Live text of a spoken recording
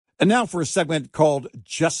And now for a segment called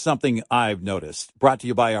Just Something I've Noticed, brought to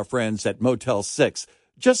you by our friends at Motel 6.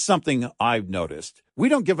 Just something I've noticed. We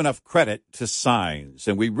don't give enough credit to signs,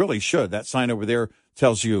 and we really should. That sign over there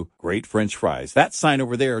tells you great French fries. That sign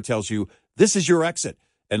over there tells you this is your exit.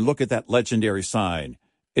 And look at that legendary sign.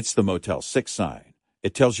 It's the Motel 6 sign.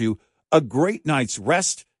 It tells you a great night's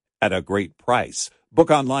rest at a great price.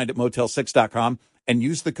 Book online at motel6.com and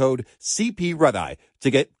use the code CPRedEye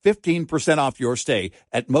to get 15% off your stay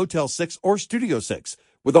at Motel 6 or Studio 6.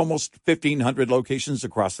 With almost 1,500 locations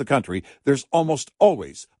across the country, there's almost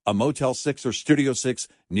always a Motel 6 or Studio 6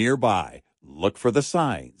 nearby. Look for the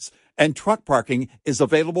signs. And truck parking is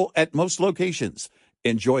available at most locations.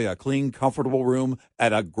 Enjoy a clean, comfortable room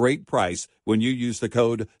at a great price when you use the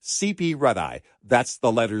code CPRedEye. That's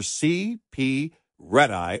the letters CP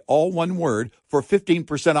Redeye, all one word, for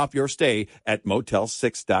 15% off your stay at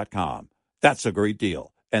motel6.com. That's a great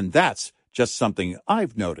deal. And that's just something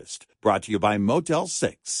I've noticed. Brought to you by Motel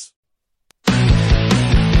 6.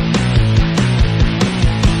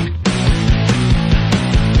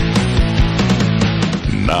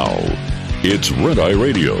 Now, it's Red Eye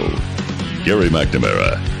Radio. Gary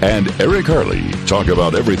McNamara and Eric Harley talk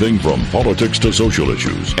about everything from politics to social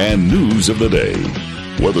issues and news of the day.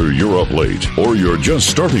 Whether you're up late or you're just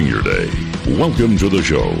starting your day, welcome to the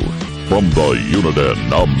show. From the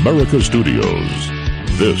Uniden America Studios,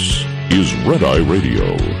 this is Red Eye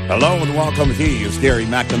Radio. Hello and welcome. He is Gary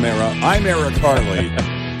McNamara. I'm Eric Harley.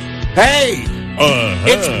 Hey!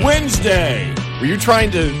 It's Wednesday! Were you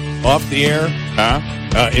trying to, off the air,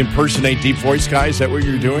 impersonate deep voice guy? Is that what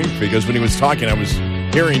you were doing? Because when he was talking, I was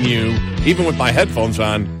hearing you, even with my headphones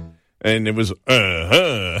on, and it was,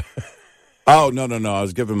 Oh, no. I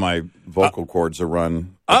was giving my vocal cords a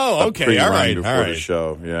run. Oh, okay. All right. Before the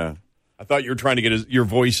show, yeah. I thought you were trying to get your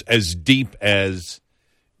voice as deep as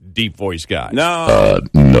deep voice guy. No.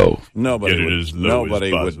 No. Nobody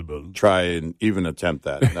would would try and even attempt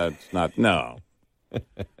that. That's not, no.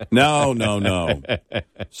 No.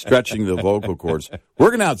 Stretching the vocal cords.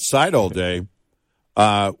 Working outside all day.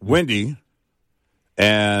 Windy.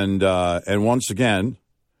 And once again,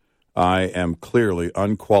 I am clearly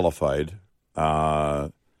unqualified.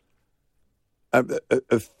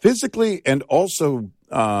 Physically and also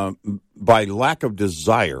by lack of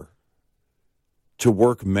desire to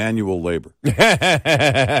work manual labor. Because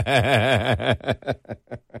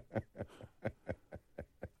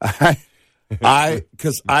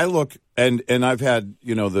I look, and I've had,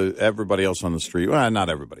 everybody else on the street, well, not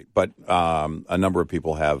everybody, but a number of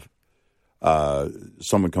people have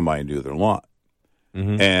someone come by and do their lawn.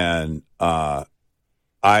 Mm-hmm. And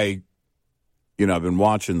I've been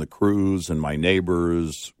watching the crews and my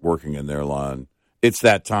neighbors working in their lawn. It's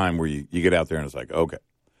that time where you get out there and it's like, okay,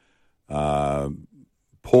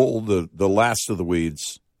 pull the last of the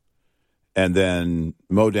weeds and then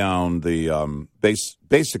mow down the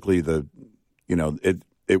basically the,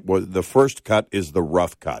 it was the first cut is the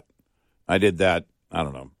rough cut. I did that, I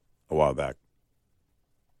don't know, a while back.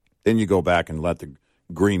 Then you go back and let the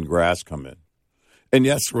green grass come in. And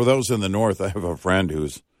yes, for those in the north, I have a friend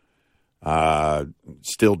who's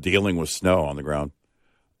still dealing with snow on the ground.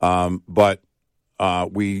 But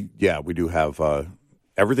we do have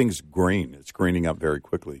everything's green. It's greening up very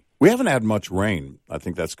quickly. We haven't had much rain. I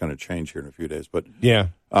think that's going to change here in a few days. But yeah.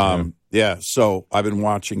 So I've been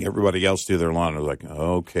watching everybody else do their lawn. I was like,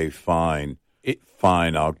 okay, fine,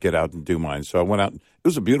 I'll get out and do mine. So I went out. It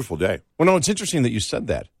was a beautiful day. Well, no, it's interesting that you said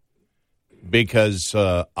that because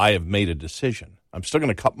I have made a decision. I'm still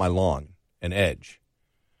going to cut my lawn an edge,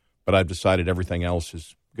 but I've decided everything else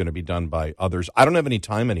is going to be done by others. I don't have any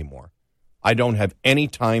time anymore. I don't have any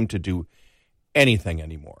time to do anything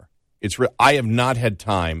anymore. I have not had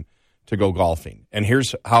time to go golfing. And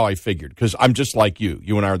here's how I figured, because I'm just like you.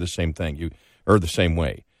 You and I are the same thing. You are the same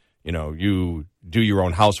way. You do your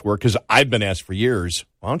own housework, because I've been asked for years,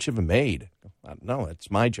 why don't you have a maid? No,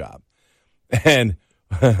 it's my job. And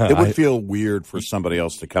it would feel weird for somebody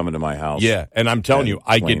else to come into my house. Yeah, and I'm telling you,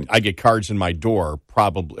 I get cards in my door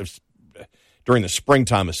probably during the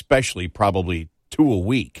springtime, especially probably 2 a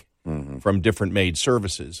week from different maid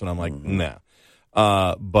services, and I'm like, nah.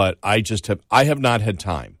 But I have not had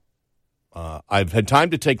time. I've had time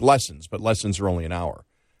to take lessons, but lessons are only an hour.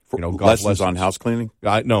 Golf lessons on house cleaning?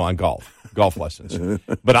 No, on golf lessons.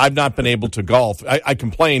 But I've not been able to golf. I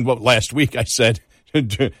complained last week. I said,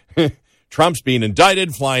 Trump's being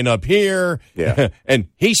indicted, flying up here, and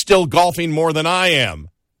he's still golfing more than I am.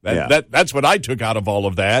 That's what I took out of all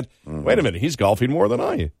of that. Mm-hmm. Wait a minute, he's golfing more than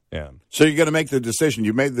I am. So you're going to make the decision.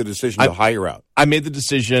 You made the decision to hire out. I made the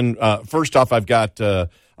decision. First off, I've got a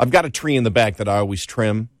tree in the back that I always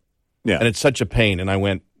trim. Yeah. And it's such a pain. And I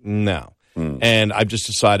went, No. And I've just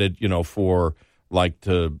decided, for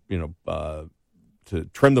to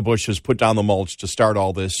trim the bushes, put down the mulch, to start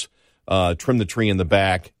all this, trim the tree in the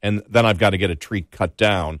back, and then I've got to get a tree cut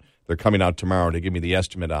down. They're coming out tomorrow to give me the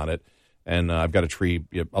estimate on it, and I've got a tree,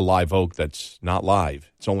 a live oak that's not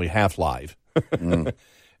live. It's only half live.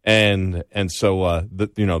 And so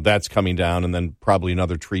that's coming down, and then probably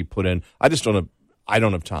another tree put in. I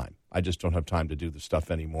don't have time. I just don't have time to do the stuff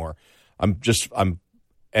anymore. I'm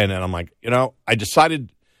like, I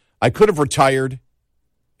decided I could have retired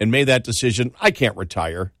and made that decision. I can't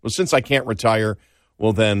retire. Well, since I can't retire,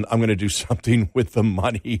 well, then I'm going to do something with the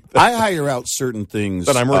money. I hire out certain things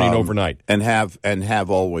that I'm earning overnight, and have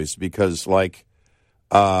always, because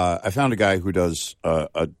I found a guy who does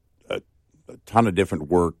a ton of different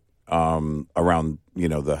work around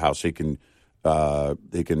the house. He can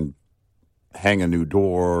hang a new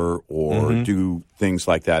door or do things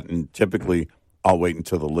like that, and typically I'll wait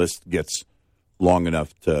until the list gets long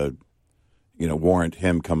enough to warrant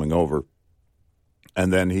him coming over,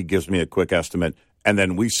 and then he gives me a quick estimate, and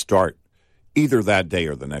then we start either that day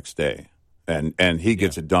or the next day, and he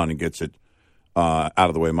gets it done and gets it out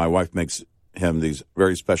of the way. My wife makes him these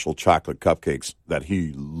very special chocolate cupcakes that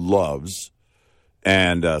he loves,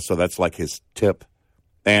 and so that's like his tip,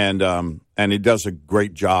 and he does a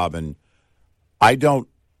great job. And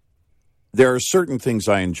there are certain things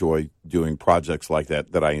I enjoy doing, projects like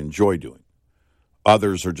that I enjoy doing.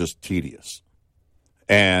 Others are just tedious.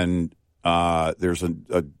 And there's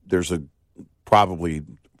probably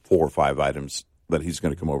 4 or 5 items that he's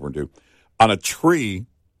going to come over and do. On a tree,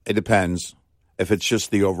 it depends. If it's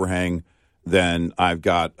just the overhang, then I've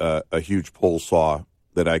got a huge pole saw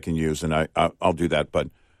that I can use, and I'll do that. But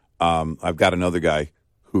I've got another guy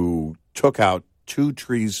who took out 2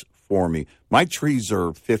 trees for me. My trees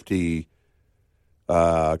are 50.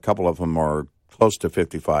 A couple of them are close to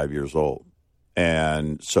 55 years old,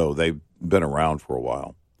 and so they've been around for a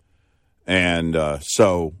while. And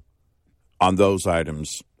so on those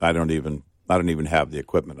items, I don't even have the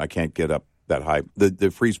equipment. I can't get up that high. The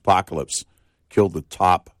freeze-pocalypse killed the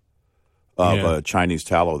top of a Chinese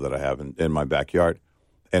tallow that I have in my backyard,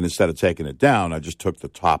 and instead of taking it down, I just took the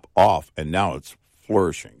top off, and now it's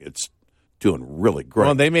flourishing. It's doing really great.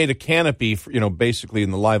 Well, they made a canopy, basically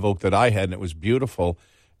in the live oak that I had, and it was beautiful.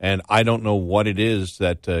 And I don't know what it is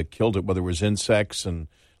that killed it, whether it was insects and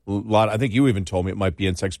a lot. I think you even told me it might be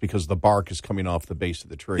insects because the bark is coming off the base of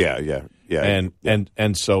the tree. Yeah.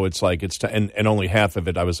 And so it's like and only half of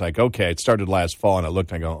it. I was like, okay. It started last fall, and I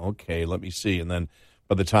looked. And I go, okay, let me see. And then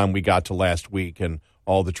by the time we got to last week, and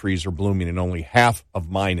all the trees are blooming, and only half of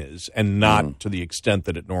mine is, and not to the extent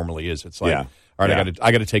that it normally is. It's like. All right,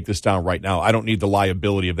 I got to take this down right now. I don't need the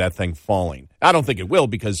liability of that thing falling. I don't think it will,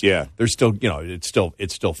 because there's still,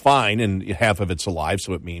 it's still fine, and half of it's alive,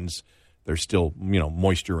 so it means there's still,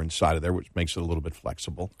 moisture inside of there, which makes it a little bit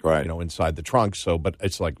flexible, right? Inside the trunk. So, but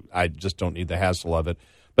it's like I just don't need the hassle of it.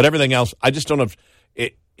 But everything else, I just don't have.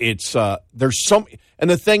 There's some, and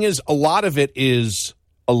the thing is, a lot of it is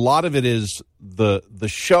the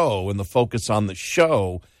show and the focus on the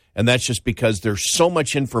show. And that's just because there's so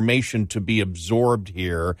much information to be absorbed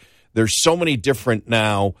here. There's so many different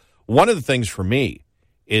now. One of the things for me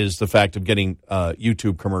is the fact of getting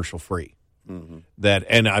YouTube commercial free.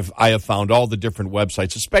 And I have found all the different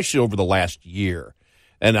websites, especially over the last year.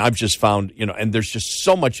 And I've just found, and there's just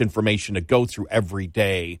so much information to go through every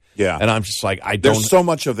day. Yeah. And I'm just like, there's so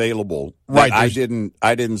much available that I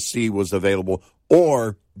didn't see was available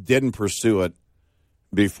or didn't pursue it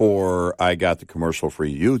before I got the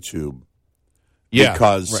commercial-free YouTube. Yeah.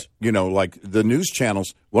 Because, like the news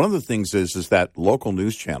channels, one of the things is that local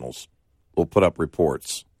news channels will put up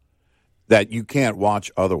reports that you can't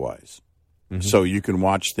watch otherwise. So you can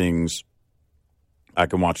watch things. I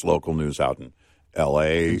can watch local news out in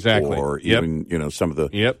L.A. or even, some of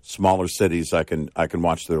the smaller cities. I can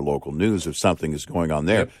watch their local news if something is going on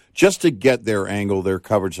there just to get their angle, their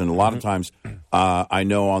coverage. And a lot of times I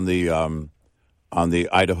know on the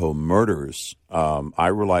Idaho murders, I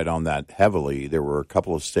relied on that heavily. There were a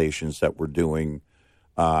couple of stations that were doing,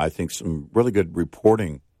 I think, some really good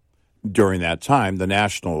reporting during that time. The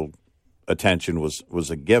national attention was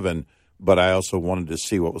a given, but I also wanted to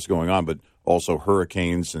see what was going on. But also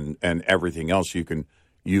hurricanes and everything else, you get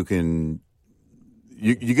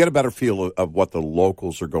a better feel of what the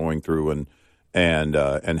locals are going through and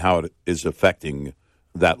how it is affecting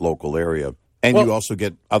that local area. And you also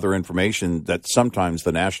get other information that sometimes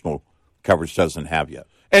the national coverage doesn't have yet.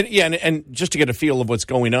 And just to get a feel of what's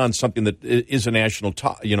going on, something that is a national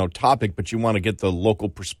topic, but you want to get the local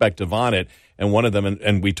perspective on it. And one of them,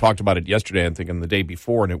 and we talked about it yesterday, I think, and the day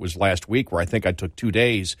before, and it was last week, where I think I took 2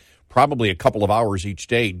 days, probably a couple of hours each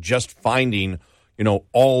day, just finding,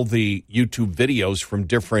 all the YouTube videos from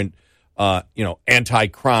different,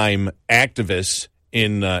 anti-crime activists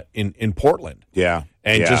in Portland. Yeah.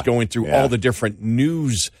 And just going through all the different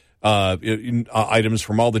news items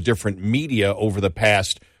from all the different media over the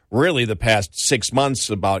past 6 months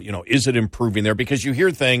about, is it improving there? Because you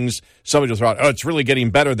hear things, somebody will throw out, it's really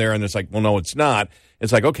getting better there. And it's like, well, no, it's not.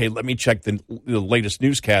 It's like, okay, let me check the latest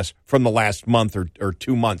newscast from the last month or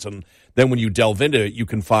 2 months. And then when you delve into it, you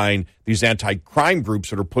can find these anti-crime groups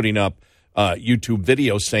that are putting up YouTube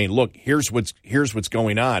videos saying, look, here's what's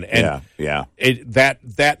going on. And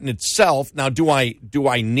that in itself, now, do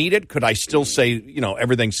I need it? Could I still say,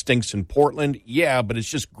 everything stinks in Portland? Yeah, but it's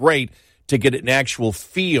just great to get an actual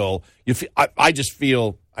feel. I just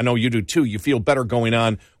feel, I know you do too, you feel better going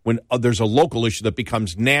on when there's a local issue that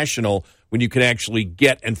becomes national, when you can actually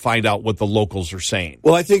get and find out what the locals are saying.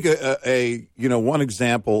 Well, I think one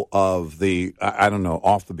example of the,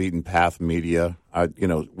 off the beaten path media,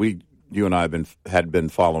 you and I had been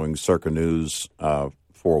following Circa News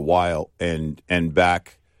for a while, and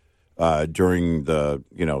back during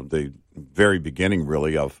the very beginning,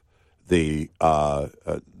 really, of the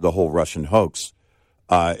whole Russian hoax.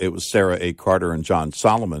 It was Sarah A. Carter and John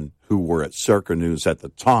Solomon who were at Circa News at the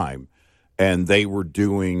time, and they were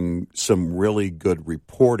doing some really good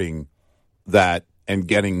reporting and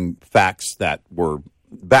getting facts that were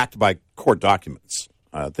backed by court documents,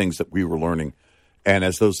 things that we were learning. And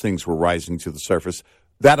as those things were rising to the surface,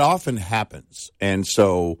 that often happens. And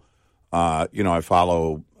so, I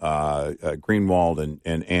follow Greenwald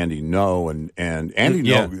and Andy Ngo, and Andy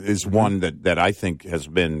Ngo is one that I think has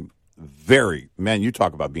been you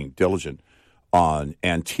talk about being diligent on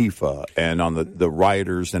Antifa and on the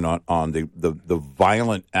rioters and on the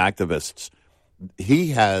violent activists.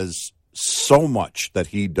 He has so much that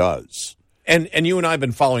he does. And you and I have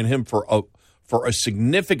been following him for a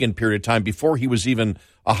significant period of time before he was even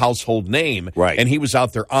a household name. Right. And he was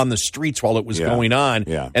out there on the streets while it was going on.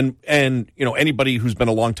 Yeah. And anybody who's been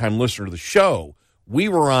a longtime listener to the show, we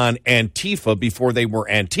were on Antifa before they were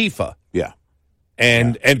Antifa. Yeah.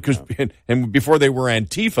 And before they were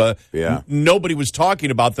Antifa, nobody was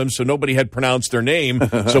talking about them, so nobody had pronounced their name.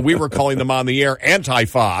 So we were calling them on the air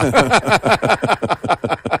Antifa.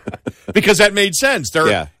 Because that made sense.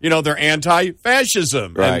 They're they're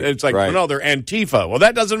anti-fascism. Right, and it's like, well, no, they're Antifa. Well,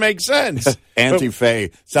 that doesn't make sense.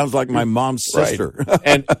 Anti-Fae sounds like my mom's sister.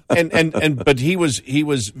 Right. But he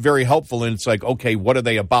was very helpful, and it's like, okay, what are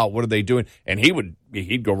they about? What are they doing? And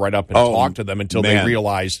he'd go right up and talk to them until they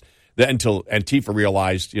realized until Antifa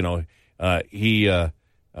realized, he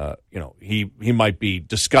might be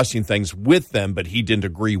discussing things with them, but he didn't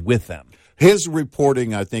agree with them. His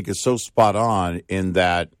reporting, I think, is so spot on in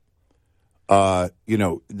that,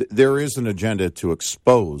 there is an agenda to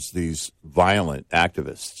expose these violent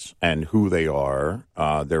activists and who they are,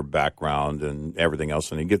 their background and everything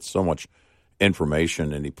else. And he gets so much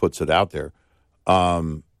information and he puts it out there.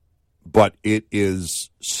 But it is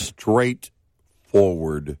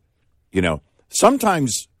straightforward,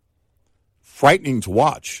 sometimes frightening to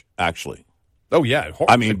watch, actually. Oh, yeah.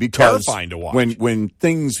 I mean, because terrifying to watch. When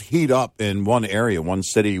things heat up in one area, one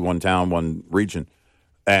city, one town, one region,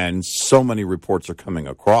 and so many reports are coming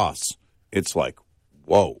across, it's like,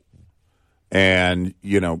 whoa. And,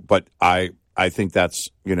 but I think that's,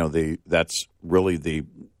 that's really the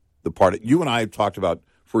part. You and I have talked about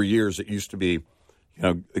for years. It used to be,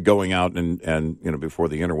 going out and before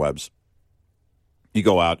the interwebs, you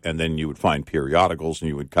go out and then you would find periodicals and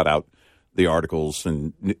you would cut out the articles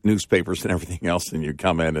and newspapers and everything else, and you'd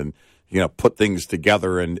come in and, put things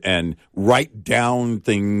together and write down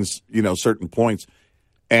things, certain points.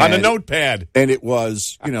 And, on a notepad. And it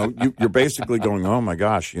was, you're basically going, oh my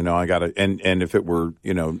gosh, I got to, and if it were,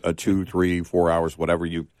 a 2, 3, 4 hours, whatever,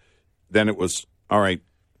 then it was, all right,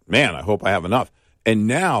 man, I hope I have enough. And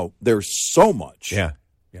now there's so much. Yeah.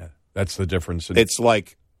 That's the difference. It's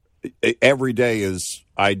like every day is,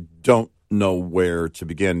 I don't know where to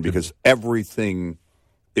begin because everything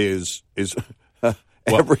is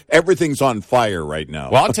everything's on fire right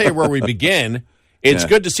now. Well, I'll tell you where we begin. It's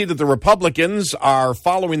good to see that the Republicans are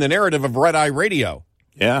following the narrative of Red Eye Radio.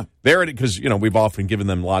 Yeah. There it is, because, we've often given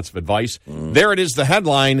them lots of advice. There it is, the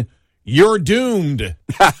headline, "You're doomed."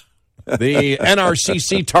 The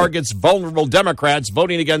NRCC targets vulnerable Democrats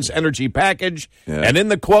voting against energy package. Yeah. And in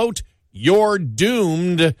the quote, "You're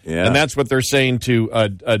doomed." Yeah. And that's what they're saying to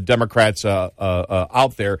Democrats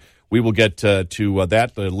out there. we will get to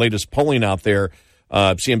that. The latest polling out there,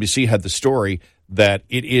 CNBC had the story that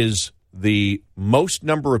it is the most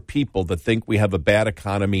number of people that think we have a bad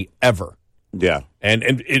economy ever. Yeah. And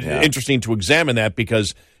it's interesting to examine that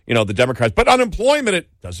because, the Democrats, but unemployment, it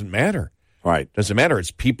doesn't matter. Right. Doesn't matter.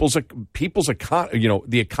 It's people's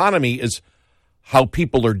the economy is how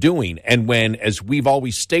people are doing. And when, as we've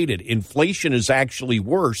always stated, inflation is actually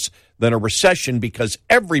worse than a recession because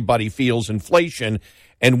everybody feels inflation.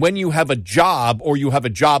 And when you have a job or you have a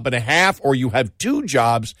job and a half or you have two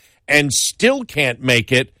jobs and still can't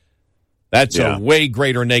make it, that's a way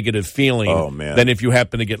greater negative feeling than if you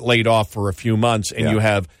happen to get laid off for a few months and you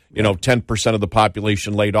have, 10% of the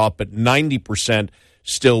population laid off, but 90%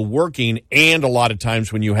 still working. And a lot of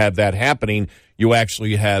times when you have that happening, you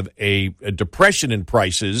actually have a depression in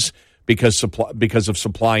prices because of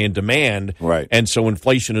supply and demand. Right. And so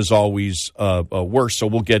inflation is always worse. So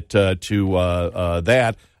we'll get to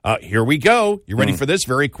that. Here we go. You ready for this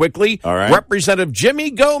very quickly? All right. Representative Jimmy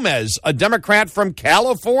Gomez, a Democrat from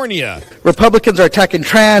California. Republicans are attacking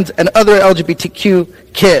trans and other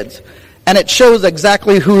LGBTQ kids, and it shows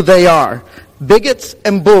exactly who they are. Bigots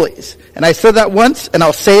and bullies. And I said that once, and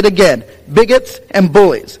I'll say it again. Bigots and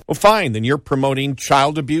bullies. Well, fine. Then you're promoting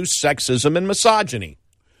child abuse, sexism, and misogyny.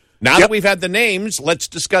 Now that we've had the names, let's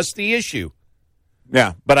discuss the issue.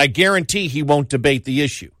 Yeah. But I guarantee he won't debate the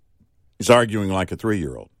issue. He's arguing like a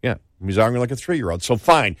 3-year-old. Yeah, he's arguing like a 3-year-old. So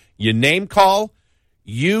fine, you name call,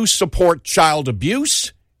 you support child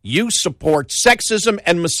abuse, you support sexism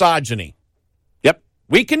and misogyny. Yep.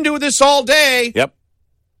 We can do this all day. Yep.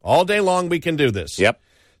 All day long we can do this. Yep.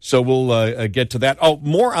 So we'll get to that. Oh,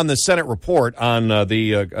 more on the Senate report on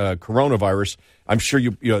the coronavirus. I'm sure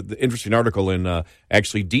the interesting article in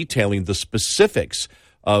actually detailing the specifics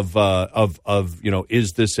of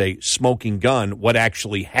is this a smoking gun? What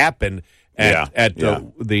actually happened at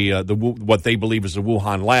what they believe is the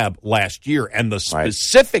Wuhan lab last year, and the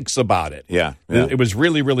specifics about it. Yeah. It was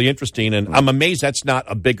really, really interesting, and I'm amazed that's not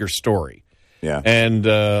a bigger story. Yeah. And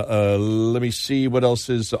let me see what else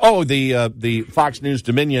is. Oh, the Fox News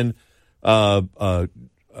Dominion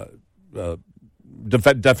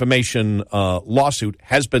defamation lawsuit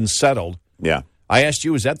has been settled. Yeah. I asked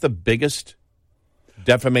you, is that the biggest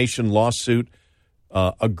defamation lawsuit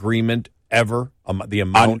agreement ever? The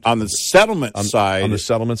amount on the settlement side. On the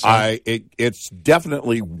settlement side, it's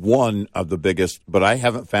definitely one of the biggest, but I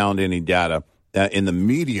haven't found any data in the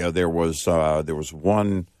media. There was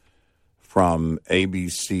one from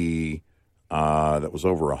ABC that was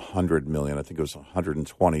over 100 million. I think it was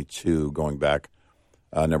 122 going back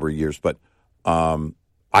a number of years. But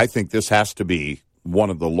I think this has to be one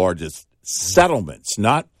of the largest settlements,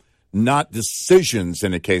 not decisions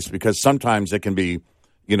in a case, because sometimes it can be,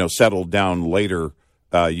 settled down later.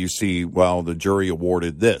 You see, well, the jury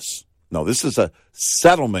awarded this. No, this is a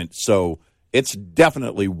settlement, so it's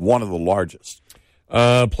definitely one of the largest.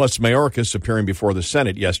 Plus, Mayorkas appearing before the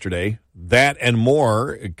Senate yesterday. That and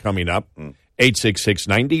more coming up.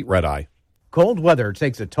 866-90 Red Eye. Cold weather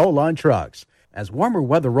takes a toll on trucks. As warmer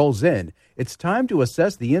weather rolls in, it's time to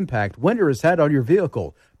assess the impact winter has had on your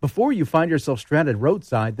vehicle before you find yourself stranded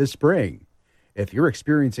roadside this spring. If you're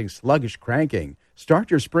experiencing sluggish cranking, start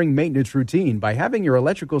your spring maintenance routine by having your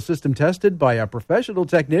electrical system tested by a professional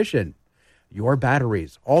technician. Your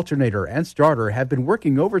batteries, alternator, and starter have been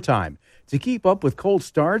working overtime to keep up with cold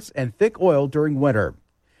starts and thick oil during winter.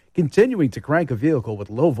 Continuing to crank a vehicle with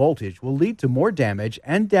low voltage will lead to more damage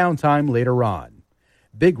and downtime later on.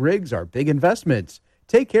 Big rigs are big investments.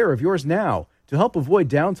 Take care of yours now to help avoid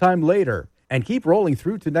downtime later and keep rolling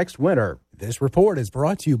through to next winter. This report is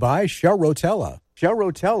brought to you by Shell Rotella. Shell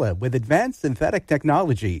Rotella, with advanced synthetic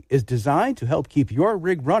technology, is designed to help keep your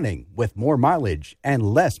rig running with more mileage and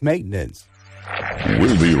less maintenance.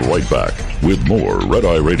 We'll be right back with more Red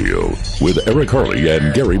Eye Radio with Eric Harley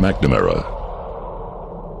and Gary McNamara.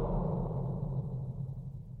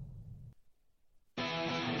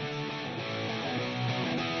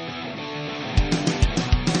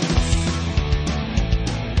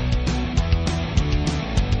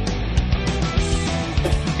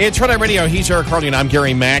 It's Red Eye Radio. He's Eric Harley, and I'm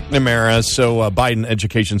Gary McNamara. So Biden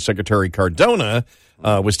Education Secretary Cardona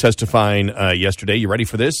was testifying yesterday. You ready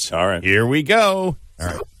for this? All right. Here we go. All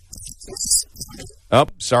right. Oh,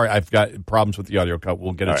 sorry. I've got problems with the audio cut.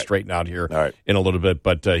 We'll get it straightened out here in a little bit.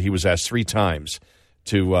 But he was asked 3 times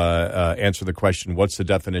to answer the question, what's the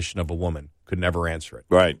definition of a woman? Could never answer it.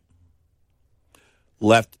 Right.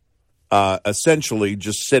 Left essentially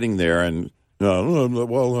just sitting there and,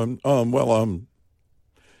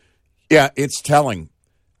 yeah, it's telling.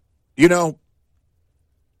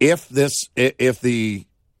 If the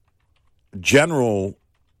general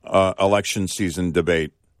election season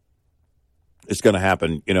debate is going to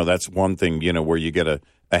happen. That's one thing, where you get a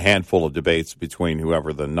handful of debates between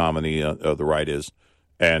whoever the nominee of the right is,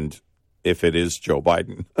 and if it is Joe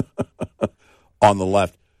Biden on the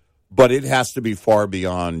left. But it has to be far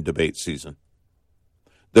beyond debate season.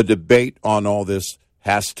 The debate on all this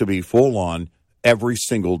has to be full on every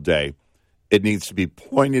single day. It needs to be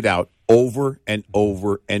pointed out over and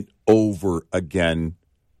over and over again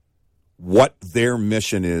what their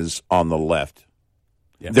mission is on the left.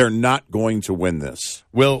 Yeah. They're not going to win this.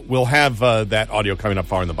 We'll have that audio coming up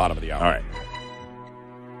far in the bottom of the hour. All right.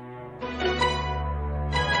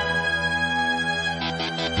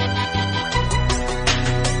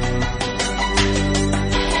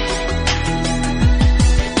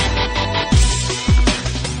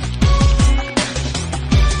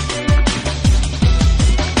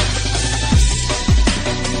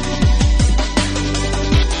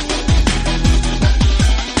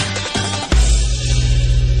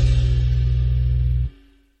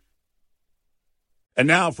 And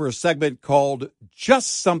now for a segment called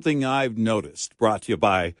Just Something I've Noticed, brought to you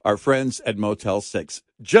by our friends at Motel 6.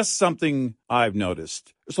 Just something I've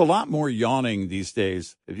noticed. There's a lot more yawning these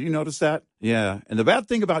days. Have you noticed that? Yeah. And the bad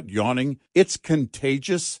thing about yawning, it's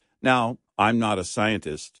contagious. Now, I'm not a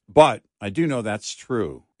scientist, but I do know that's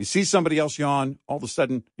true. You see somebody else yawn, all of a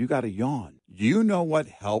sudden, you got to yawn. You know what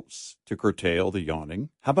helps to curtail the yawning?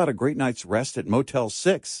 How about a great night's rest at Motel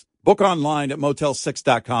 6? Book online at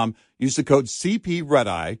motel6.com. Use the code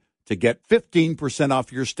CPRedEye to get 15%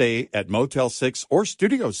 off your stay at Motel 6 or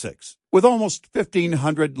Studio 6. With almost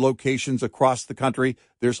 1,500 locations across the country,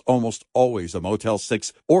 there's almost always a Motel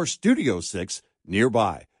 6 or Studio 6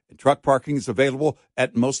 nearby. And truck parking is available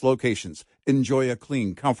at most locations. Enjoy a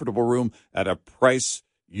clean, comfortable room at a price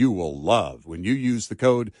you will love when you use the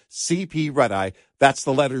code CPRedEye. That's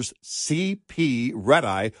the letters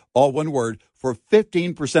CPRedEye, all one word, for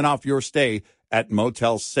 15% off your stay at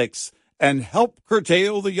Motel 6 and help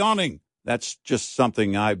curtail the yawning. That's just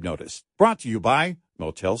something I've noticed. Brought to you by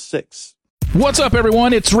Motel 6. What's up,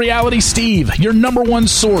 everyone? It's Reality Steve, your number one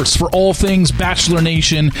source for all things Bachelor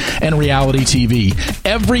Nation and reality TV.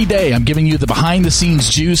 Every day, I'm giving you the behind-the-scenes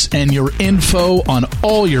juice and your info on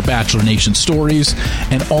all your Bachelor Nation stories,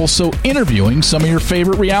 and also interviewing some of your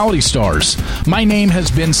favorite reality stars. My name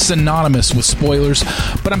has been synonymous with spoilers,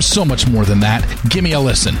 but I'm so much more than that. Give me a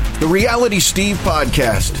listen. The Reality Steve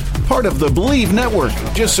Podcast, part of the Believe Network.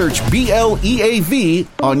 Just search BLEAV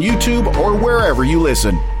on YouTube or wherever you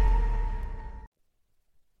listen.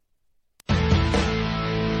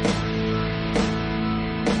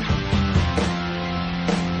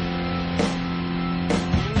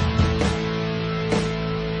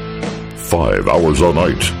 $5 hours a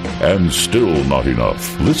night, and still not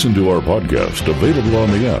enough. Listen to our podcast, available on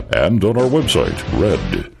the app and on our website,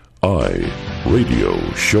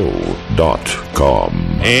 RedEyeRadioShow.com.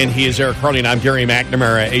 And he is Eric Harley, and I'm Gary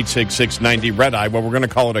McNamara, 866-90-RED-EYE. Well, we're going to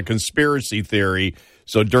call it a conspiracy theory.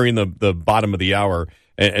 So during the bottom of the hour,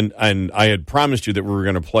 and I had promised you that we were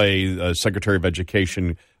going to play Secretary of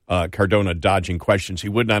Education Cardona dodging questions. He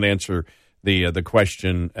would not answer the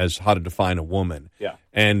question as how to define a woman. Yeah.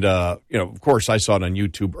 And, of course, I saw it on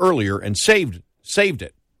YouTube earlier and saved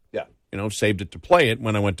it. Yeah. Saved it to play it.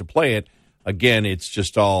 When I went to play it, again, it's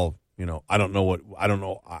just all, I don't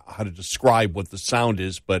know how to describe what the sound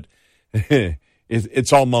is, but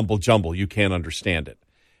it's all mumble jumble. You can't understand it.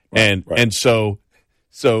 Right, and so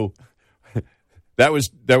that was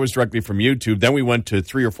directly from YouTube. Then we went to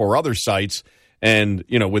 3 or 4 other sites and,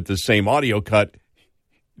 with the same audio cut.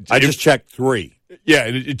 I just checked 3. Yeah,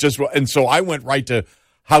 it just, and so I went right to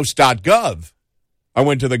house.gov. I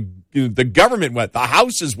went to the government, the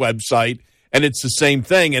House's website, and it's the same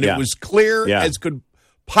thing. And it was clear as could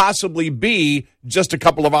possibly be just a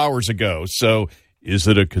couple of hours ago. So is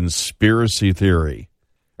it a conspiracy theory?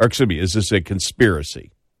 Or excuse me, is this a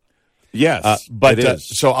conspiracy? Yes, but it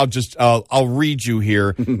is. So I'll read you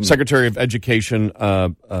here. Secretary of Education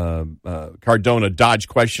Cardona dodged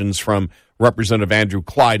questions from Representative Andrew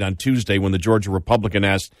Clyde on Tuesday when the Georgia Republican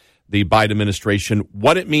asked the Biden administration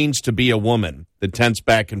what it means to be a woman. The tense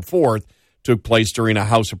back and forth took place during a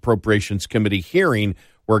House Appropriations Committee hearing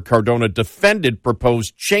where Cardona defended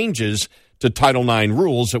proposed changes to Title IX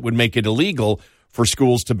rules that would make it illegal for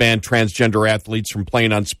schools to ban transgender athletes from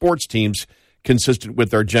playing on sports teams consistent with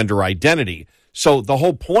their gender identity. So the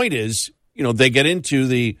whole point is, they get into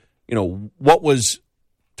the, what was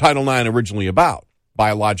Title IX originally about?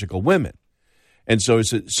 Biological women. And so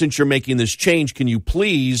since you're making this change, can you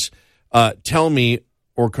please tell me,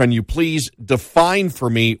 or can you please define for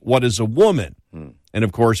me what is a woman? And,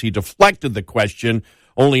 of course, he deflected the question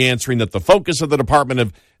only answering that the focus of the Department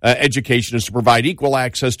of Education is to provide equal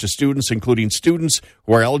access to students, including students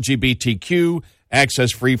who are LGBTQ,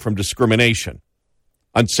 access free from discrimination.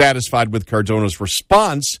 Unsatisfied with Cardona's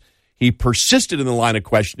response, he persisted in the line of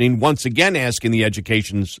questioning, once again asking the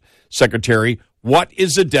Education Secretary, what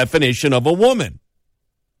is the definition of a woman?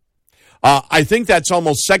 I think that's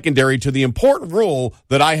almost secondary to the important role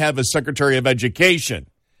that I have as Secretary of Education.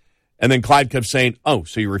 And then Clyde kept saying, oh,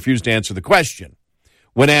 so you refused to answer the question.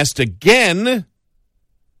 When asked again,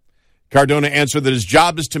 Cardona answered that his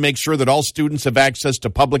job is to make sure that all students have access to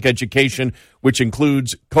public education, which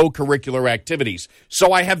includes co-curricular activities.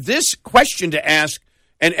 So I have this question to ask,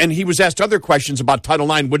 and he was asked other questions about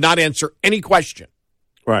Title IX, would not answer any question.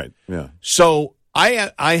 Right, yeah. So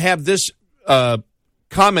I have this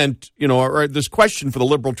comment, or this question for the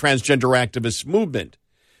liberal transgender activist movement.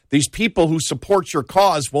 These people who support your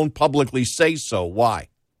cause won't publicly say so. Why?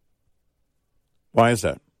 Why is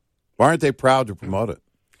that? Why aren't they proud to promote it?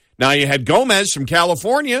 Now, you had Gomez from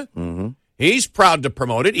California. Mm-hmm. He's proud to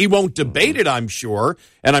promote it. He won't debate it, I'm sure.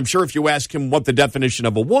 And I'm sure if you ask him what the definition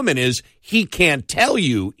of a woman is, he can't tell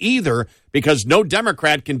you either, because no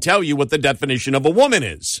Democrat can tell you what the definition of a woman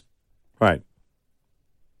is. Right.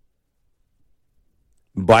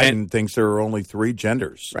 Biden thinks there are only 3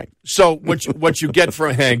 genders. Right. So what you get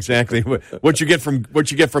from exactly what you get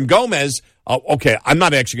from Gomez. Okay, I'm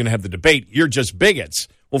not actually going to have the debate. You're just bigots.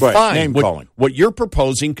 Well, right. Fine. Name calling. What you're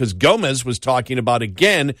proposing, because Gomez was talking about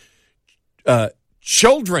again,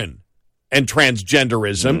 children and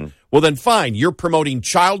transgenderism. Mm-hmm. Well, then fine. You're promoting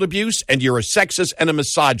child abuse, and you're a sexist and a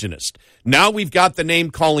misogynist. Now we've got the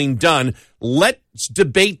name calling done. Let's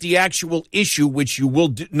debate the actual issue, which you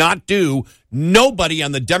will not do. Nobody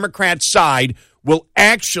on the Democrat side will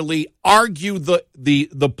actually argue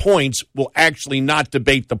the points, will actually not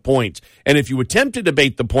debate the points. And if you attempt to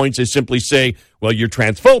debate the points, they simply say, well, you're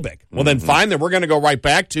transphobic. Well, then fine. Then we're going to go right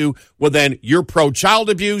back to, well, then you're pro-child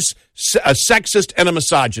abuse, a sexist, and a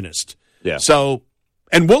misogynist. Yeah. So,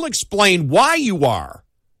 and we'll explain why you are.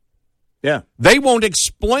 Yeah. They won't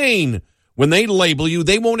explain when they label you.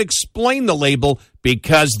 They won't explain the label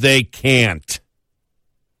because they can't.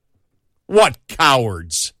 What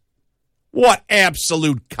cowards. What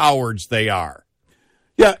absolute cowards they are.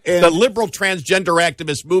 Yeah, and the liberal transgender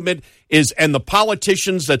activist movement and the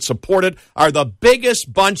politicians that support it are the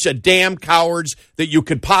biggest bunch of damn cowards that you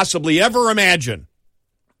could possibly ever imagine.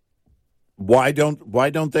 Why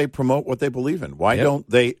don't they promote what they believe in? Why don't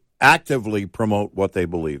they actively promote what they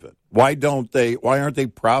believe in? Why aren't they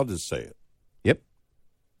proud to say it? Yep.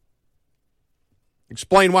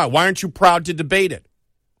 Explain why. Why aren't you proud to debate it?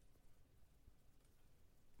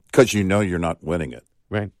 Because you know you're not winning it.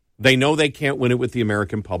 Right. They know they can't win it with the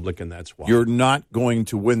American public, and that's why. You're not going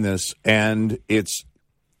to win this, and you're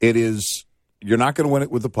not going to win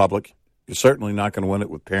it with the public. You're certainly not going to win it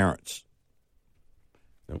with parents.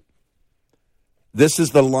 Nope. This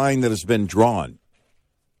is the line that has been drawn.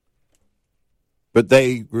 But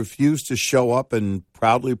they refuse to show up and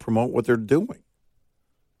proudly promote what they're doing.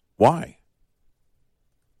 Why?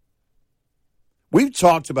 We've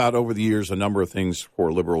talked about over the years a number of things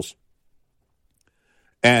for liberals.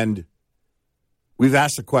 And we've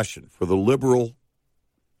asked a question for the liberal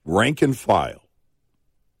rank and file.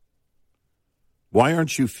 Why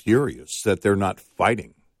aren't you furious that they're not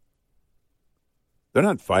fighting? They're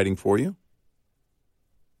not fighting for you.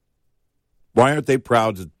 Why aren't they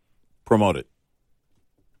proud to promote it?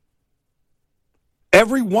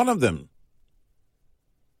 Every one of them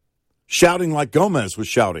shouting like Gomez was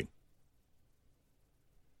shouting.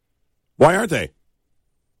 Why aren't they?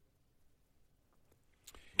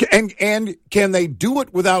 And can they do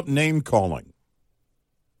it without name calling?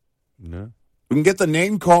 No. We can get the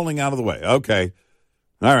name calling out of the way. Okay.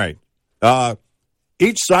 All right.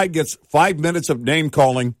 Each side gets 5 minutes of name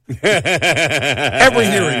calling. Every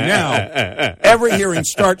hearing now. Every hearing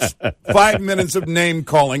starts 5 minutes of name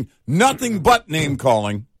calling. Nothing but name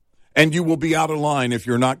calling. And you will be out of line if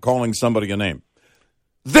you're not calling somebody a name.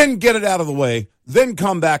 Then get it out of the way. Then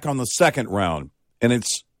come back on the second round. And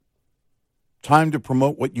it's time to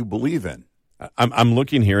promote what you believe in. I'm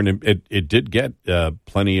looking here, and it did get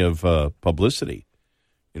plenty of publicity.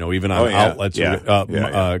 You know, even on outlets.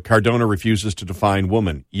 Cardona refuses to define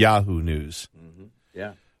woman. Yahoo News. Mm-hmm.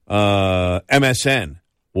 Yeah. MSN.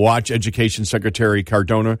 Watch Education Secretary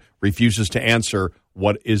Cardona refuses to answer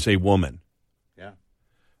what is a woman. Yeah.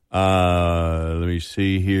 Let me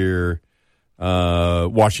see here.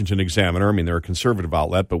 Washington Examiner. I mean, they're a conservative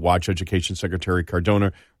outlet, but Watch Education Secretary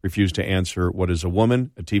Cardona refused to answer what is a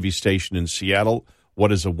woman. A TV station in Seattle.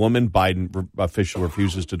 What is a woman? Biden official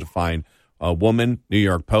refuses to define a woman. New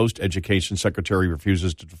York Post, education secretary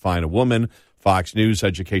refuses to define a woman. Fox News,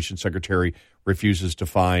 education secretary refuses to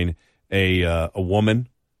define a woman.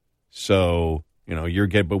 So,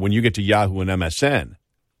 but when you get to Yahoo and MSN,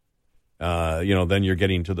 then you're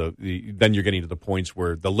getting to the points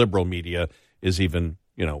where the liberal media is even,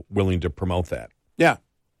 willing to promote that. Yeah.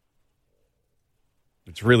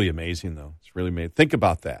 It's really amazing, though. It's really amazing. Think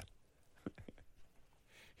about that.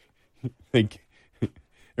 And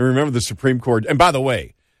remember the Supreme Court. And by the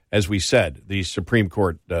way, as we said, the Supreme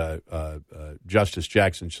Court Justice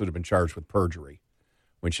Jackson should have been charged with perjury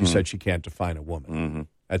when she said she can't define a woman. Mm-hmm.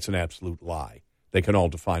 That's an absolute lie. They can all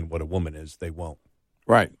define what a woman is. They won't.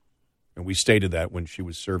 Right. And we stated that when she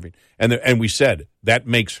was serving. And we said that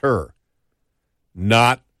makes her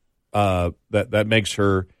not that makes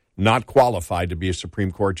her not qualified to be a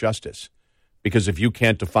Supreme Court justice. Because if you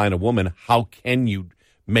can't define a woman, how can you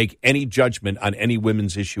make any judgment on any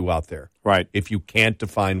women's issue out there? Right. If you can't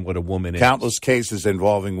define what a woman is. Countless cases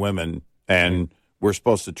involving women, and we're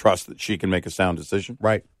supposed to trust that she can make a sound decision.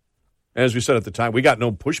 Right. As we said at the time, we got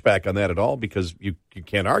no pushback on that at all because you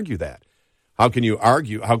can't argue that. How can you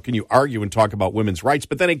argue? How can you argue and talk about women's rights?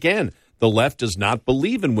 But then again, the left does not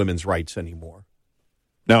believe in women's rights anymore.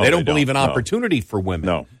 No, they don't believe in opportunity for women.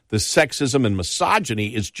 No. The sexism and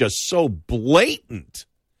misogyny is just so blatant.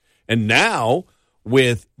 And now,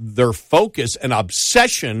 with their focus and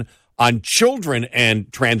obsession on children and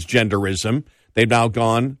transgenderism, they've now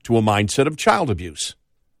gone to a mindset of child abuse.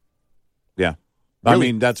 Yeah. Really?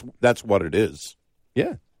 I mean, that's what it is.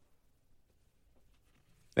 Yeah.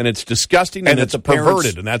 And it's disgusting and it's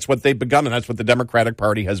perverted, and that's what they've become, and that's what the Democratic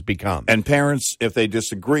Party has become. And parents, if they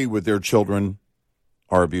disagree with their children,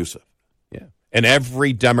 are abusive. Yeah. And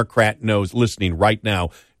every Democrat listening right now,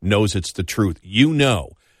 knows it's the truth.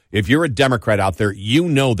 If you're a Democrat out there, you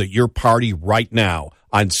know that your party right now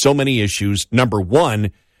on so many issues, number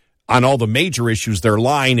one, on all the major issues, they're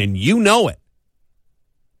lying, and you know it.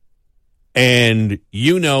 And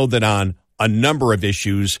you know that on a number of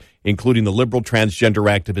issues, including the liberal transgender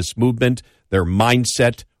activist movement, their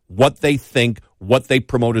mindset, what they think, what they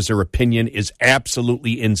promote as their opinion is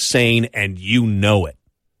absolutely insane, and you know it.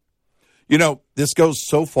 This goes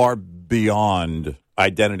so far beyond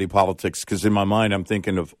identity politics because in my mind I'm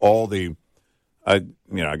thinking of all the, I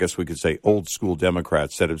guess we could say old school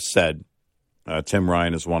Democrats that have said, Tim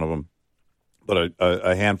Ryan is one of them, but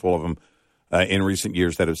a handful of them in recent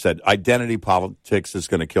years that have said identity politics is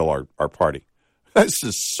going to kill our party. This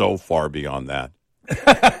is so far beyond that.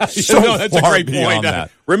 That's a great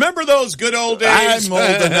point. Remember those good old days? I'm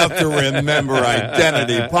old enough to remember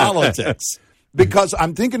identity politics because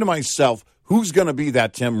I'm thinking to myself, who's going to be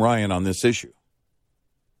that Tim Ryan on this issue?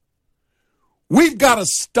 We've got to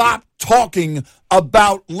stop talking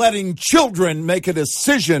about letting children make a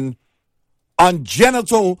decision on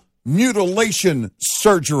genital mutilation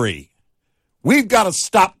surgery. We've got to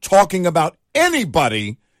stop talking about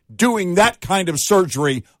anybody doing that kind of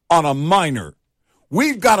surgery on a minor.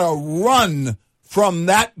 We've got to run from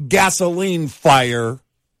that gasoline fire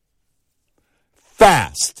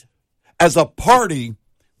fast. As a party,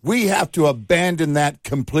 we have to abandon that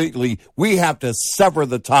completely. We have to sever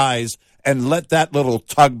the ties and let that little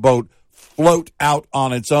tugboat float out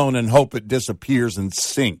on its own and hope it disappears and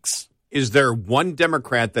sinks. Is there one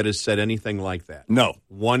Democrat that has said anything like that? No.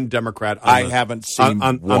 One Democrat? I haven't seen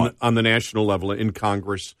one. On the national level, in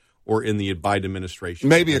Congress or in the Biden administration?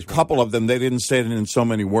 Maybe a couple of them. They didn't say it in so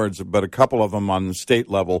many words, but a couple of them on the state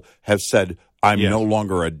level have said, I'm no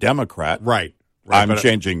longer a Democrat. Right. I'm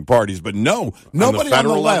changing parties. But no, nobody on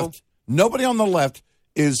the left, nobody on the left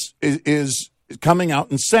is coming out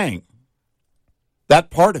and saying that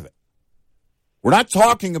part of it. We're not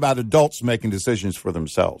talking about adults making decisions for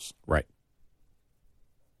themselves. Right.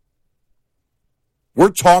 We're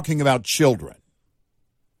talking about children.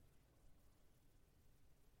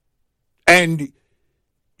 And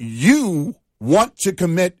you want to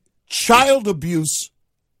commit child abuse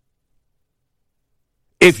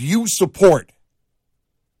if you support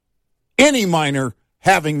any minor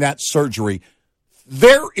having that surgery.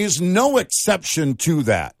 There is no exception to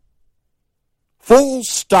that. Full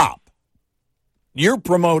stop. You're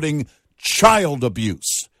promoting child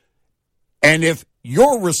abuse. And if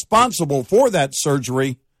you're responsible for that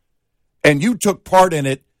surgery and you took part in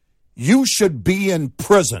it, you should be in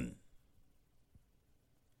prison.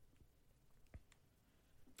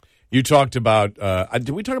 You talked about, did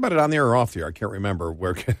we talk about it on the air or off the air? I can't remember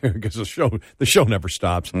because the show never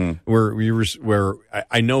stops. Where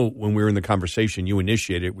I know when we were in the conversation, you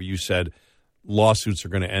initiated where you said lawsuits are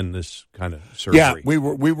going to end this kind of surgery. Yeah, we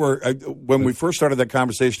were when we first started that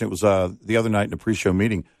conversation, it was the other night in a pre-show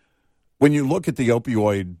meeting. when you look at the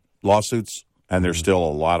opioid lawsuits, and there's still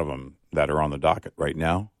a lot of them that are on the docket right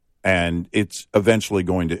now, and it's eventually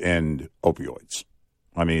going to end opioids.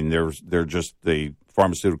 I mean, they're just the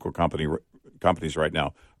pharmaceutical companies right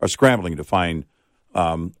now are scrambling to find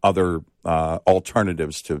other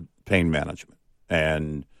alternatives to pain management.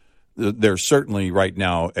 And there's certainly right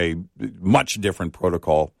now a much different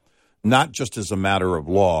protocol, not just as a matter of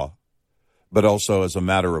law, but also as a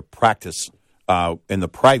matter of practice in the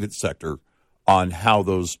private sector on how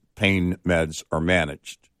those pain meds are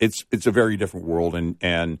managed. It's a very different world,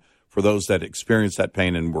 and for those that experience that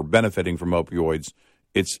pain and were benefiting from opioids,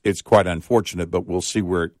 it's quite unfortunate, but we'll see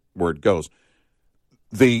where it goes.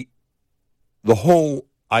 The whole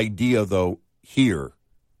idea, though, here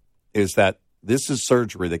is that this is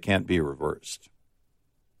surgery that can't be reversed.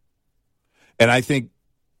 And I think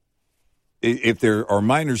if there are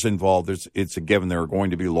minors involved, it's a given there are going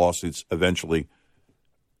to be lawsuits eventually.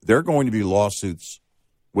 There are going to be lawsuits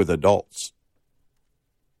with adults.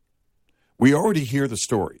 We already hear the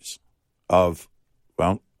stories of,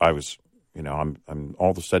 well, I'm all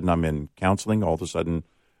of a sudden I'm in counseling. All of a sudden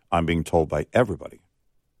I'm being told by everybody,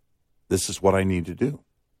 this is what I need to do.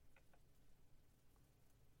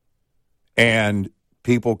 And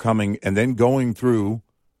people coming and then going through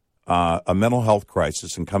a mental health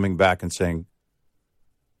crisis and coming back and saying,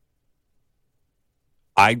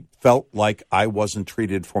 I felt like I wasn't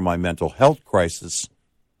treated for my mental health crisis.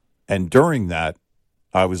 And during that,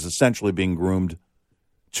 I was essentially being groomed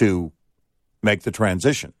to make the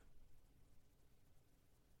transition.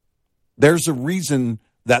 There's a reason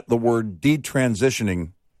that the word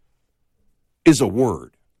detransitioning is a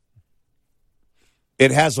word.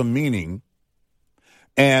 It has a meaning.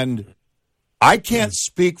 And I can't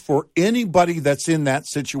speak for anybody that's in that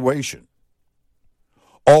situation.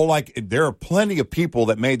 There are plenty of people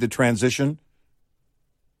that made the transition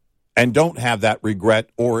and don't have that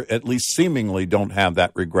regret, or at least seemingly don't have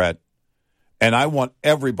that regret. And I want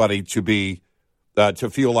everybody to be, to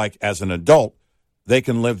feel like as an adult, they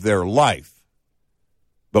can live their life.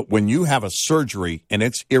 But when you have a surgery and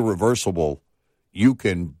it's irreversible, you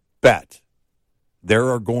can bet there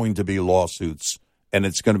are going to be lawsuits, and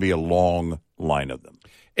it's going to be a long line of them.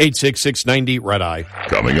 866-90-RED-EYE.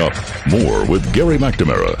 Coming up, more with Gary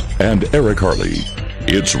McNamara and Eric Harley.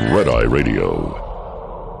 It's Red Eye Radio.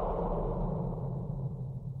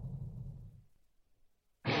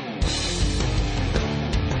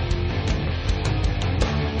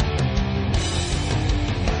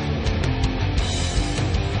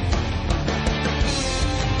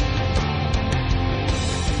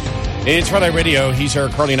 It's Red Eye Radio. He's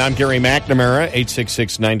Eric Harley, and I'm Gary McNamara.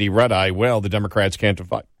 866-90-RED-EYE. Well, the Democrats can't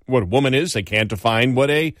define what a woman is. They can't define what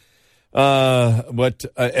an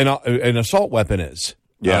assault weapon is.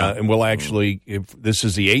 Yeah. And we'll actually, if this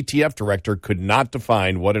is the ATF director, could not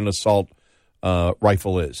define what an assault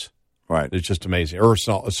rifle is. Right. It's just amazing. Or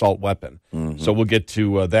assault weapon. Mm-hmm. So we'll get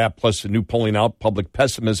to that, plus the new polling out. Public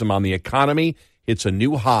pessimism on the economy hits a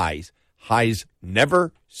new highs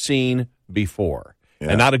never seen before. Yeah.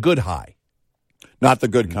 And not a good high. Not the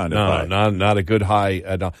good kind of high. No, not a good high.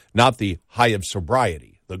 Not the high of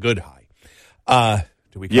sobriety, the good high.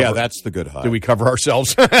 That's the good high. Do we cover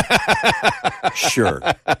ourselves? Sure.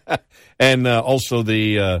 And also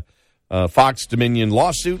the Fox Dominion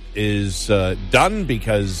lawsuit is done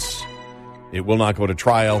because it will not go to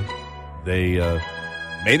trial. They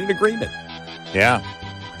made an agreement. Yeah.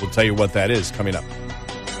 We'll tell you what that is coming up.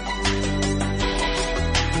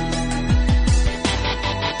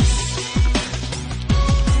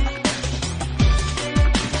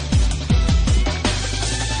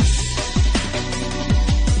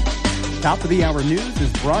 Top of the Hour News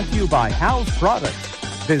is brought to you by House Products.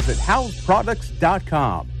 Visit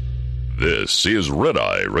houseproducts.com. This is Red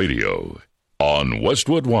Eye Radio on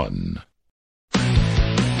Westwood One.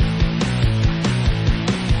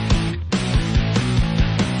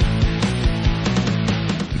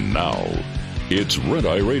 Now, it's Red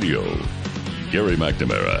Eye Radio. Gary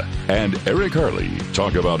McNamara and Eric Harley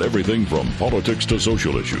talk about everything from politics to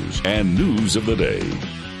social issues and news of the day.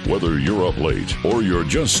 Whether you're up late or you're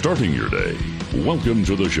just starting your day, welcome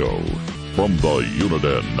to the show. From the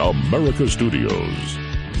Uniden America Studios,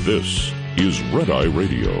 this is Red Eye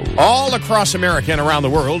Radio. All across America and around the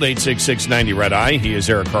world, 866-90-RED-EYE. He is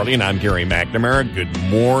Eric Harley, and I'm Gary McNamara. Good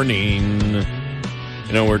morning.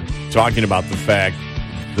 You know, we're talking about the fact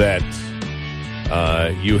that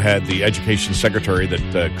you had the education secretary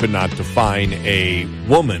that could not define a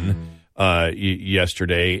woman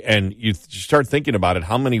yesterday, and you start thinking about it,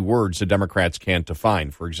 how many words the Democrats can't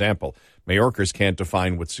define. For example, Mayorkas can't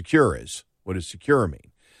define what secure is. What does secure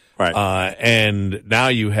mean? Right. And now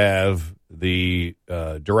you have the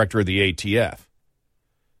director of the ATF,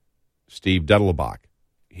 Steve Dettelbach.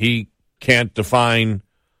 He can't define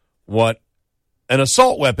what an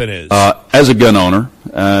assault weapon is. As a gun owner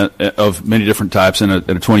of many different types and a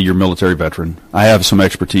 20-year military veteran, I have some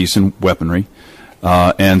expertise in weaponry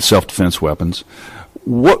and self-defense weapons.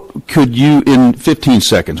 What could you, in 15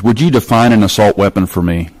 seconds, would you define an assault weapon for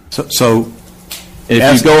me? So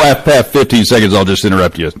if you go past 15 seconds, I'll just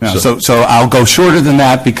interrupt you. No, so I'll go shorter than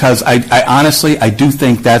that because I honestly do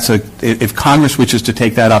think if Congress wishes to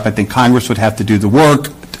take that up, I think Congress would have to do the work,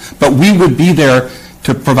 but we would be there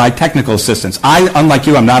to provide technical assistance. Unlike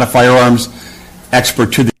you, I'm not a firearms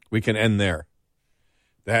expert to the... We can end there.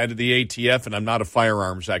 The head of the ATF, and I'm not a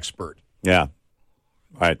firearms expert. Yeah,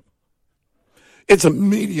 right. It's a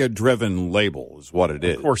media-driven label is what it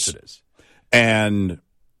is. Of course it is. And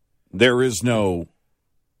there is no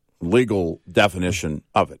legal definition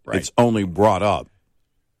of it. Right. It's only brought up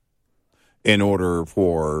in order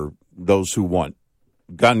for those who want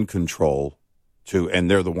gun control to, and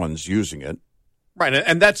they're the ones using it. Right,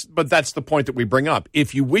 and that's the point that we bring up.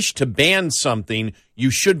 If you wish to ban something,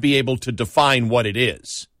 you should be able to define what it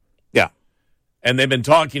is. Yeah. And they've been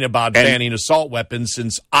talking about banning assault weapons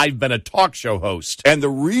since I've been a talk show host. And the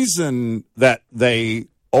reason that they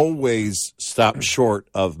always stop short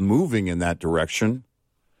of moving in that direction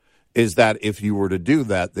is that if you were to do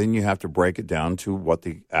that, then you have to break it down to what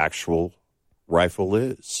the actual rifle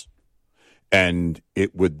is. And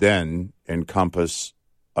it would then encompass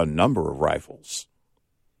a number of rifles.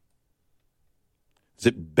 Is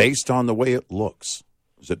it based on the way it looks?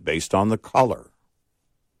 Is it based on the color?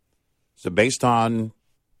 Is it based on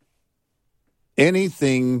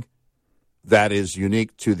anything that is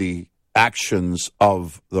unique to the actions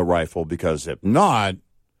of the rifle? Because if not,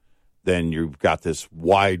 then you've got this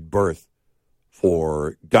wide berth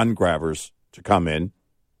for gun grabbers to come in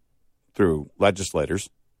through legislators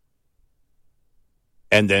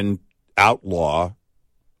and then outlaw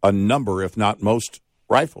a number, if not most,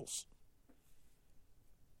 rifles.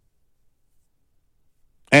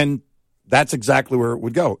 And that's exactly where it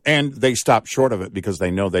would go. And they stop short of it because they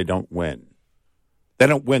know they don't win. They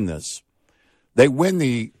don't win this. They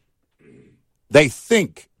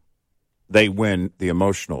think they win the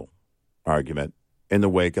emotional argument in the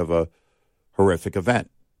wake of a horrific event.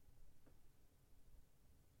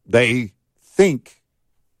 They think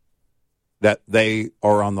that they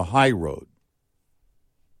are on the high road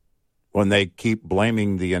when they keep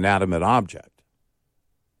blaming the inanimate object.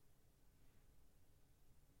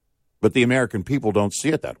 But the American people don't see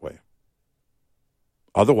it that way.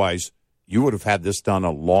 Otherwise, you would have had this done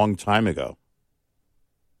a long time ago.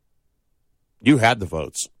 You had the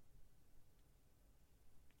votes.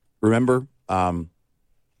 Remember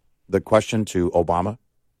the question to Obama?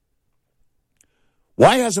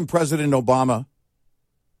 Why hasn't President Obama,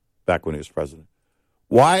 back when he was president,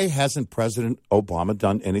 why hasn't President Obama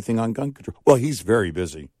done anything on gun control? Well, he's very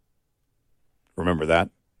busy. Remember that?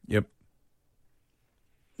 Yep.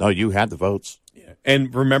 No, you had the votes. Yeah.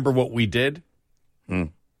 And remember what we did?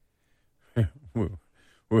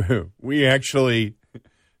 We actually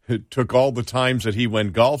took all the times that he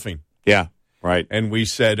went golfing. Yeah, right. And we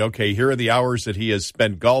said, okay, here are the hours that he has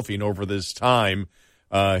spent golfing over this time.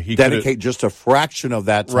 He dedicate just a fraction of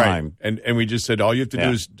that time. Right. And we just said all you have to do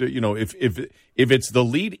is, if it's the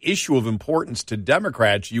lead issue of importance to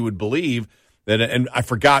Democrats, you would believe that. And I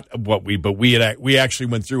forgot but we actually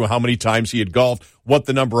went through how many times he had golfed, what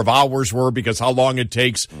the number of hours were, because how long it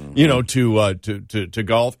takes, to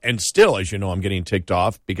golf. And still, as you know, I'm getting ticked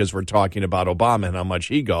off because we're talking about Obama and how much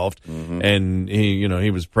he golfed, and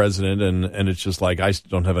he was president, and it's just like I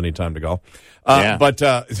don't have any time to golf. But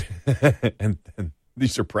and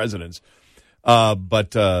these are presidents. We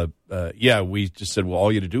just said, well, all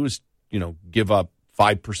you had to do is, give up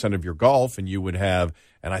 5% of your golf and you would have,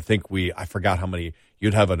 and I think I forgot how many,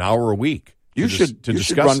 you'd have an hour a week. You should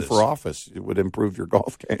run for office. It would improve your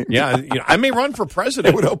golf game. Yeah, I may run for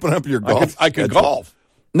president. It would open up your golf. I could golf.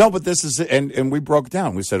 No, but this is, and we broke it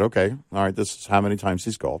down. We said, okay, all right, this is how many times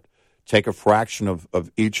he's golfed. Take a fraction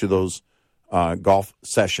of each of those golf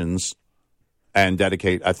sessions and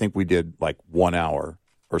dedicate, I think we did like 1 hour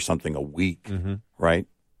or something a week, right?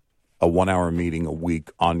 A 1 hour meeting a week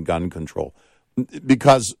on gun control.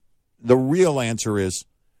 Because the real answer is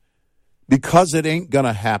because it ain't going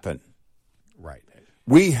to happen. Right.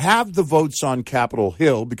 We have the votes on Capitol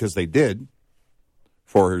Hill because they did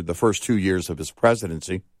for the first 2 years of his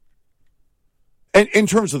presidency. And in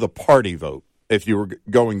terms of the party vote, if you were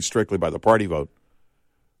going strictly by the party vote,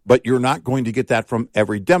 but you're not going to get that from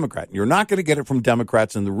every Democrat. You're not going to get it from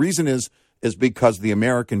Democrats, and the reason is is because the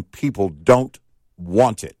American people don't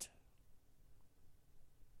want it.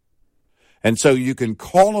 And so you can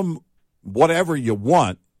call them whatever you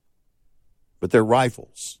want, but they're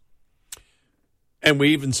rifles. And we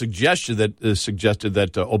even suggested that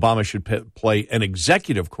Obama should play an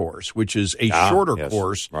executive course, which is a shorter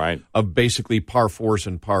course of basically par 4s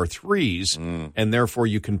and par 3s, and therefore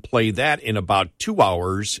you can play that in about 2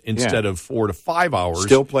 hours instead of 4 to 5 hours.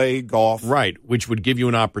 Still play golf, right? Which would give you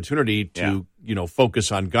an opportunity to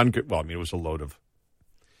focus on gun. Well, I mean, it was a load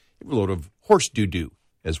of horse doo-doo,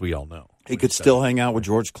 as we all know. He could still hang out with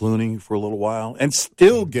George Clooney for a little while and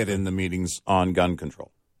still get in the meetings on gun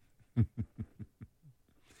control.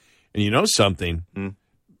 And you know something?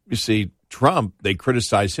 You see, Trump, they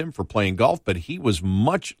criticize him for playing golf, but he was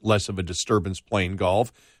much less of a disturbance playing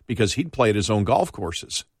golf because he'd play at his own golf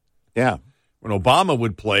courses. Yeah. When Obama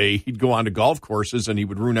would play, he'd go on to golf courses and he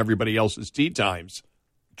would ruin everybody else's tee times.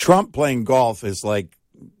 Trump playing golf is like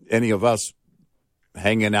any of us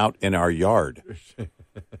hanging out in our yard.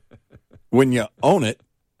 When you own it,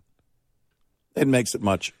 it makes it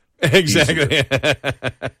much exactly.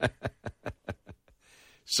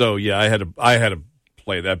 So yeah, I had to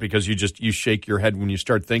play that because you shake your head when you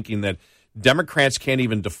start thinking that Democrats can't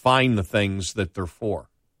even define the things that they're for.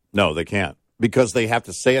 No, they can't, because they have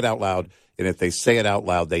to say it out loud, and if they say it out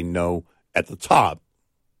loud, they know at the top.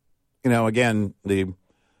 Again, the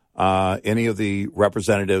any of the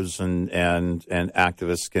representatives and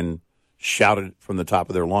activists can shout it from the top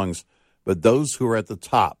of their lungs, but those who are at the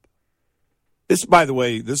top. This, by the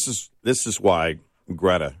way, this is why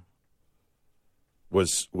Greta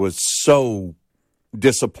was so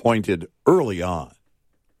disappointed early on.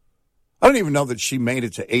 I don't even know that she made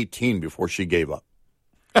it to 18 before she gave up.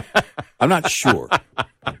 I'm not sure.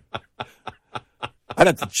 I'd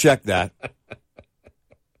have to check that.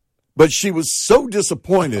 But she was so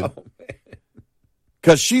disappointed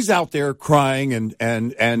because she's out there crying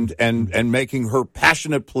and making her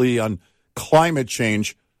passionate plea on climate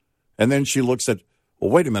change. And then she looks at,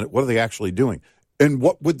 well, wait a minute, what are they actually doing? And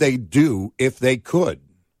what would they do if they could?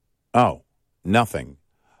 Oh, nothing.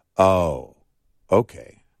 Oh,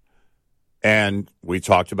 okay. And we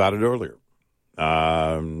talked about it earlier.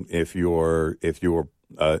 If you're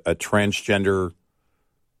a transgender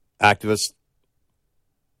activist,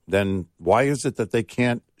 then why is it that they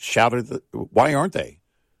can't shout at why aren't they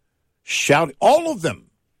shouting? All of them.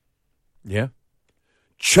 Yeah.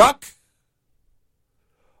 Chuck,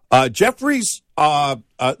 Jeffries,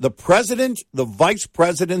 the president, the vice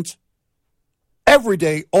president, every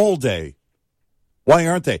day, all day. Why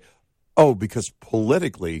aren't they? Oh, because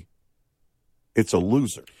politically, it's a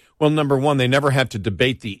loser. Well, number one, they never have to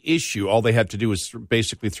debate the issue. All they have to do is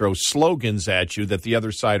basically throw slogans at you that the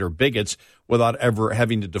other side are bigots without ever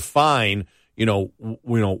having to define,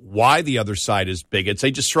 why the other side is bigots.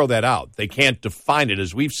 They just throw that out. They can't define it.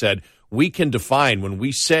 As we've said, we can define when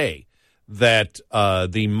we say that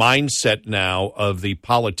the mindset now of the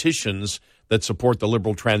politicians that support the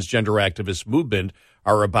liberal transgender activist movement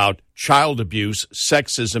are about child abuse,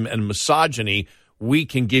 sexism, and misogyny. We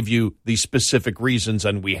can give you the specific reasons,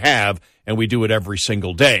 and we have, and we do it every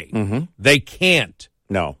single day. Mm-hmm. They can't.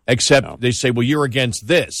 No. Except they say, well, you're against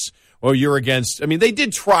this, or you're against. I mean, they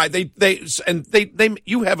did try.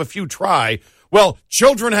 You have a few try. Well,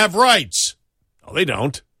 children have rights. No, they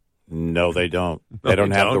don't. No, they don't. They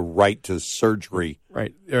don't have the right to surgery.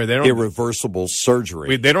 Right. They don't. Irreversible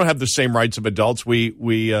surgery. They don't have the same rights of adults. We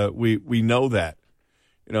know that.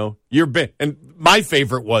 You're big. And my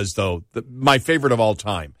favorite was, though, my favorite of all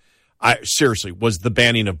time, seriously, was the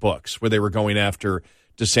banning of books, where they were going after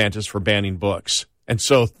DeSantis for banning books. And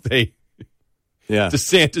so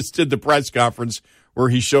DeSantis did the press conference where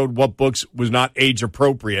he showed what books was not age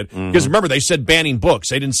appropriate. Mm-hmm. Because remember, they said banning books.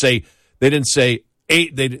 They didn't come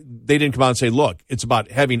out and say, look, it's about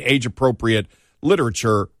having age appropriate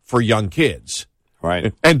literature for young kids.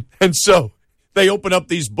 Right. And so they open up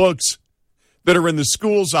these books that are in the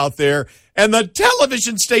schools out there, and the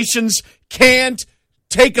television stations can't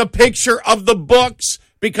take a picture of the books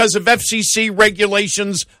because of FCC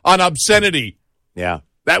regulations on obscenity. Yeah.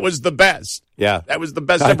 That was the best. Yeah. That was the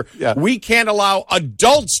best ever. Yeah. We can't allow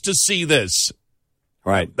adults to see this.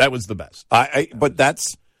 Right. That was the best. But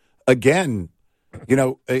that's, again,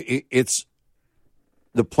 it's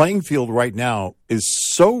the playing field right now is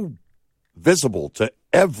so visible to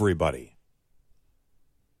everybody.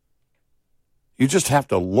 You just have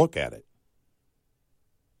to look at it.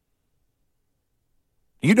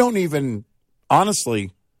 You don't even have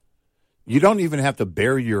to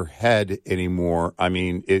bury your head anymore. I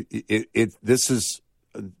mean, this is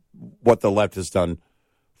what the left has done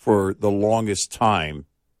for the longest time.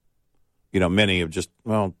 many have just,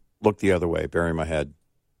 look the other way, bury my head,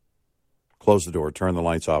 close the door, turn the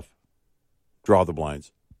lights off, draw the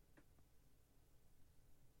blinds.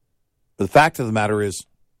 But the fact of the matter is,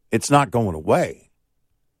 it's not going away.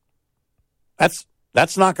 That's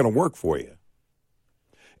not going to work for you.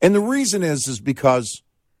 And the reason is because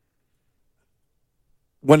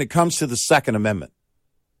when it comes to the Second Amendment,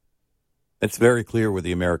 it's very clear with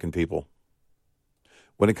the American people.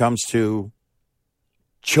 When it comes to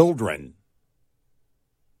children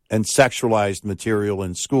and sexualized material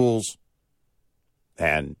in schools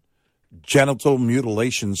and genital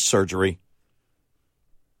mutilation surgery,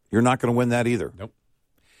 you're not going to win that either. Nope.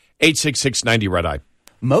 866-90-RED-EYE.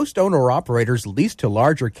 Most owner-operators leased to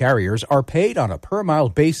larger carriers are paid on a per-mile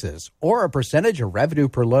basis or a percentage of revenue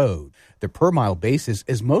per load. The per-mile basis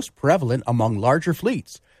is most prevalent among larger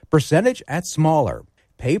fleets, percentage at smaller.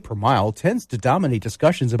 Pay per mile tends to dominate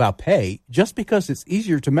discussions about pay just because it's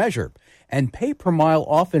easier to measure, and pay per mile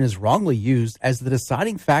often is wrongly used as the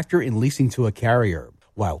deciding factor in leasing to a carrier.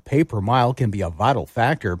 While pay per mile can be a vital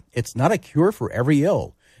factor, it's not a cure for every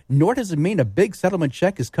ill, nor does it mean a big settlement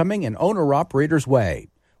check is coming an owner-operator's way.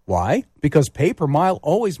 Why? Because pay per mile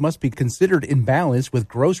always must be considered in balance with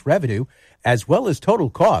gross revenue as well as total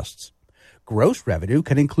costs. Gross revenue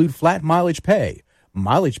can include flat mileage pay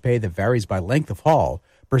that varies by length of haul,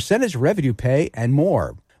 percentage revenue pay, and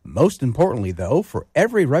more. Most importantly, though, for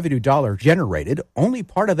every revenue dollar generated, only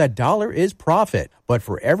part of that dollar is profit. But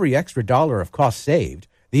for every extra dollar of cost saved,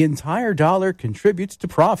 the entire dollar contributes to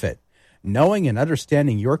profit. Knowing and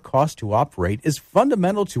understanding your cost to operate is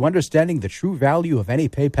fundamental to understanding the true value of any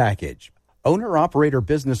pay package. Owner-Operator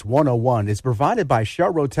Business 101 is provided by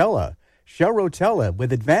Shell Rotella. Shell Rotella,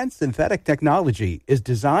 with advanced synthetic technology, is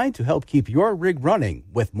designed to help keep your rig running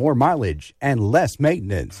with more mileage and less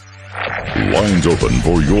maintenance. Lines open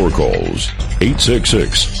for your calls.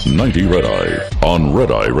 866-90-RED-EYE on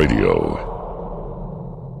Red Eye Radio.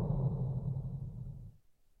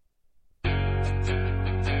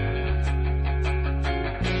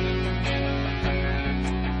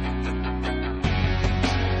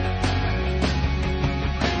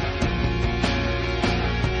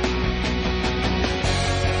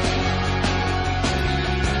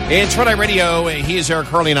 It's Red Eye Radio. He is Eric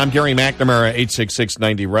Hurley, and I'm Gary McNamara,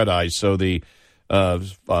 866-90-RED-EYE. So the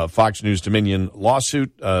Fox News Dominion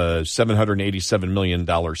lawsuit, $787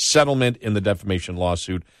 million settlement in the defamation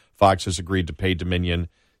lawsuit. Fox has agreed to pay Dominion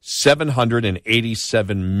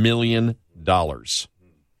 $787 million.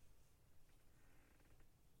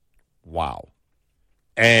 Wow.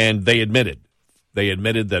 And they admitted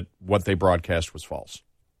that what they broadcast was false.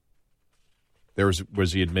 There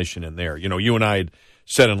was the admission in there. You and I had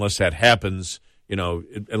said unless that happens,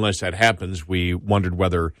 we wondered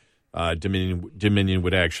whether Dominion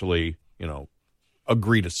would actually,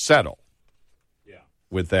 agree to settle. Yeah.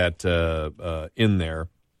 With that in there.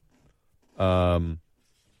 And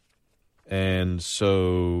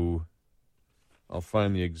so I'll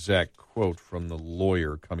find the exact quote from the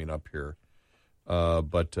lawyer coming up here.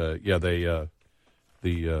 The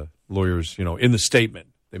lawyers, in the statement,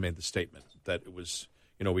 they made the statement that it was,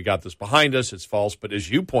 we got this behind us, it's false. But as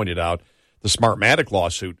you pointed out, the Smartmatic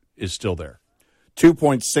lawsuit is still there.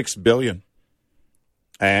 $2.6 billion.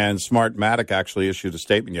 And Smartmatic actually issued a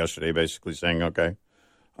statement yesterday basically saying, okay,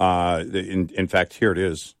 in fact, here it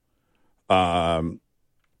is.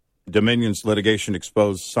 Dominion's litigation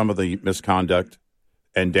exposed some of the misconduct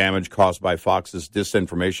and damage caused by Fox's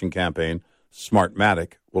disinformation campaign.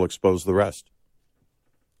 Smartmatic will expose the rest.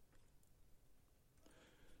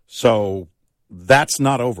 So that's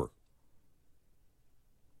not over.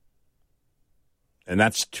 And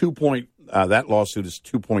that's that lawsuit is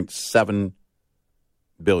 $2.7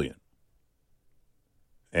 billion.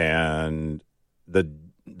 And the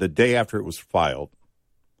day after it was filed,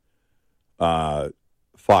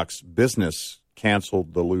 Fox Business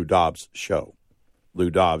canceled the Lou Dobbs show. Lou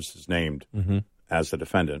Dobbs is named as the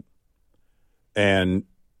defendant. And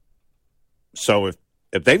so if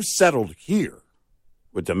they've settled here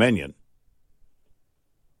with Dominion,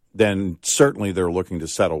 then certainly they're looking to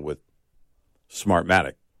settle with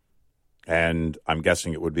Smartmatic. And I'm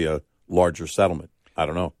guessing it would be a larger settlement. I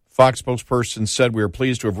don't know. Fox spokesperson said, "We are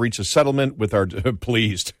pleased to have reached a settlement with our..."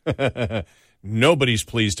 Pleased. Nobody's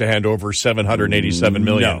pleased to hand over $787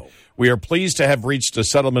 million. No. "We are pleased to have reached a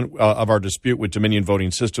settlement of our dispute with Dominion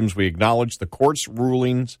Voting Systems. We acknowledge the court's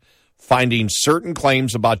rulings finding certain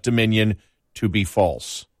claims about Dominion to be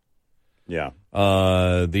false." Yeah.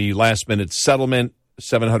 The last-minute settlement,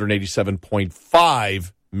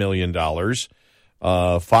 $787.5 million.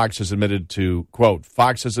 Fox has admitted to, quote,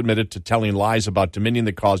 "Fox has admitted to telling lies about Dominion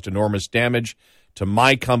that caused enormous damage to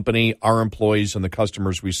my company, our employees, and the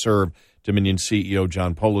customers we serve, Dominion CEO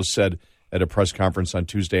John Polis said at a press conference on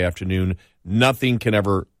Tuesday afternoon. Nothing can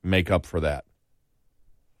ever make up for that.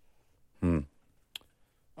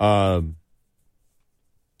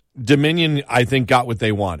 Dominion, I think, got what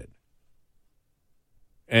they wanted.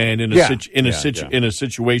 And in a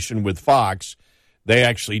situation with Fox, they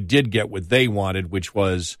actually did get what they wanted, which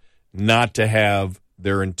was not to have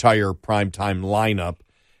their entire primetime lineup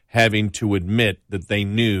having to admit that they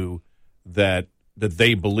knew that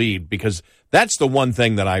they believed, because that's the one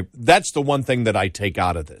thing that I take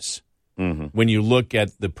out of this. Mm-hmm. When you look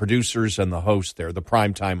at the producers and the hosts there, the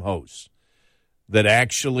primetime hosts, that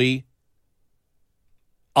actually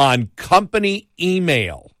on company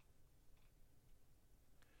email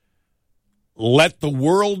let the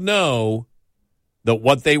world know that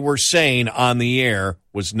what they were saying on the air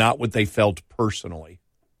was not what they felt personally.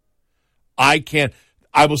 I'm going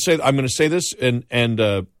to say this, and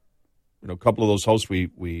a couple of those hosts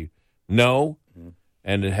we know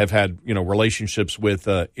and have had relationships with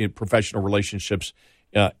professional relationships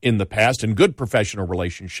in the past, and good professional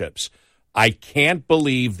relationships. I can't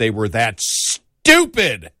believe they were that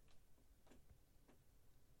stupid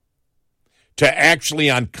to actually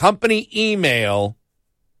on company email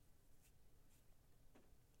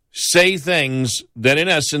say things that in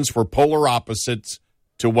essence were polar opposites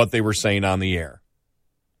to what they were saying on the air.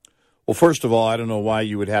 Well, first of all, I don't know why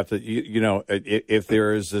you would have to, if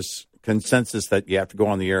there is this consensus that you have to go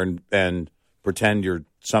on the air and pretend you're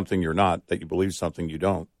something you're not, that you believe something you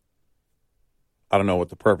don't. I don't know what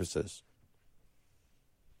the purpose is.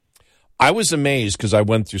 I was amazed because I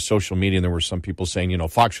went through social media and there were some people saying,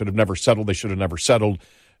 Fox should have never settled. They should have never settled.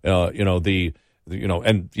 The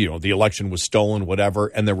election was stolen, whatever.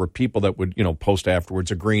 And there were people that would, post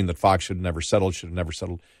afterwards agreeing that Fox should have never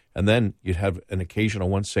settled. And then you'd have an occasional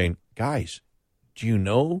one saying, guys, do you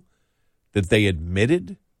know that they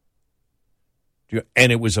admitted?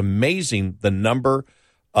 And it was amazing the number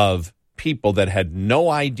of people that had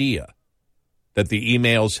no idea that the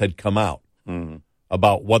emails had come out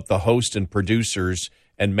about what the host and producers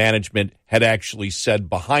and management had actually said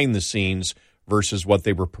behind the scenes versus what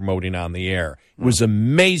they were promoting on the air. It was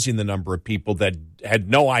amazing the number of people that had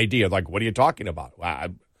no idea, like, what are you talking about?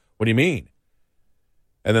 What do you mean?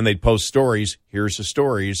 And then they'd post stories. Here's the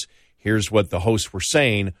stories. Here's what the hosts were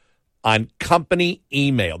saying on company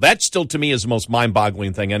email. That still, to me, is the most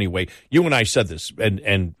mind-boggling thing anyway. You and I said this,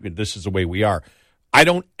 and this is the way we are. I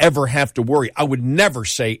don't ever have to worry. I would never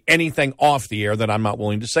say anything off the air that I'm not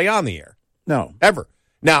willing to say on the air. No. Ever.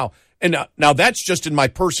 Now that's just in my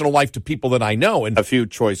personal life to people that I know. And a few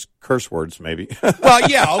choice curse words, maybe. Well,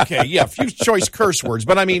 yeah, okay, yeah, a few choice curse words.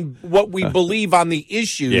 But I mean, what we believe on the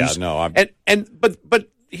issues. Yeah, no. But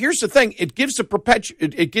here's the thing: it gives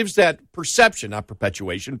that perception, not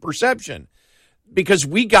perpetuation, perception, because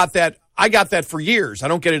we got that. I got that for years. I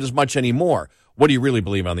don't get it as much anymore. What do you really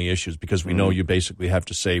believe on the issues? Because we know you basically have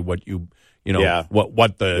to say what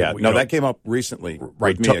that came up recently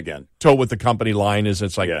with me again. So what the company line is,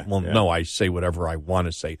 it's like, no, I say whatever I want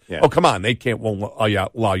to say. Yeah. Oh, come on, they won't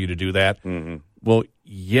allow you to do that. Mm-hmm. Well,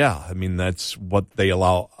 yeah, I mean, that's what they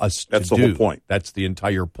allow us to do. That's the whole point. That's the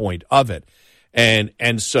entire point of it.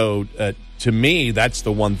 And so to me, that's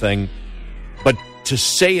the one thing. But to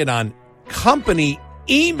say it on company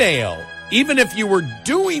email, even if you were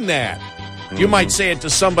doing that, you might say it to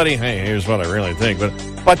somebody, hey, here's what I really think.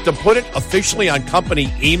 But to put it officially on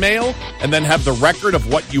company email and then have the record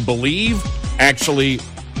of what you believe actually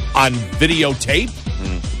on videotape?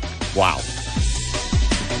 Wow.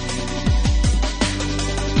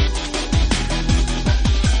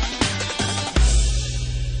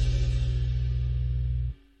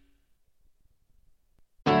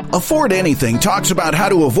 Afford Anything talks about how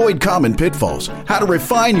to avoid common pitfalls, how to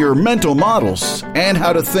refine your mental models, and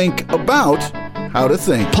how to think about how to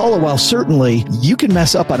think. Paula, while certainly you can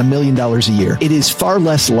mess up on $1 million a year, it is far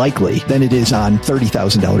less likely than it is on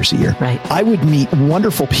 $30,000 a year. Right. I would meet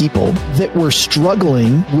wonderful people that were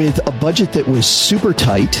struggling with a budget that was super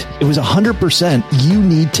tight. It was 100% you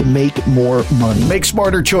need to make more money. Make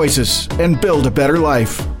smarter choices and build a better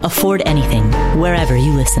life. Afford Anything, wherever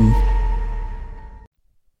you listen.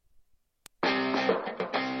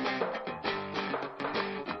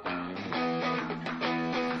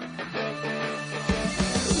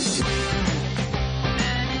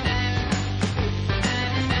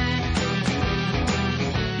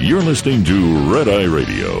 You're listening to Red Eye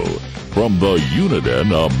Radio from the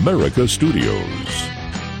Uniden America Studios.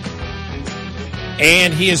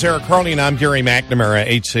 And he is Eric Carly, and I'm Gary McNamara,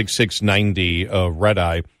 86690 Red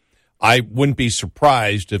Eye. I wouldn't be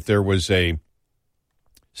surprised if there was a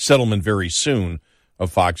settlement very soon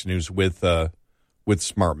of Fox News with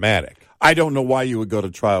Smartmatic. I don't know why you would go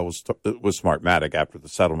to trial with Smartmatic after the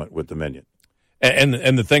settlement with Dominion.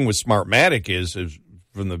 And the thing with Smartmatic is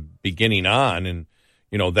from the beginning on, and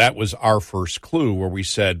that was our first clue where we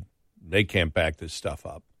said they can't back this stuff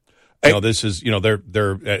up. This is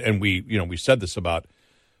they're and we said this about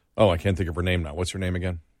I can't think of her name now. What's her name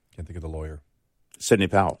again? Can't think of the lawyer. Sidney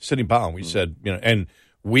Powell. Sidney Powell. We said and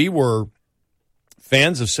we were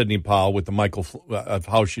fans of Sidney Powell with of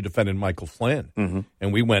how she defended Michael Flynn,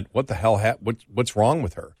 and we went, what the hell? What's wrong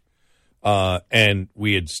with her? And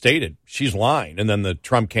we had stated she's lying, and then the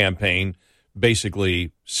Trump campaign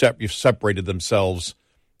basically separated themselves,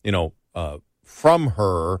 from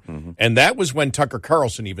her, and that was when Tucker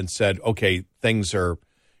Carlson even said, "Okay, things are,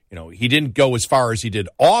 he didn't go as far as he did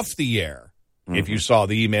off the air. If you saw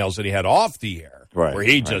the emails that he had off the air, where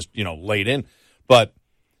he just laid in, but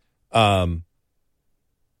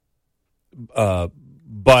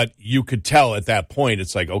you could tell at that point,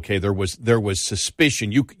 it's like, okay, there was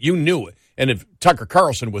suspicion. You knew it. And if Tucker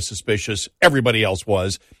Carlson was suspicious, everybody else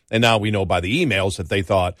was. And now we know by the emails that they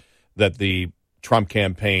thought that the Trump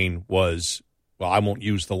campaign was, well, I won't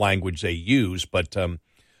use the language they use, but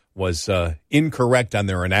was incorrect on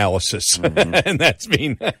their analysis. And that's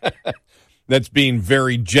being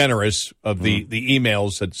very generous of the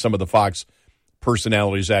emails that some of the Fox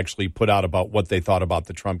personalities actually put out about what they thought about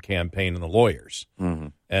the Trump campaign and the lawyers,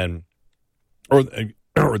 and or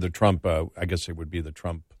the Trump. I guess it would be the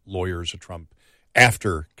Trump lawyers, or Trump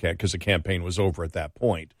after, because the campaign was over at that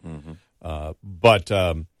point.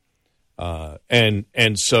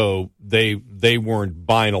 And so they weren't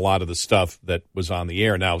buying a lot of the stuff that was on the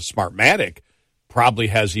air. Now Smartmatic probably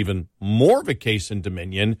has even more of a case in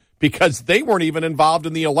Dominion because they weren't even involved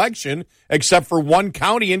in the election except for one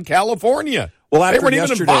county in California. Well, they weren't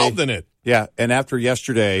even involved in it. Yeah, and after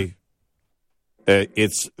yesterday,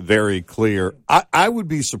 it's very clear. I would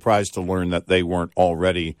be surprised to learn that they weren't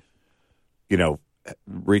already,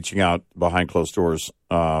 reaching out behind closed doors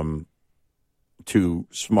to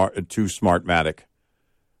Smartmatic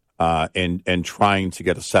and trying to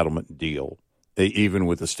get a settlement deal, even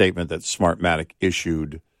with the statement that Smartmatic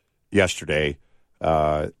issued yesterday.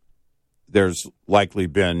 There's likely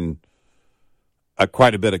been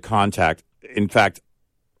quite a bit of contact. In fact,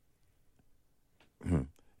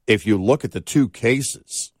 if you look at the two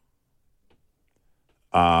cases,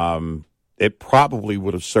 it probably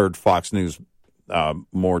would have served Fox News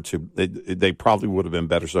more to. They probably would have been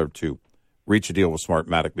better served to reach a deal with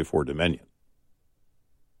Smartmatic before Dominion.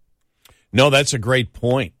 No, that's a great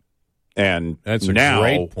point. And that's a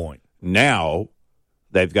great point. Now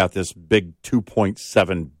they've got this big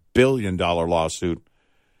 $2.7 billion lawsuit.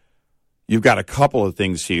 You've got a couple of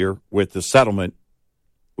things here with the settlement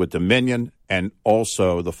with Dominion and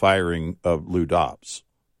also the firing of Lou Dobbs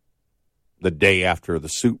the day after the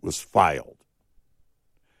suit was filed.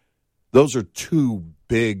 Those are two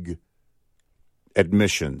big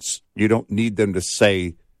admissions. You don't need them to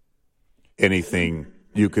say anything.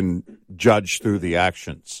 You can judge through the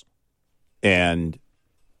actions. And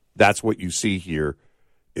that's what you see here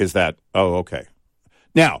is that, oh, okay.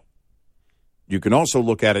 Now, you can also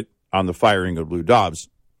look at it on the firing of Lou Dobbs.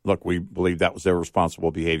 Look, we believe that was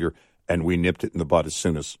irresponsible behavior, and we nipped it in the bud as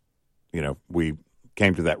soon as, we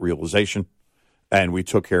came to that realization, and we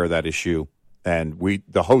took care of that issue. And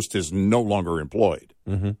the host is no longer employed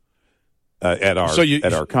at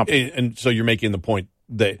our company. And so you're making the point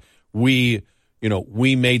that we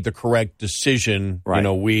made the correct decision.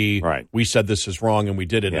 Right. We said this is wrong, and we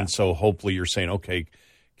did it. Yeah. And so hopefully you're saying, okay,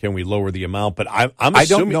 can we lower the amount? But I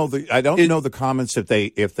don't know the comments if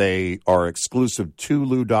they are exclusive to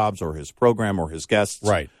Lou Dobbs or his program or his guests.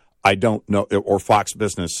 Right. I don't know, or Fox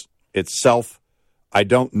Business itself. I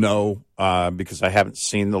don't know because I haven't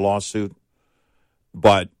seen the lawsuit.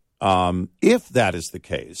 But if that is the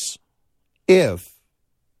case, if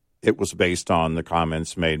it was based on the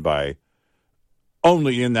comments made by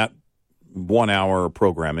only in that 1 hour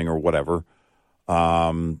programming or whatever,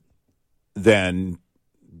 then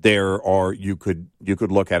you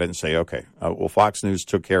could look at it and say, okay, well, Fox News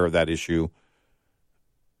took care of that issue,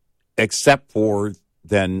 except for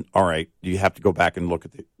then, all right, you have to go back and look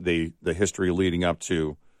at the history leading up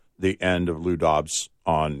to the end of Lou Dobbs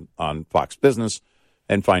on Fox Business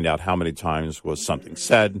and find out how many times was something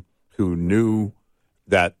said, who knew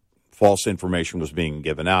that false information was being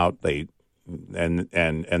given out, and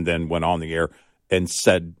then went on the air and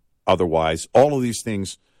said otherwise. All of these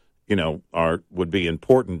things, would be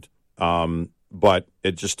important, but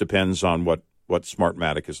it just depends on what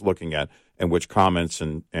Smartmatic is looking at and which comments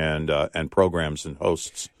and programs and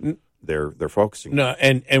hosts they're focusing. No,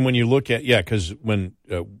 and when you look at because when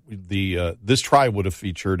this trial would have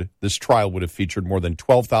featured more than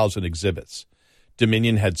 12,000 exhibits.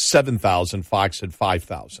 Dominion had 7,000. Fox had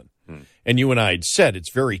 5,000. And you and I had said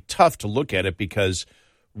it's very tough to look at it because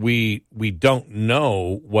we don't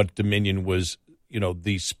know what Dominion was,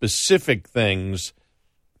 the specific things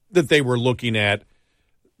that they were looking at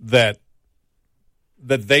that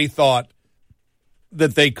they thought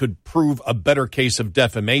that they could prove a better case of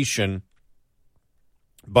defamation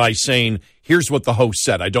by saying, here's what the host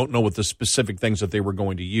said. I don't know what the specific things that they were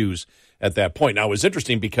going to use at that point. Now, it was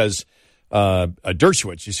interesting because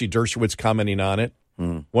Dershowitz, you see Dershowitz commenting on it.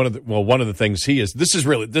 One of the things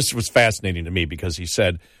this was fascinating to me because he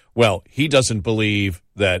said, well, he doesn't believe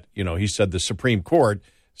that, he said the Supreme Court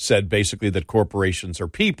said basically that corporations are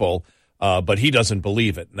people, but he doesn't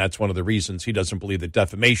believe it. And that's one of the reasons he doesn't believe that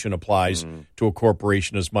defamation applies to a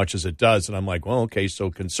corporation as much as it does. And I'm like, well, okay, so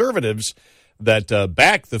conservatives that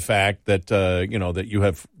back the fact that,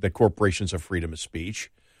 that corporations have freedom of speech,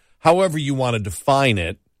 however you want to define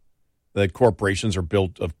it, that corporations are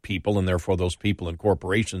built of people, and therefore those people and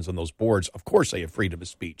corporations and those boards, of course, they have freedom of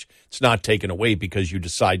speech. It's not taken away because you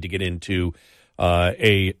decide to get into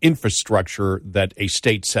a infrastructure that a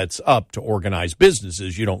state sets up to organize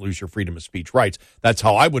businesses. You don't lose your freedom of speech rights. That's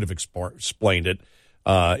how I would have explained it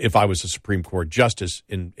if I was a Supreme Court justice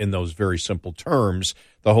in those very simple terms.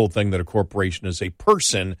 The whole thing that a corporation is a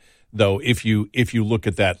person, though, if you look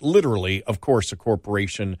at that literally, of course, a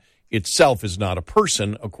corporation itself is not a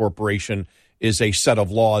person. A corporation is a set of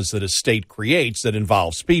laws that a state creates that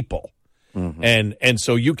involves people. And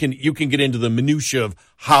so you can get into the minutia of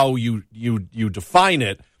how you define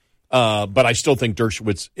it, but I still think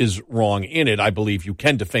Dershowitz is wrong in it. I believe you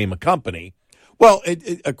can defame a company. Well,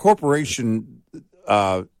 a corporation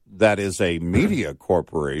that is a media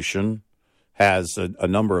corporation has a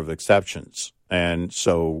number of exceptions, and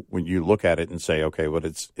so when you look at it and say, okay, well,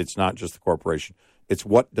 it's not just the corporation. It's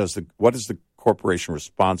what is the corporation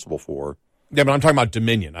responsible for? Yeah, but I'm talking about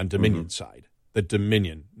Dominion, on Dominion's side. The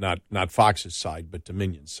Dominion, not Fox's side, but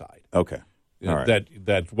Dominion's side. Okay. All right.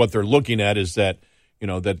 That what they're looking at is that,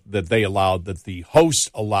 that they allowed, that the host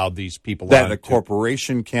allowed these people that a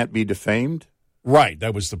corporation can't be defamed? Right.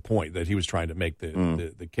 That was the point that he was trying to make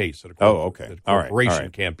the case. That okay. That a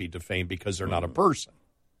corporation can't be defamed because they're not a person.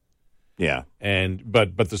 Yeah.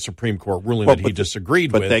 But the Supreme Court ruling that he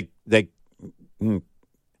disagreed with. But they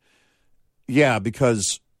yeah,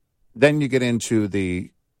 because then you get into the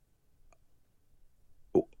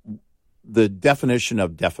definition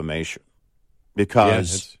of defamation,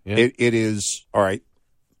 because it is, all right,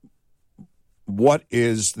 what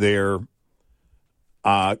is their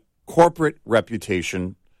corporate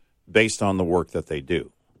reputation based on the work that they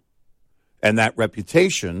do? And that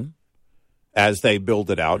reputation, as they build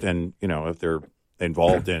it out, and, if they're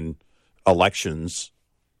involved in elections,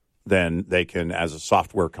 then they can, as a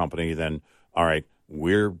software company, then, all right,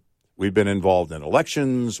 we've been involved in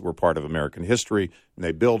elections, we're part of American history, and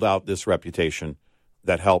they build out this reputation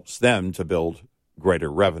that helps them to build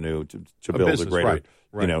greater revenue, to build business, a greater,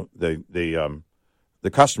 right. The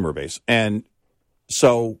customer base. And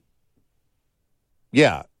so,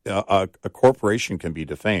 yeah, a corporation can be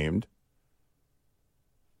defamed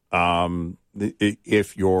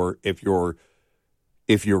if you're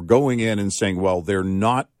going in and saying, well, they're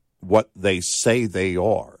not what they say they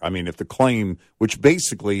are. I mean, if the claim, which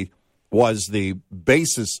basically was the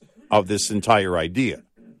basis of this entire idea,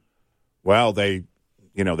 well, they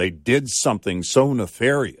did something so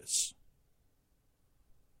nefarious.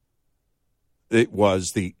 It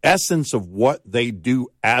was the essence of what they do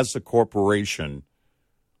as a corporation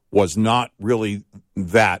was not really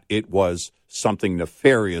that. It was something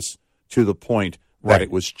nefarious to the point that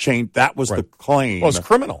it was changed. That was the claim. Well, it's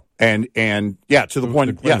criminal. And yeah, to the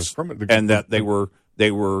point, yes, and that they were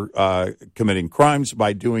committing crimes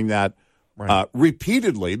by doing that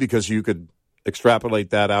repeatedly, because you could extrapolate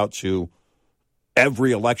that out to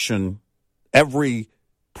every election, every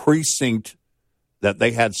precinct that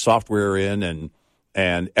they had software in,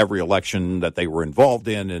 and every election that they were involved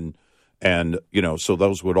in, and so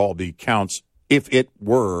those would all be counts if it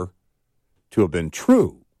were to have been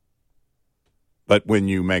true. But when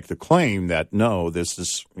you make the claim that, no, this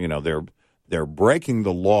is, they're breaking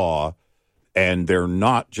the law, and they're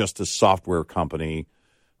not just a software company,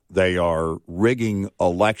 they are rigging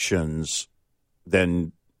elections,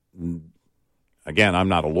 then, again, I'm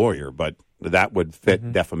not a lawyer, but that would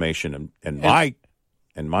fit defamation in my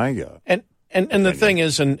And the thing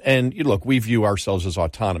is, and you look, we view ourselves as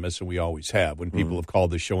autonomous, and we always have. When people have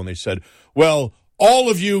called this show and they said, well, all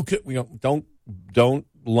of you, don't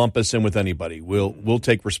lump us in with anybody. We'll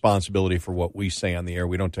take responsibility for what we say on the air.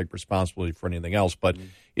 We don't take responsibility for anything else. But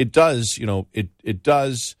it does, it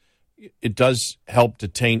does help to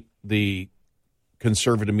taint the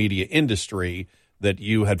conservative media industry that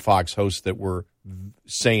you had Fox hosts that were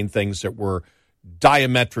saying things that were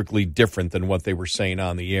diametrically different than what they were saying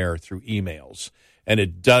on the air through emails. And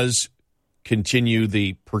it does continue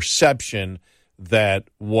the perception that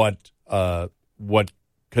what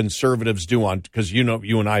conservatives do on, because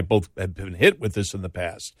you and I both have been hit with this in the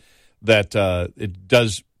past, that it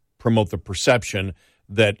does promote the perception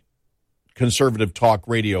that conservative talk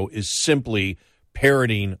radio is simply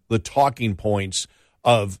parroting the talking points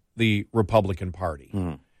of the Republican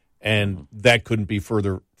Party. And that couldn't be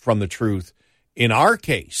further from the truth in our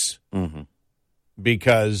case,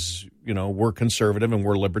 because, we're conservative and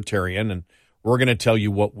we're libertarian, and we're going to tell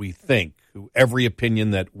you what we think. Every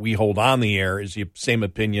opinion that we hold on the air is the same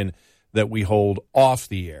opinion that we hold off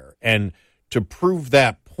the air. And to prove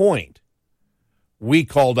that point, we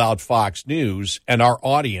called out Fox News, and our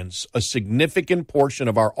audience, a significant portion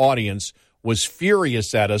of our audience, was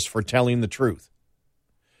furious at us for telling the truth.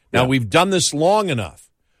 Now, we've done this long enough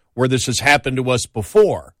where this has happened to us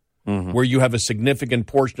before, where you have a significant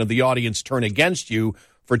portion of the audience turn against you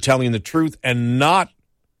for telling the truth and not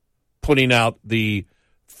putting out the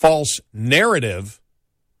false narrative.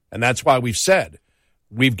 And that's why we've said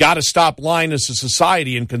we've got to stop lying as a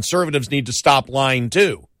society, and conservatives need to stop lying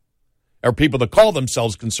too. Or people that call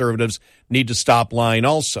themselves conservatives need to stop lying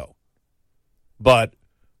also. But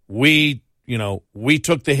we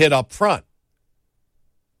took the hit up front.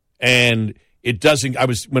 And it doesn't,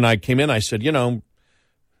 when I came in, I said,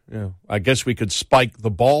 I guess we could spike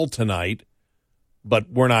the ball tonight, but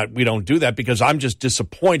we don't do that, because I'm just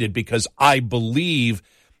disappointed, because I believe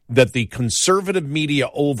that the conservative media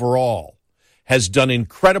overall has done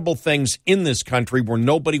incredible things in this country where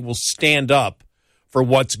nobody will stand up for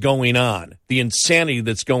what's going on, the insanity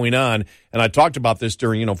that's going on. And I talked about this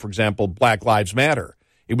during, for example, Black Lives Matter.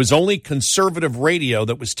 It was only conservative radio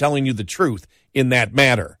that was telling you the truth in that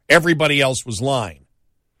matter. Everybody else was lying.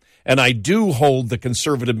 And I do hold the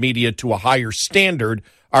conservative media to a higher standard,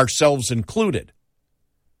 ourselves included,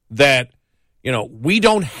 that, we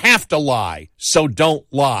don't have to lie, so don't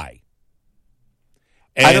lie.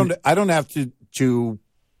 And I don't have to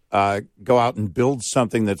go out and build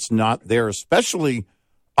something that's not there, especially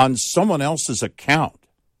on someone else's account.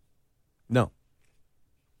 No.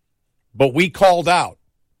 But we called out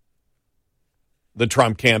the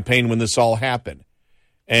Trump campaign when this all happened.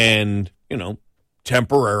 And,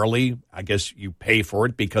 temporarily, I guess you pay for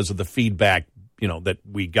it because of the feedback, that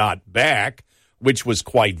we got back, which was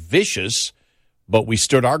quite vicious, but we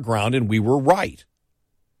stood our ground and we were right.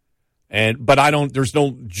 But there's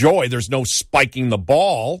no joy, there's no spiking the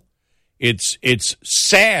ball. It's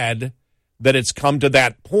sad that it's come to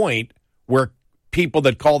that point where people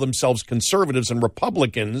that call themselves conservatives and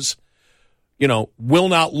Republicans, will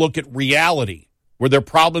not look at reality. Were there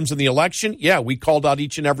problems in the election? Yeah, we called out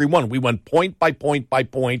each and every one. We went point by point by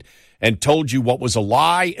point and told you what was a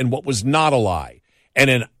lie and what was not a lie. And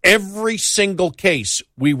in every single case,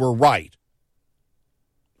 we were right.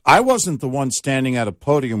 I wasn't the one standing at a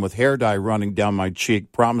podium with hair dye running down my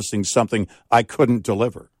cheek promising something I couldn't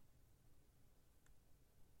deliver.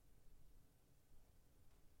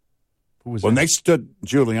 Who was when that? they stood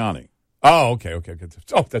Giuliani. Oh, okay.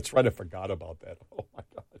 Oh, that's right. I forgot about that. Oh, my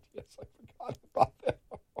God. Yes, I forgot about that.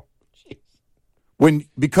 Oh, jeez.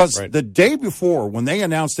 Because the day before, when they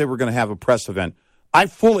announced they were going to have a press event, I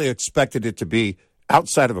fully expected it to be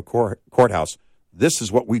outside of a courthouse. This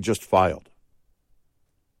is what we just filed.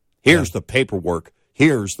 Here's the paperwork.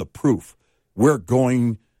 Here's the proof. We're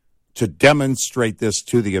going to demonstrate this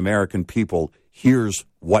to the American people. Here's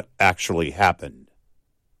what actually happened.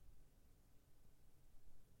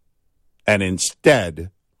 And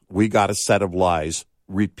instead, we got a set of lies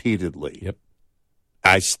repeatedly. Yep.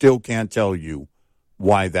 I still can't tell you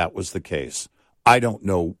why that was the case. I don't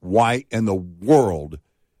know why in the world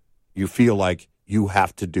you feel like you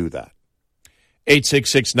have to do that.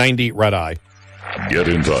 866-90-RED-EYE. Get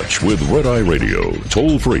in touch with Red Eye Radio,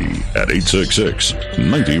 toll free at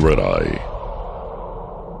 866-90-RED-EYE.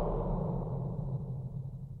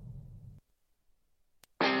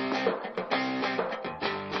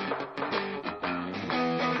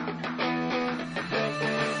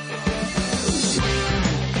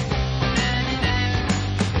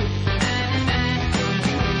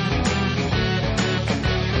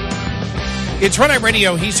 It's Red Eye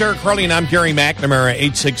Radio. He's Eric Harley, and I'm Gary McNamara,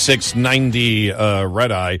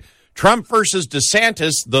 866-90-RED-EYE. Trump versus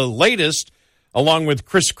DeSantis, the latest, along with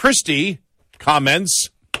Chris Christie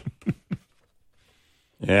comments.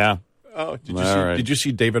 Yeah. Oh, did you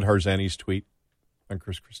see David Harzani's tweet on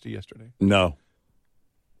Chris Christie yesterday? No.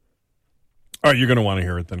 All right, you're going to want to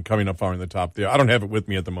hear it then. Coming up far in the top there. I don't have it with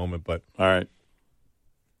me at the moment, but all right.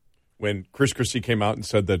 When Chris Christie came out and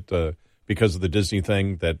said that because of the Disney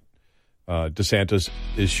thing that DeSantis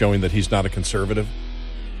is showing that he's not a conservative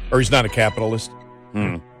or he's not a capitalist.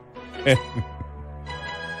 And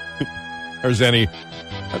Harzani,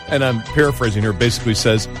 and I'm paraphrasing here, basically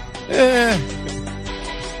says,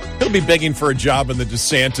 he'll be begging for a job in the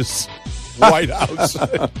DeSantis White House.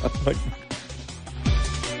 Like,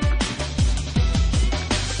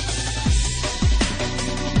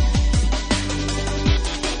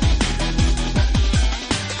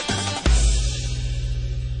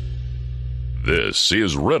 This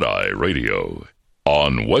is Red Eye Radio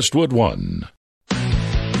on Westwood One.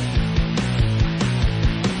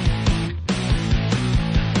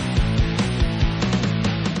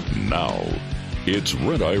 Now, it's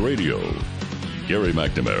Red Eye Radio. Gary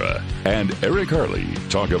McNamara and Eric Harley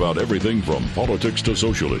talk about everything from politics to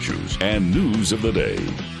social issues and news of the day.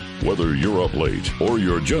 Whether you're up late or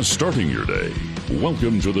you're just starting your day,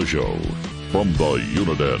 welcome to the show. From the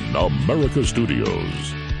Uniden America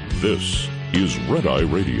Studios, this is Red Eye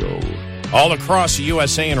Radio. All across the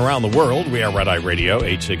USA and around the world, we are Red Eye Radio,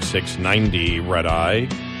 866-90-RED-EYE.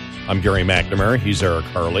 I'm Gary McNamara. He's Eric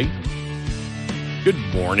Harley. Good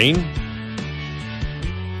morning.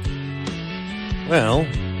 Well,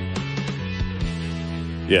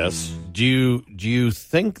 yes. Do you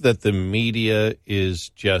think that the media is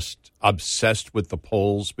just obsessed with the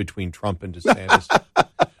polls between Trump and DeSantis?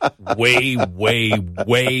 way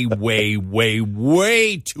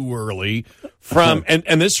too early from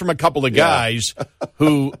and this from a couple of guys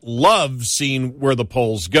who love seeing where the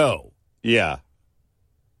polls go. Yeah.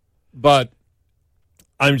 But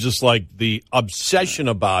I'm just like, the obsession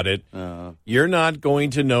about it, you're not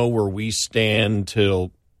going to know where we stand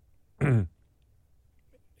till 8-9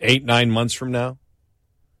 months from now.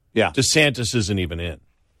 Yeah. DeSantis isn't even in.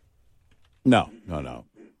 No.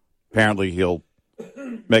 Apparently he'll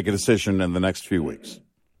make a decision in the next few weeks.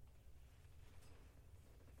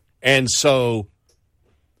 And so,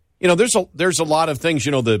 there's a lot of things,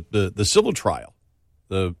 the civil trial,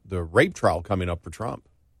 the rape trial coming up for Trump.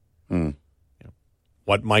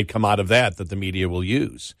 What might come out of that the media will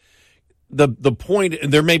use. The point,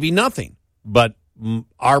 there may be nothing, but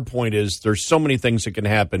our point is there's so many things that can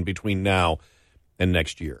happen between now and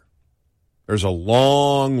next year. There's a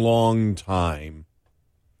long, long time.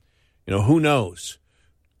 Who knows?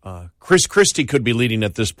 Chris Christie could be leading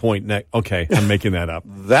at this point. Okay, I'm making that up.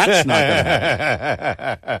 That's not going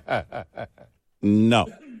to happen. No.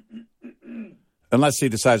 Unless he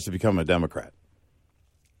decides to become a Democrat.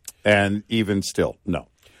 And even still, no.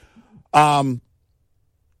 No,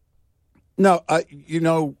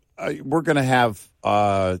 we're going to have,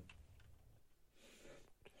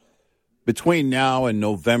 between now and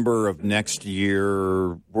November of next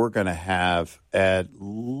year, we're going to have at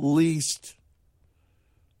least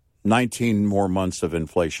 19 more months of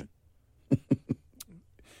inflation.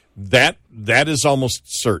 That is almost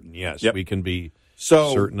certain, yes. Yep. We can be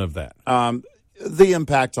certain of that. The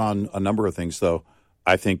impact on a number of things, though,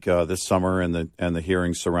 I think this summer and the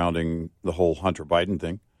hearings surrounding the whole Hunter Biden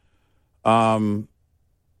thing. But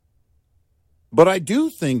I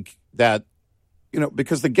do think that,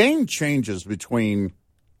 because the game changes between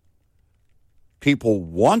people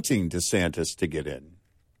wanting DeSantis to get in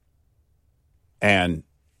and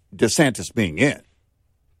DeSantis being in.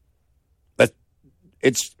 That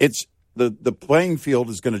it's the playing field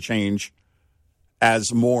is going to change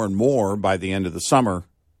as more and more by the end of the summer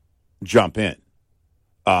jump in.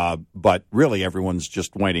 But really, everyone's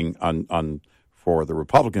just waiting on for the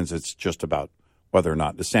Republicans. It's just about whether or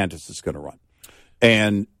not DeSantis is going to run.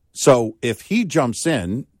 And so if he jumps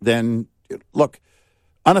in, then look,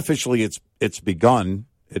 unofficially it's begun.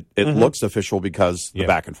 It looks official because the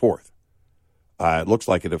back and forth. It looks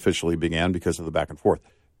like it officially began because of the back and forth.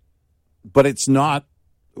 But it's not,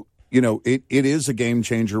 it is a game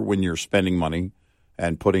changer when you're spending money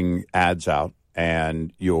and putting ads out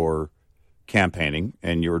and you're campaigning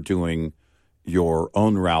and you're doing your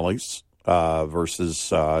own rallies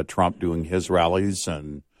versus Trump doing his rallies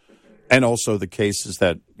and also the cases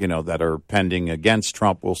that that are pending against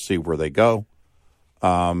Trump. We'll see where they go.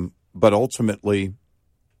 But ultimately,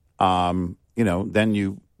 then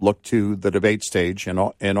you look to the debate stage in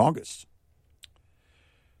August,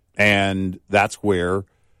 and that's where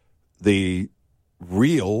the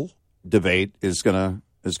real debate is gonna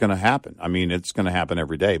happen. I mean, it's going to happen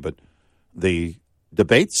every day, but the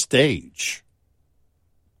debate stage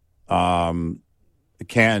can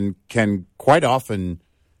quite often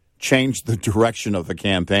change the direction of the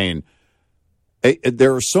campaign.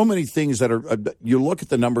 There are so many things that are. You look at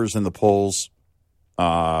the numbers in the polls,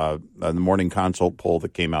 the Morning Consult poll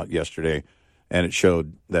that came out yesterday, and it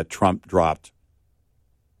showed that Trump dropped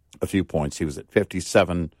a few points. He was at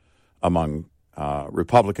 57 among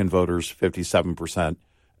Republican voters, 57%,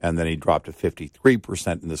 and then he dropped to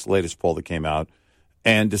 53% in this latest poll that came out.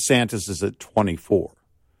 And DeSantis is at 24.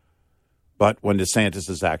 But when DeSantis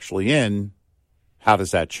is actually in, how does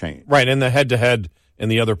that change? Right, and the head-to-head in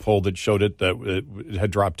the other poll that showed it, that it had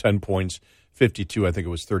dropped 10 points, 52, I think it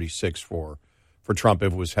was 36 for Trump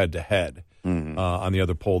if it was head-to-head on the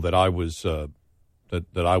other poll that I was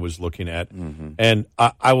that I was looking at. Mm-hmm. And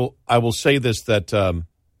I will say this, that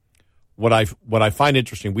what I find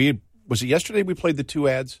interesting, was it yesterday we played the two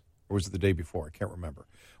ads, or was it the day before? I can't remember.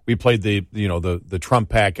 We played the Trump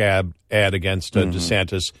PAC ad against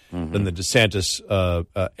DeSantis, then the DeSantis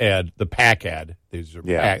ad, the PAC ad. These are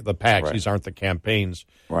the PACs. Right. These aren't the campaigns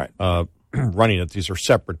running it. These are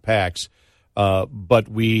separate PACs. But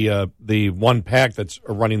the one PAC that's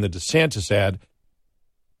running the DeSantis ad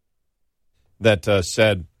that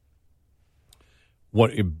said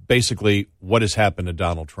what has happened to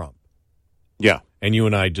Donald Trump. Yeah, and you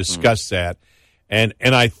and I discussed that, and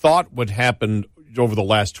I thought what happened over the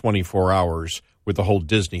last 24 hours with the whole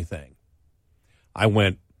Disney thing, I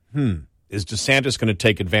went, is DeSantis going to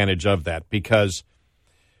take advantage of that? Because,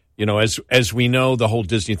 as we know, the whole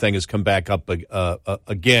Disney thing has come back up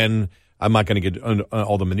again. I'm not going to get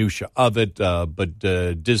all the minutia of it, but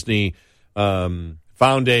Disney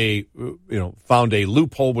found a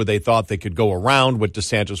loophole where they thought they could go around what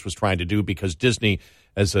DeSantis was trying to do, because Disney,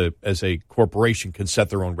 as a corporation, can set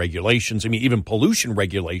their own regulations. I mean, even pollution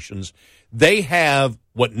regulations. They have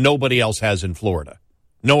what nobody else has in Florida.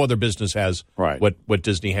 No other business has what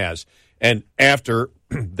Disney has. And after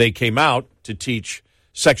they came out to teach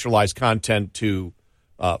sexualized content to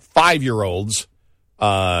 5-year-olds,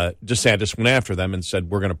 DeSantis went after them and said,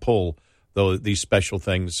 we're going to pull these special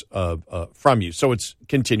things from you. So it's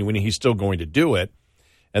continuing. He's still going to do it.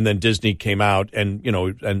 And then Disney came out and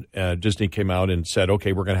said,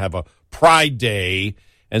 okay, we're going to have a Pride Day.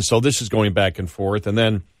 And so this is going back and forth. And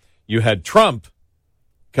then you had Trump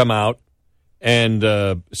come out and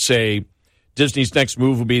say Disney's next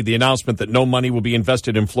move will be the announcement that no money will be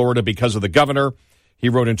invested in Florida because of the governor. He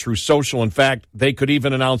wrote in Truth Social, in fact, they could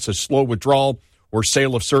even announce a slow withdrawal or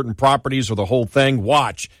sale of certain properties or the whole thing.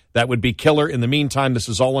 Watch. That would be killer. In the meantime, this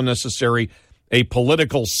is all unnecessary. A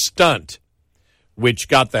political stunt, which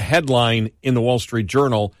got the headline in the Wall Street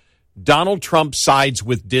Journal, Donald Trump sides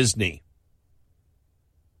with Disney.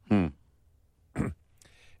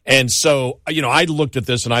 And so, I looked at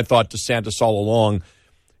this and I thought DeSantis all along,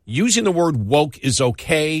 using the word woke is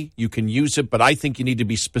okay. You can use it, but I think you need to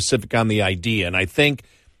be specific on the idea. And I think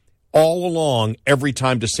all along, every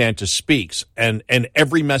time DeSantis speaks and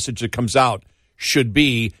every message that comes out should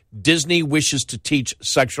be Disney wishes to teach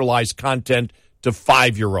sexualized content to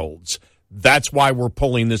 5-year-olds. That's why we're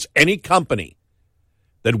pulling this. Any company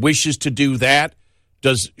that wishes to do that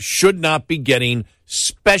should not be getting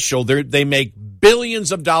special. They make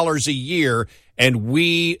billions of dollars a year, and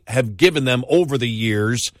we have given them over the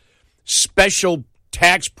years special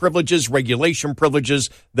tax privileges, regulation privileges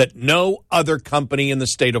that no other company in the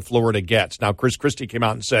state of Florida gets. Now, Chris Christie came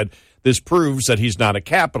out and said this proves that he's not a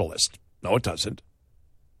capitalist. No, it doesn't.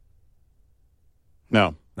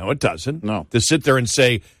 No, it doesn't. No. To sit there and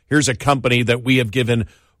say, here's a company that we have given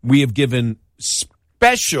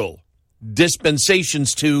special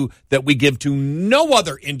dispensations to that we give to no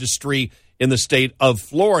other industry in the state of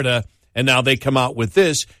Florida, and now they come out with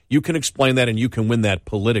this. You can explain that and you can win that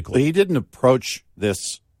politically. He didn't approach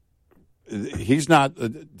this.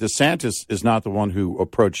 DeSantis is not the one who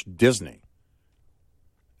approached Disney.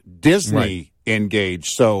 Disney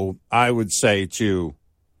engaged. So I would say to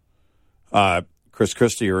Chris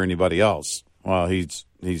Christie or anybody else, well, he's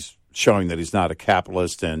showing that he's not a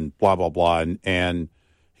capitalist and blah, blah, blah. And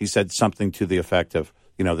he said something to the effect of,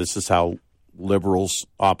 this is how liberals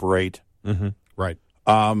operate. Mm-hmm. Right.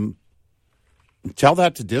 Tell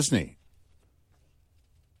that to Disney.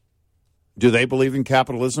 Do they believe in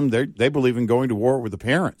capitalism? They believe in going to war with the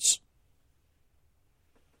parents.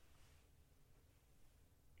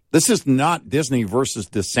 This is not Disney versus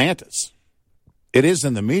DeSantis. It is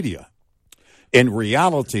in the media. In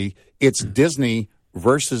reality, it's Disney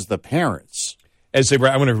versus the parents. I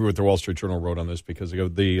want to read what the Wall Street Journal wrote on this, because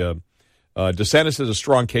DeSantis had a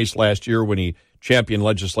strong case last year when he championed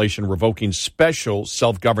legislation revoking special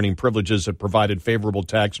self-governing privileges that provided favorable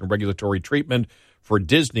tax and regulatory treatment for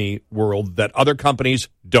Disney World that other companies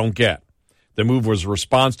don't get. The move was a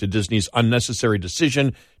response to Disney's unnecessary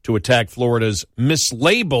decision to attack Florida's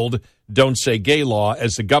mislabeled Don't Say Gay law.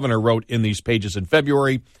 As the governor wrote in these pages in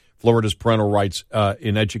February, Florida's Parental Rights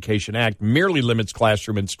in Education Act merely limits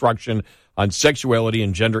classroom instruction on sexuality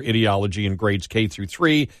and gender ideology in grades K through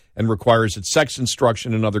 3 and requires that sex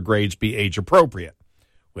instruction in other grades be age appropriate,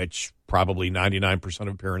 which probably 99%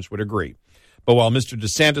 of parents would agree. But while Mr.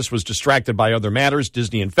 DeSantis was distracted by other matters,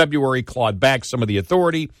 Disney in February clawed back some of the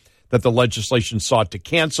authority that the legislation sought to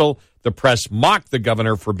cancel. The press mocked the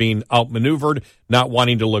governor for being outmaneuvered, not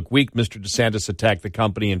wanting to look weak. Mr. DeSantis attacked the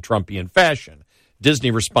company in Trumpian fashion.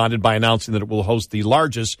 Disney responded by announcing that it will host the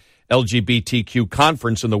largest LGBTQ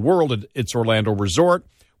conference in the world at its Orlando resort,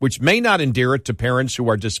 which may not endear it to parents who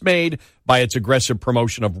are dismayed by its aggressive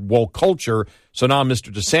promotion of woke culture. So now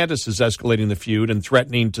Mr. DeSantis is escalating the feud and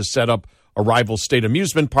threatening to set up a rival state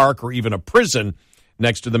amusement park or even a prison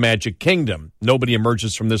next to the Magic Kingdom. Nobody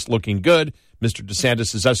emerges from this looking good. Mr.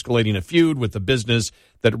 DeSantis is escalating a feud with a business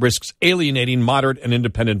that risks alienating moderate and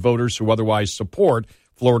independent voters who otherwise support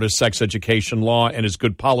Florida's sex education law and his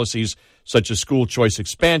good policies, such as school choice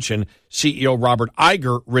expansion. CEO Robert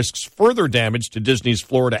Iger risks further damage to Disney's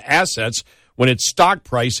Florida assets when its stock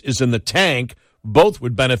price is in the tank. Both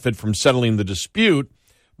would benefit from settling the dispute.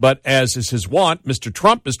 But as is his wont, Mr.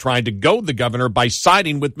 Trump is trying to goad the governor by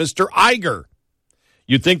siding with Mr. Iger.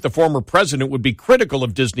 You'd think the former president would be critical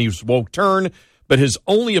of Disney's woke turn, but his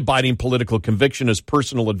only abiding political conviction is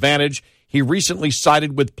personal advantage. He recently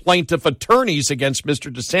sided with plaintiff attorneys against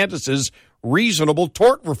Mr. DeSantis' reasonable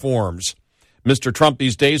tort reforms. Mr. Trump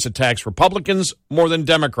these days attacks Republicans more than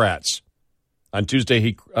Democrats. On Tuesday,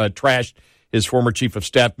 he trashed his former chief of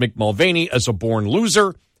staff, Mick Mulvaney, as a born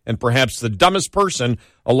loser and perhaps the dumbest person,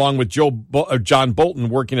 along with John Bolton,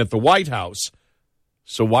 working at the White House.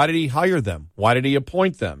 So why did he hire them? Why did he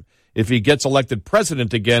appoint them? If he gets elected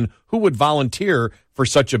president again, who would volunteer for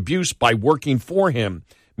such abuse by working for him?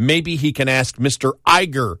 Maybe he can ask Mr.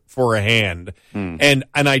 Iger for a hand. And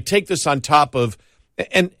I take this on top of,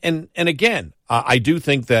 and again, I do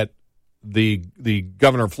think that the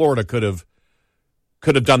governor of Florida could have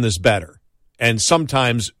done this better. And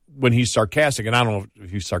sometimes when he's sarcastic, and I don't know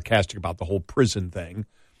if he's sarcastic about the whole prison thing,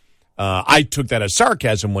 I took that as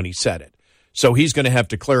sarcasm when he said it. So he's going to have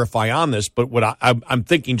to clarify on this. But what I'm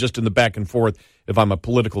thinking just in the back and forth, if I'm a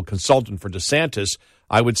political consultant for DeSantis,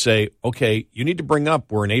 I would say, okay, you need to bring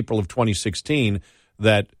up, we're in April of 2016,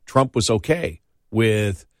 that Trump was okay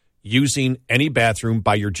with using any bathroom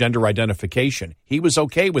by your gender identification. He was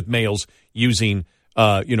okay with males using,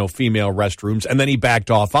 female restrooms, and then he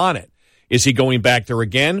backed off on it. Is he going back there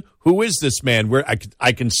again? Who is this man? Where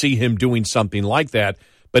I can see him doing something like that,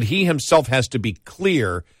 but he himself has to be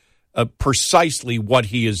clear precisely what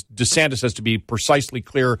he is. DeSantis has to be precisely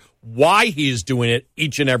clear why he is doing it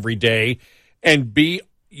each and every day, and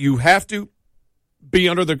you have to be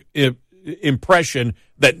under the impression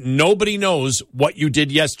that nobody knows what you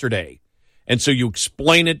did yesterday, and so you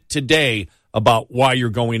explain it today about why you're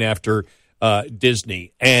going after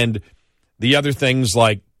Disney and the other things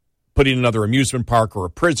like putting another amusement park or a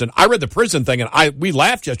prison. I read the prison thing, and we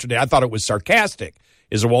laughed yesterday. I thought it was sarcastic.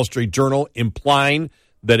 Is the Wall Street Journal implying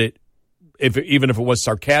that even if it was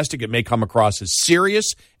sarcastic, it may come across as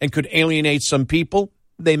serious and could alienate some people?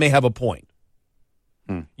 They may have a point.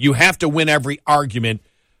 You have to win every argument.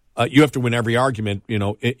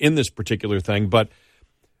 In this particular thing. But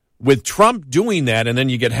with Trump doing that, and then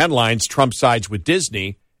you get headlines, Trump sides with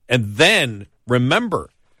Disney, and then remember,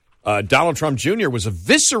 Donald Trump Jr. was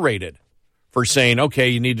eviscerated for saying, okay,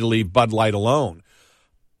 you need to leave Bud Light alone.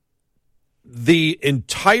 I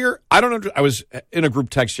was in a group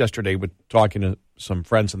text yesterday talking to some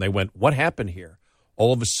friends, and they went, what happened here?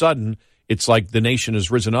 All of a sudden, it's like the nation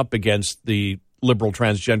has risen up against the liberal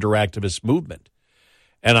transgender activist movement.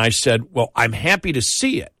 And I said, well, I'm happy to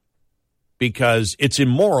see it because it's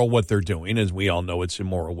immoral what they're doing. As we all know, it's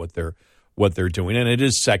immoral what they're doing. And it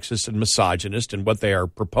is sexist and misogynist. And what they are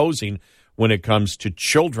proposing when it comes to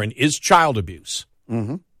children is child abuse.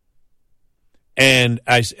 Mm-hmm. And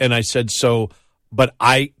I said, but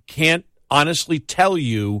I can't honestly tell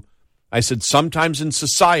you. I said, sometimes in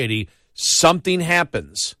society, something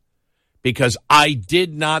happens because I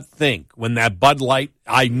did not think when that Bud Light,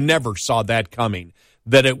 I never saw that coming,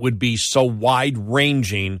 that it would be so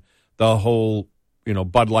wide-ranging, the whole,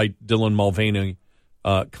 Bud Light, Dylan Mulvaney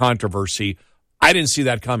controversy. I didn't see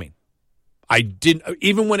that coming. I didn't,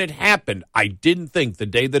 even when it happened, I didn't think the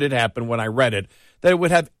day that it happened when I read it, that it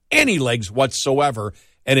would have any legs whatsoever.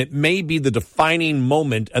 And it may be the defining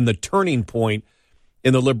moment and the turning point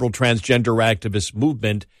in the liberal transgender activist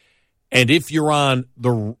movement. And if you're on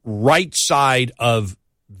the right side of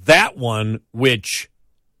that one, which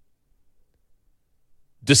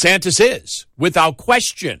DeSantis is, without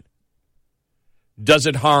question. Does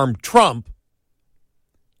it harm Trump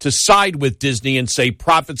to side with Disney and say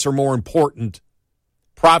profits are more important,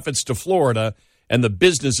 profits to Florida, and the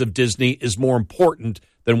business of Disney is more important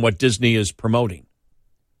than what Disney is promoting?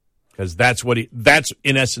 Because that's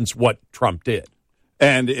in essence what Trump did.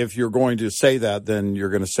 And if you're going to say that, then you're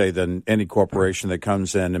going to say then any corporation that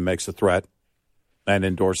comes in and makes a threat and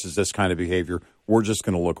endorses this kind of behavior, we're just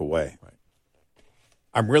going to look away. Right.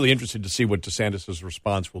 I'm really interested to see what DeSantis'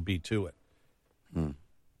 response will be to it.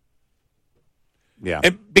 Yeah.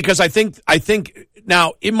 And because I think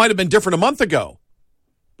now it might have been different a month ago.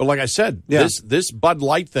 But like I said, this Bud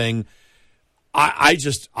Light thing,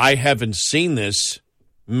 I haven't seen this.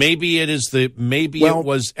 Maybe it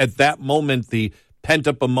was at that moment the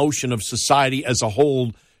pent-up emotion of society as a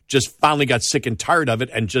whole just finally got sick and tired of it,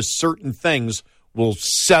 and just certain things will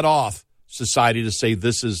set off society to say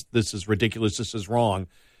this is ridiculous, this is wrong,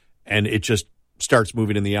 and it just starts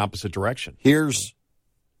moving in the opposite direction. Here's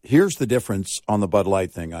the difference on the Bud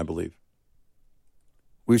Light thing, I believe.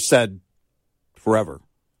 We've said forever,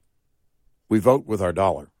 we vote with our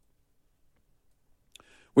dollar.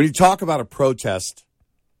 When you talk about a protest,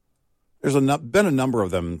 there's been a number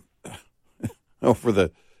of them over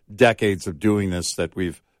the decades of doing this that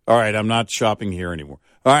all right, I'm not shopping here anymore.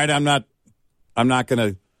 All right, I'm not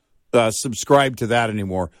going to subscribe to that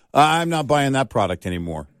anymore. I'm not buying that product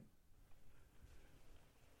anymore.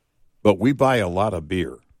 But we buy a lot of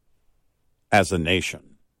beer as a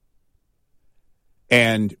nation.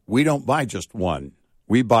 And we don't buy just one.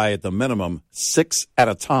 We buy at the minimum 6 at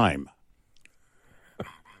a time.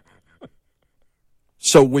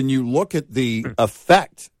 So when you look at the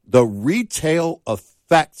effect, the retail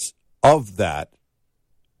effects of that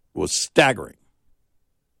was staggering.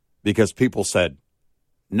 Because people said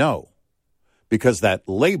no. Because that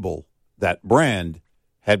label, that brand,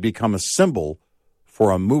 had become a symbol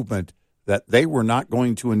for a movement that they were not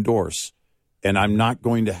going to endorse. And I'm not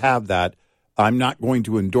going to have that. I'm not going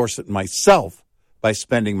to endorse it myself by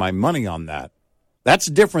spending my money on that. That's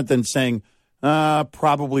different than saying,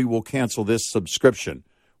 probably will cancel this subscription.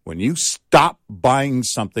 When you stop buying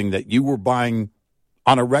something that you were buying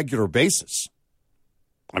on a regular basis.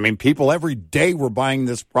 I mean, people every day were buying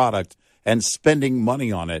this product and spending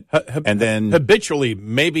money on it. And then habitually,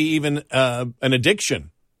 maybe even an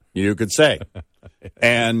addiction. You could say.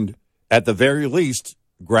 And at the very least,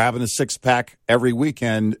 grabbing a 6-pack every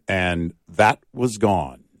weekend, and that was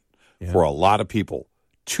gone for a lot of people.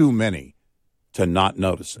 Too many to not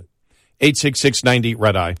notice it.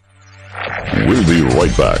 866-90-RED-EYE. We'll be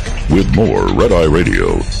right back with more Red Eye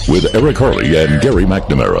Radio with Eric Harley and Gary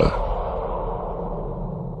McNamara.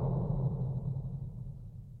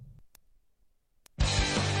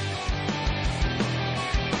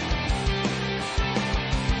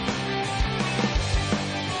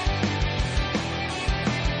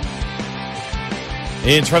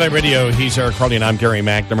 It's Red Eye Radio. He's Eric Harley, and I'm Gary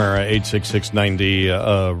McNamara,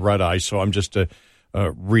 866-90 Red Eye. So I'm just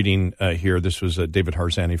reading here. This was David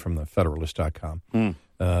Harzani from the Federalist.com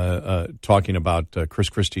talking about Chris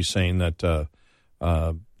Christie saying that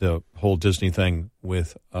the whole Disney thing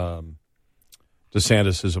with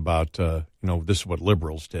DeSantis is about, this is what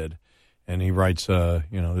liberals did. And he writes, this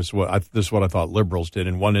is what I thought liberals did.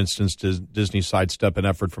 In one instance, Disney sidestepped an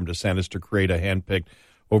effort from DeSantis to create a handpicked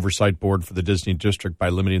oversight board for the Disney district by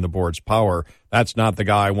limiting the board's power. That's not the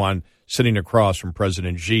guy I want sitting across from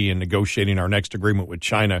President Xi and negotiating our next agreement with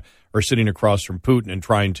China, or sitting across from Putin and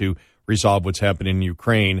trying to resolve what's happening in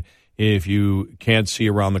Ukraine. If you can't see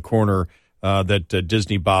around the corner that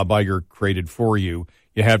Disney Bob Iger created for you,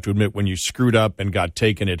 you have to admit when you screwed up and got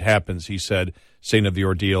taken, it happens, he said, saying of the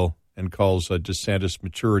ordeal, and calls DeSantis'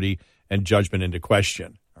 maturity and judgment into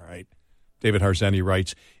question. All right. David Harzani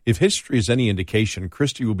writes, if history is any indication,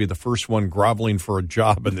 Christie will be the first one groveling for a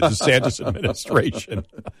job in the DeSantis administration.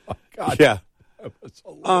 Oh, God. Yeah. That was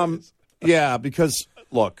hilarious. Yeah, because,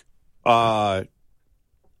 look, to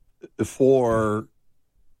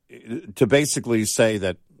basically say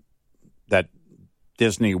that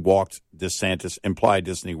Disney walked DeSantis, implied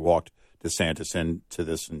Disney walked DeSantis into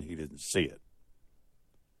this and he didn't see it,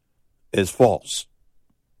 is false.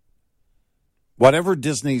 Whatever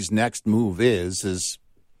Disney's next move is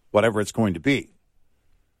whatever it's going to be.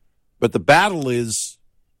 But the battle is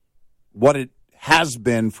what it has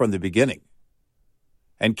been from the beginning.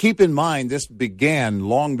 And keep in mind, this began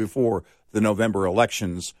long before the November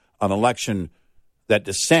elections, an election that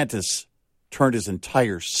DeSantis turned his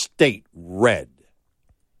entire state red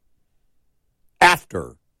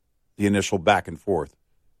after the initial back and forth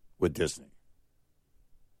with Disney.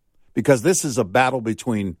 because this is a battle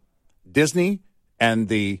between Disney and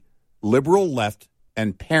the liberal left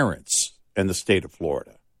and parents in the state of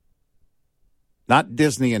Florida. Not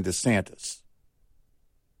Disney and DeSantis.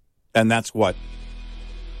 And that's what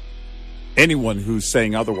anyone who's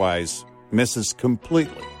saying otherwise misses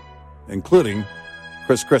completely, including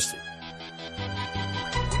Chris Christie.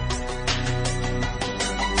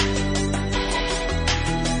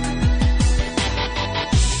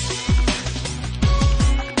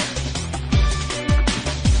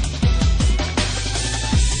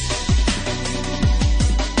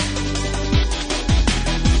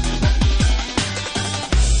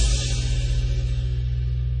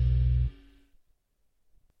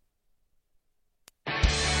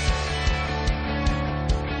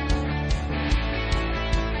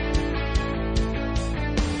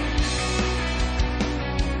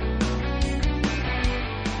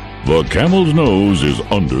 The camel's nose is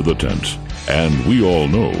under the tent, and we all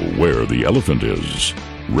know where the elephant is.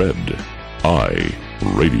 Red Eye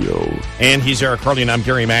Radio. And he's Eric Harley, and I'm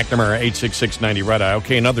Gary McNamara, 866-90 Red Eye.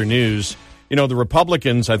 Okay, in other news, you know, the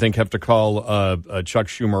Republicans, I think, have to call Chuck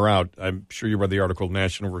Schumer out. I'm sure you read the article,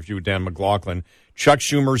 National Review, Dan McLaughlin. Chuck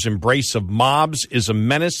Schumer's embrace of mobs is a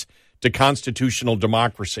menace to constitutional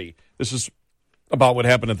democracy. This is about what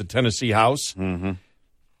happened at the Tennessee House. Mm-hmm.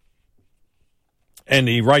 And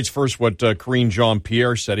he writes first what Karine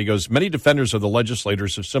Jean-Pierre said. He goes, many defenders of the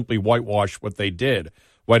legislators have simply whitewashed what they did.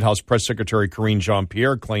 White House Press Secretary Karine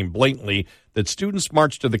Jean-Pierre claimed blatantly that students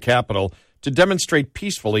marched to the Capitol to demonstrate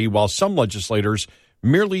peacefully while some legislators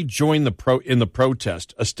merely joined in the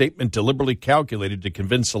protest, a statement deliberately calculated to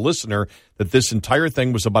convince the listener that this entire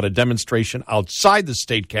thing was about a demonstration outside the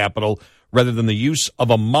state capitol rather than the use of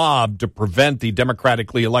a mob to prevent the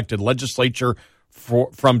democratically elected legislature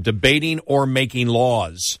from debating or making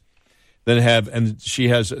laws. They have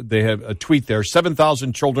a tweet there.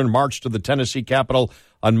 7,000 children marched to the Tennessee Capitol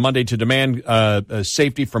on Monday to demand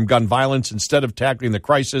safety from gun violence. Instead of tackling the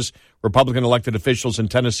crisis, Republican elected officials in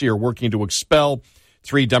Tennessee are working to expel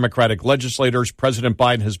 3 Democratic legislators. President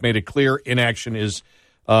Biden has made it clear inaction is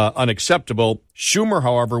unacceptable. Schumer,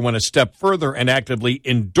 however, went a step further and actively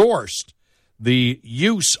endorsed the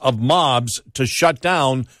use of mobs to shut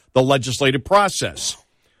down the legislative process.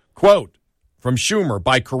 Quote from Schumer,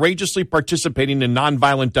 by courageously participating in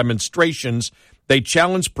nonviolent demonstrations, they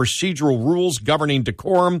challenge procedural rules governing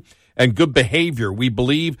decorum and good behavior. We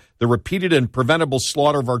believe the repeated and preventable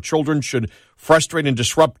slaughter of our children should frustrate and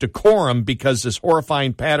disrupt decorum because this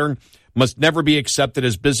horrifying pattern must never be accepted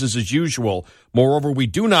as business as usual. Moreover, we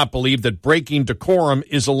do not believe that breaking decorum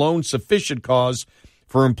is alone sufficient cause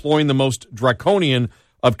for employing the most draconian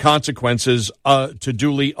of consequences to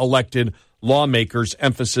duly elected lawmakers,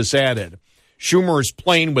 emphasis added. Schumer is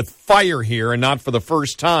playing with fire here, and not for the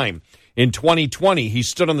first time. In 2020, he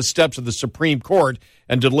stood on the steps of the Supreme Court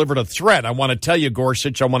and delivered a threat. I want to tell you,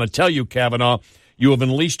 Gorsuch, I want to tell you, Kavanaugh, you have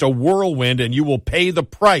unleashed a whirlwind, and you will pay the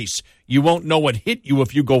price. You won't know what hit you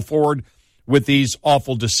if you go forward with these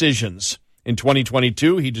awful decisions. In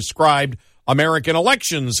 2022, he described American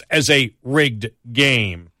elections as a rigged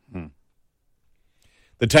game.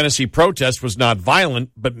 The Tennessee protest was not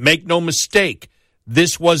violent, but make no mistake,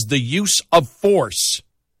 this was the use of force.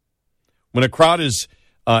 When a crowd is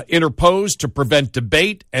interposed to prevent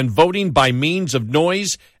debate and voting by means of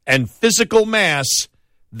noise and physical mass,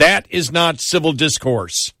 that is not civil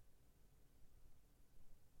discourse.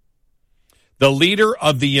 The leader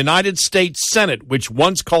of the United States Senate, which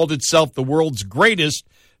once called itself the world's greatest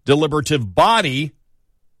deliberative body,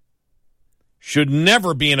 should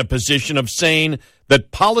never be in a position of saying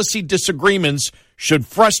that policy disagreements should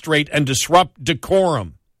frustrate and disrupt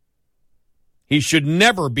decorum. He should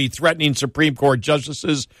never be threatening Supreme Court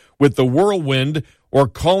justices with the whirlwind or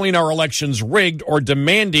calling our elections rigged or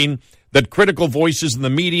demanding that critical voices in the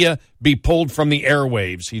media be pulled from the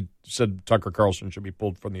airwaves. He said Tucker Carlson should be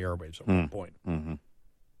pulled from the airwaves at one point. Mm-hmm.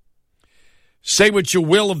 Say what you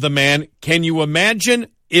will of the man. Can you imagine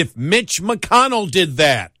if Mitch McConnell did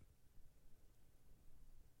that?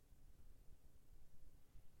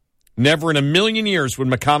 Never in a million years would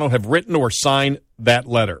McConnell have written or signed that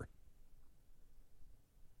letter.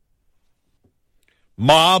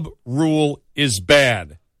 Mob rule is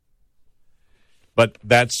bad. But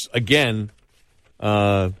that's, again,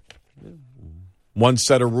 one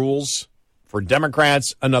set of rules for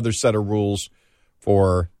Democrats, another set of rules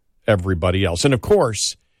for everybody else. And, of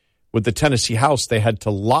course, with the Tennessee House, they had to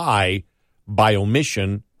lie by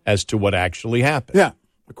omission as to what actually happened. Yeah,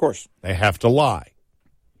 of course. They have to lie.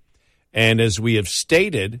 And as we have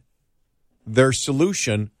stated, their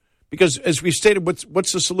solution, because as we stated,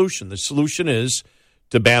 what's the solution? The solution is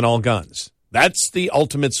to ban all guns. That's the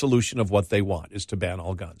ultimate solution of what they want, is to ban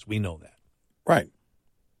all guns. We know that. Right.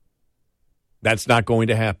 That's not going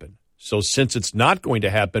to happen. So since it's not going to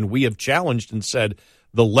happen, we have challenged and said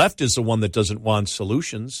the left is the one that doesn't want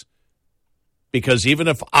solutions. Because even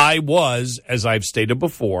if I was, as I've stated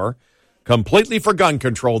before, completely for gun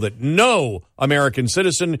control, that no American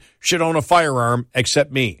citizen should own a firearm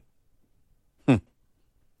except me.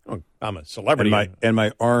 I'm a celebrity. And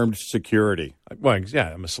my armed security. Well,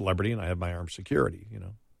 yeah, I'm a celebrity and I have my armed security,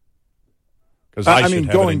 Because I mean,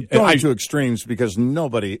 going to extremes, because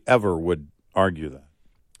nobody ever would argue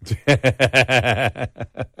that.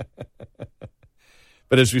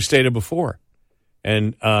 But as we stated before,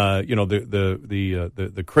 and the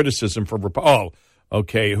criticism from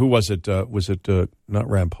who was it? Was it not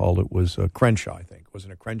Rand Paul? It was Crenshaw, I think.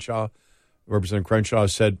 Wasn't it Crenshaw? Representative Crenshaw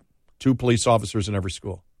said 2 police officers in every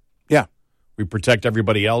school. Yeah. We protect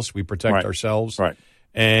everybody else. We protect ourselves. Right.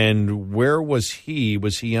 And where was he?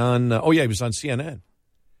 Was he on? He was on CNN.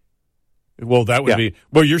 Well, that would be.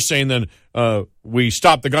 Well, you're saying then we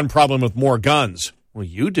stop the gun problem with more guns. Well,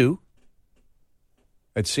 you do.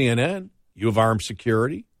 At CNN, you have armed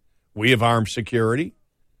security. We have armed security.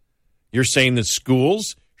 You're saying that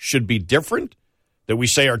schools should be different, that we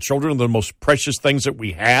say our children are the most precious things that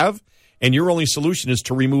we have, and your only solution is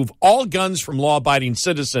to remove all guns from law-abiding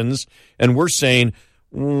citizens, and we're saying,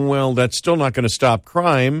 well, that's still not going to stop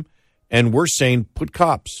crime, and we're saying put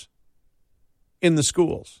cops in the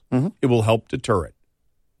schools. Mm-hmm. It will help deter it.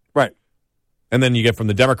 Right. And then you get from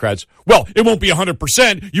the Democrats, well, it won't be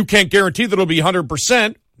 100%. You can't guarantee that it'll be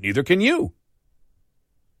 100%. Neither can you.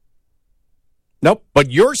 Nope.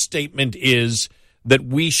 But your statement is that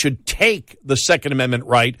we should take the Second Amendment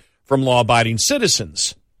right from law-abiding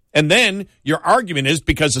citizens. And then your argument is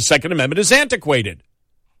because the Second Amendment is antiquated.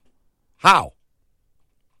 How?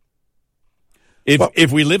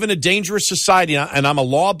 If we live in a dangerous society and I'm a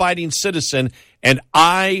law-abiding citizen and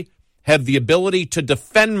I have the ability to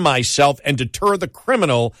defend myself and deter the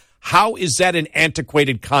criminal, how is that an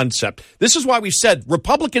antiquated concept? This is why we said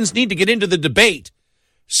Republicans need to get into the debate.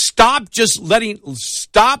 Stop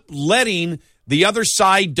letting the other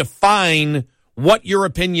side define what your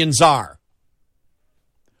opinions are.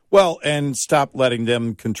 Well, and stop letting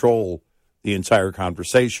them control the entire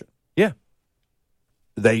conversation. Yeah.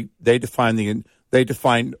 They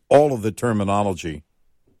define all of the terminology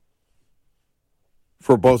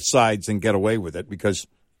for both sides and get away with it because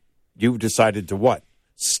you've decided to what?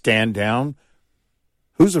 Stand down?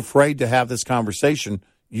 Who's afraid to have this conversation?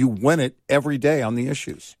 You win it every day on the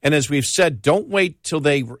issues. And as we've said, don't wait till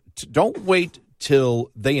they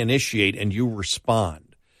initiate and you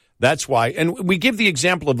respond. That's why, and we give the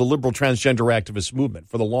example of the liberal transgender activist movement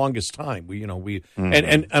for the longest time.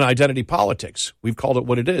 And identity politics. We've called it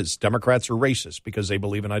what it is. Democrats are racist because they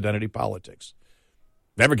believe in identity politics.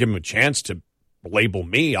 Never give them a chance to label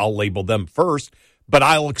me. I'll label them first, but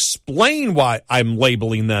I'll explain why I'm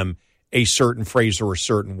labeling them a certain phrase or a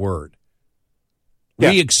certain word.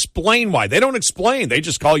 Yeah. We explain why. They don't explain. They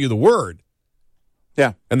just call you the word.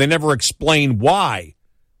 Yeah. And they never explain why.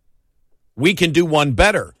 We can do one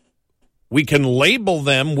better. We can label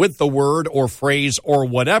them with the word or phrase or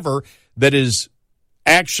whatever that is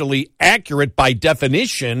actually accurate by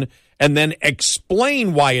definition and then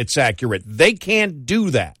explain why it's accurate. They can't do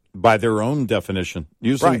that. By their own definition,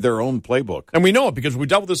 using their own playbook. And we know it because we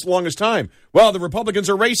dealt with this the longest time. Well, the Republicans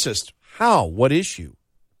are racist. How? What issue?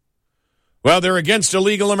 Well, they're against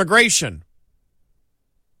illegal immigration.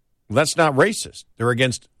 Well, that's not racist. They're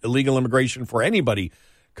against illegal immigration for anybody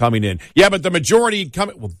coming in. Yeah, but the majority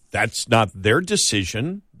coming. Well, that's not their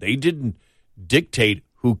decision. They didn't dictate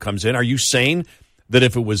who comes in. Are you saying that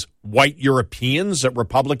if it was white Europeans that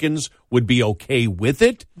Republicans would be okay with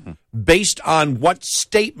it? Based on what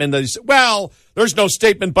statement? They say, well, there's no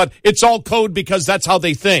statement, but it's all code because that's how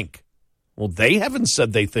they think. Well, they haven't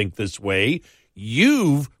said they think this way.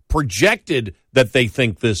 You've projected that they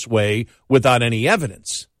think this way without any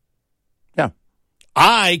evidence. Yeah.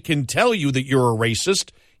 I can tell you that you're a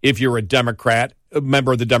racist if you're a Democrat, a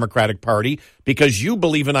member of the Democratic Party, because you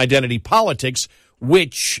believe in identity politics,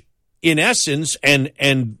 which in essence,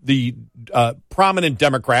 and the prominent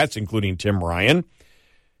Democrats, including Tim Ryan,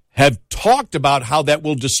 have talked about how that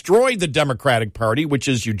will destroy the Democratic Party, which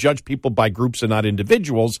is you judge people by groups and not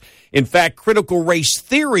individuals. In fact, critical race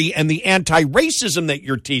theory and the anti-racism that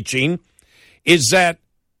you're teaching is that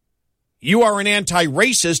you are an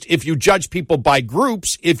anti-racist if you judge people by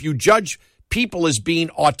groups, if you judge people as being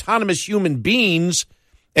autonomous human beings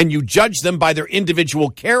and you judge them by their individual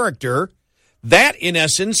character. That, in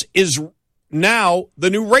essence, is now the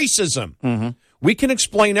new racism. Mm-hmm. We can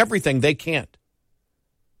explain everything. They can't.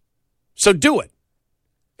 So do it.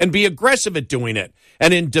 And be aggressive at doing it.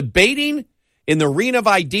 And in debating, in the arena of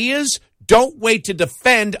ideas, don't wait to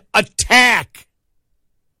defend, attack.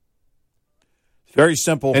 It's very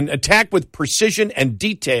simple. And attack with precision and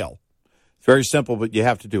detail. It's very simple, but you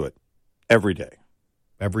have to do it every day.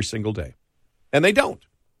 Every single day. And they don't.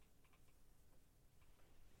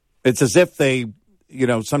 It's as if they,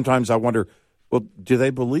 sometimes I wonder, well, do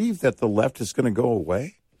they believe that the left is going to go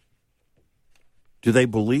away? Do they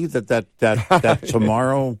believe that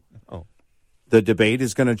tomorrow the debate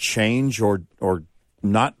is going to change or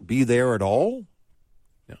not be there at all?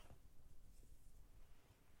 No.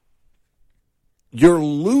 You're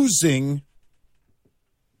losing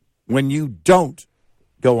when you don't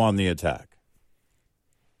go on the attack.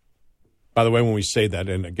 By the way, when we say that,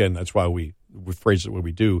 and again, that's why we phrase it what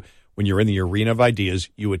we do, when you're in the arena of ideas,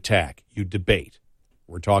 you attack, you debate.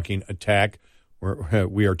 We're talking attack.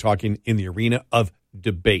 We are talking in the arena of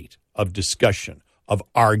debate, of discussion, of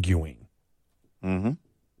arguing. Mm-hmm.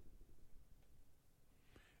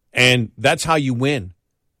 And that's how you win.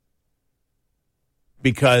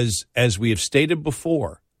 Because, as we have stated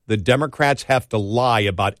before, the Democrats have to lie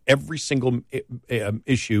about every single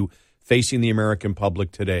issue facing the American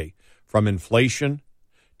public today, from inflation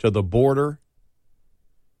to the border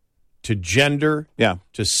to gender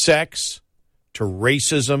to sex to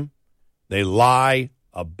racism. They lie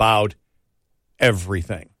about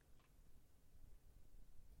everything.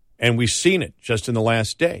 And we've seen it just in the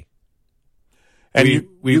last day. And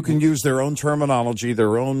you can use their own terminology,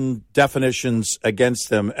 their own definitions against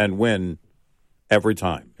them and win every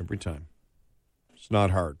time. Every time. It's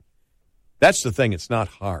not hard. That's the thing. It's not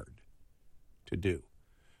hard to do.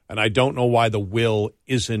 And I don't know why the will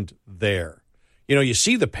isn't there. You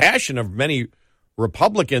see the passion of many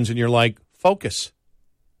Republicans, and you're like, focus.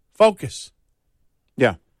 Focus.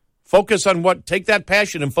 Yeah. Focus on take that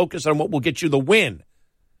passion and focus on what will get you the win.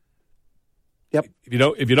 Yep.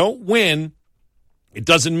 If you don't win, it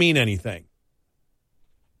doesn't mean anything.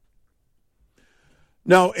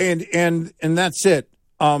 No, and that's it.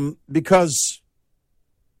 Because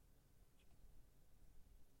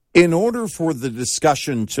in order for the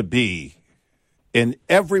discussion to be in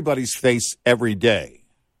everybody's face every day,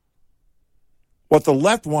 what the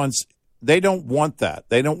left wants, they don't want that.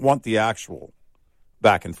 They don't want the actual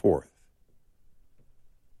back and forth.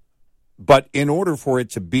 But in order for it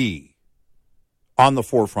to be on the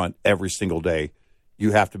forefront every single day,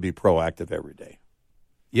 you have to be proactive every day.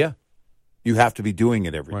 Yeah. You have to be doing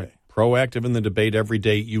it every day. Proactive in the debate every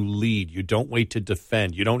day. You lead. You don't wait to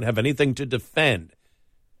defend. You don't have anything to defend.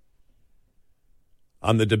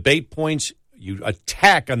 On the debate points, you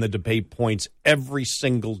attack on the debate points every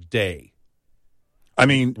single day. I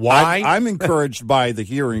mean, why? I'm encouraged by the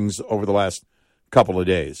hearings over the last couple of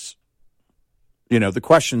days. The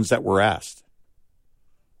questions that were asked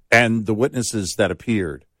and the witnesses that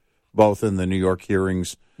appeared, both in the New York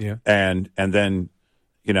hearings and then,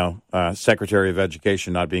 Secretary of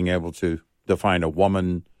Education not being able to define a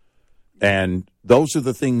woman. And those are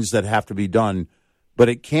the things that have to be done. But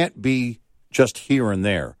it can't be just here and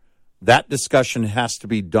there. That discussion has to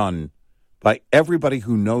be done by everybody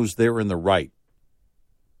who knows they're in the right.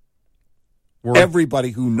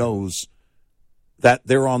 Everybody who knows that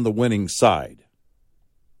they're on the winning side.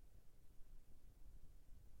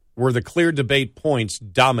 Where the clear debate points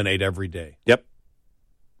dominate every day. Yep.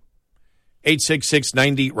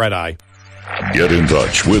 866-90-RED-EYE. Get in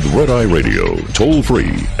touch with Red Eye Radio, toll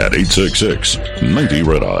free at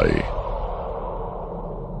 866-90-RED-EYE.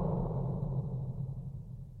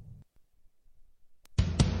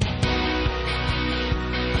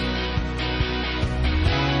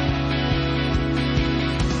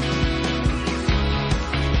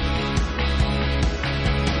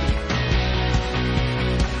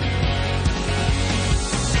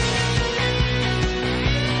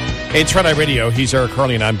 It's Red Eye Radio. He's Eric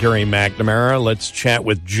Harley, and I'm Gary McNamara. Let's chat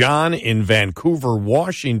with John in Vancouver,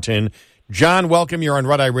 Washington. John, welcome. You're on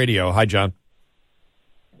Red Eye Radio. Hi, John.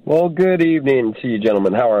 Well, good evening to you,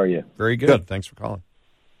 gentlemen. How are you? Very good. Thanks for calling.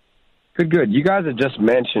 Good. You guys had just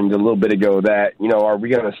mentioned a little bit ago that, are we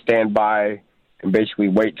going to stand by and basically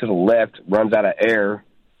wait till the left runs out of air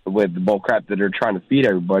with the bullcrap that they're trying to feed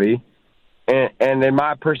everybody? And in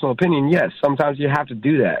my personal opinion, yes, sometimes you have to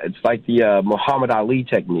do that. It's like the Muhammad Ali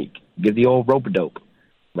technique. Get the old rope-a-dope.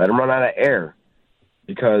 Let them run out of air,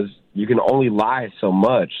 because you can only lie so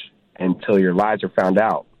much until your lies are found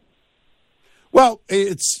out. Well,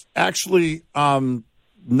 it's actually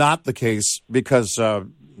not the case, because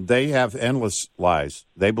they have endless lies.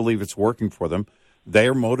 They believe it's working for them. They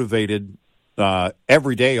are motivated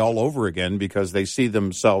every day all over again because they see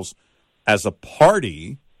themselves as a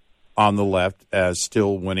party on the left as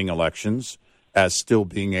still winning elections, as still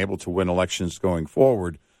being able to win elections going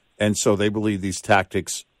forward. And so they believe these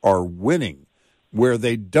tactics are winning. Where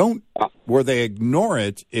they ignore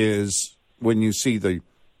it is when you see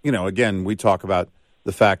again, we talk about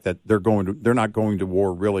the fact that they're not going to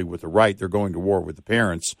war really with the right. They're going to war with the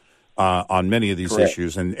parents on many of these Correct.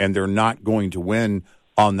 issues, and they're not going to win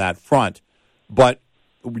on that front. But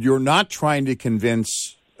you're not trying to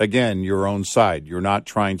convince, again, your own side. You're not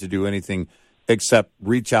trying to do anything except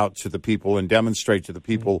reach out to the people and demonstrate to the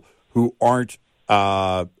people who aren't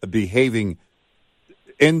behaving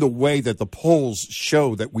in the way that the polls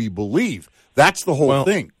show that we believe. That's the whole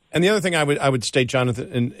thing. And the other thing I would state,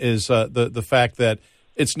 Jonathan, is the fact that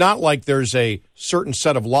it's not like there's a certain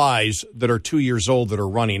set of lies that are 2 years old that are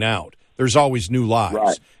running out. There's always new lies.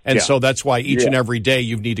 Right. And so that's why each and every day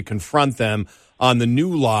you need to confront them on the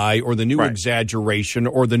new lie or the new exaggeration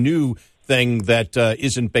or the new thing that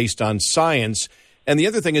isn't based on science. And the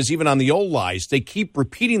other thing is, even on the old lies, they keep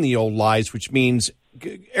repeating the old lies, which means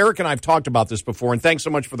Eric and I have talked about this before, and thanks so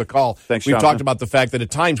much for the call. Thanks, We've Jonathan. talked about the fact that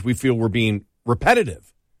at times we feel we're being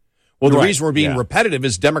repetitive. Well, the reason we're being repetitive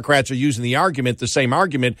is Democrats are using the same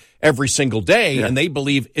argument every single day, and they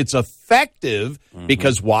believe it's effective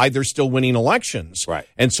because why? They're still winning elections. Right.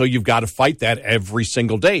 And so you've got to fight that every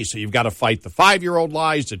single day. So you've got to fight the 5-year-old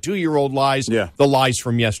lies, the 2-year-old lies, the lies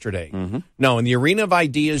from yesterday. No, in the arena of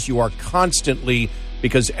ideas, you are constantly,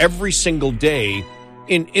 because every single day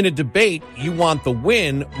in a debate, you want the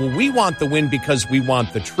win. Well, we want the win because we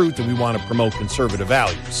want the truth and we want to promote conservative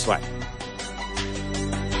values. Right.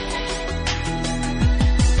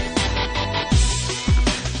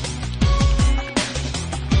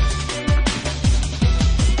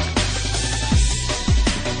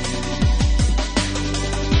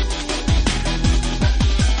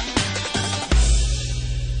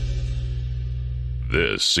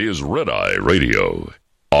 This is Red Eye Radio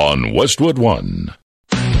on Westwood One.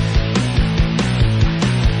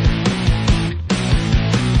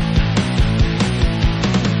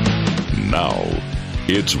 Now,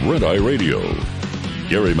 it's Red Eye Radio.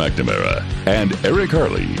 Gary McNamara and Eric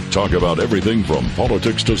Harley talk about everything from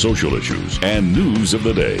politics to social issues and news of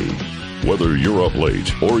the day. Whether you're up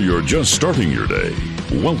late or you're just starting your day,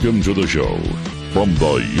 welcome to the show. From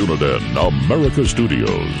the Uniden America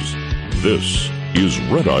Studios, this is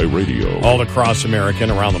Red Eye Radio. All across America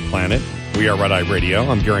and around the planet, we are Red Eye Radio.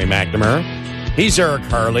 I'm Gary McNamara. He's Eric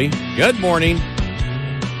Harley. Good morning.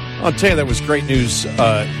 I'll tell you, that was great news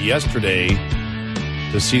yesterday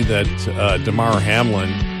to see that Damar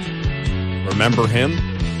Hamlin, remember him?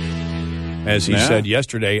 As he said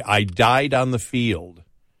yesterday, I died on the field.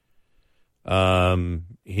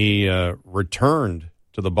 He returned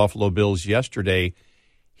to the Buffalo Bills yesterday.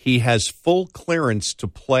 He has full clearance to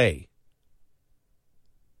play.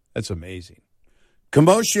 That's amazing.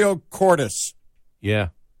 Commotio cordis. Yeah,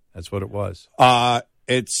 that's what it was.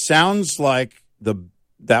 It sounds like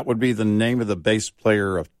that would be the name of the bass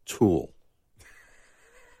player of Tool.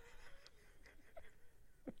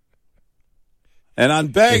 And on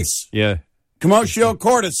bass, Commotio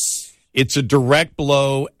cordis. It's a direct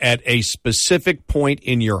blow at a specific point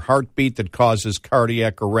in your heartbeat that causes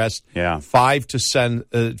cardiac arrest. 5 to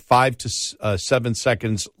 7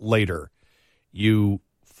 seconds later, you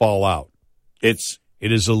fall out. It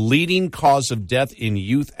is a leading cause of death in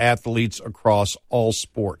youth athletes across all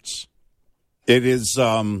sports. It is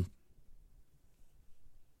the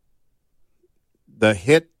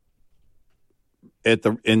hit at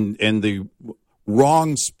in the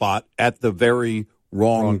wrong spot at the very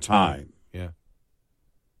wrong time. Yeah.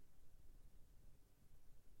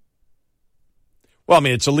 Well, I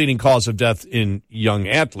mean, it's a leading cause of death in young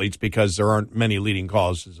athletes because there aren't many leading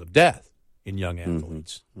causes of death in young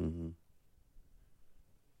athletes.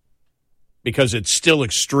 Because it's still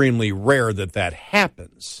extremely rare that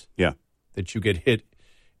happens. Yeah. That you get hit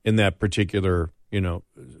in that particular,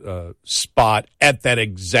 spot at that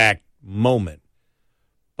exact moment.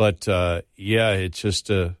 But, it's just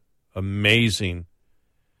amazing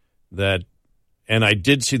that, and I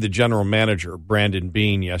did see the general manager, Brandon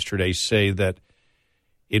Beane, yesterday say that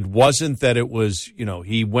it wasn't that it was,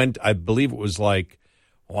 he went, I believe it was like,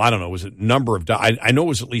 I don't know, was it number of, I know it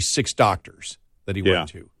was at least 6 doctors that he went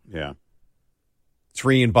to. Yeah.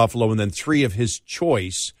 3 in Buffalo and then 3 of his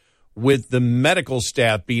choice, with the medical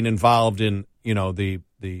staff being involved in,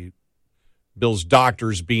 the Bills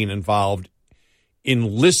doctors being involved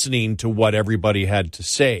in listening to what everybody had to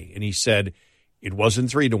say. And he said it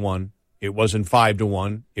wasn't 3-1, it wasn't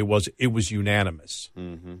 5-1, it was unanimous.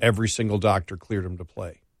 Every single doctor cleared him to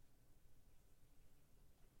play.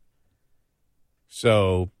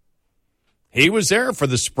 So He was there for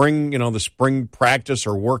the spring, the spring practice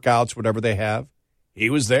or workouts, whatever they have. He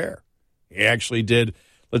was there. He actually did.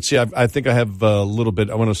 Let's see. I think I have a little bit.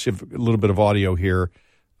 I want to see a little bit of audio here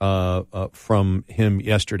from him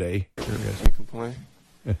yesterday. Can't complain.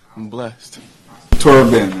 Yeah. I'm blessed. Tore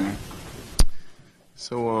up, man.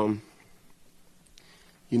 So,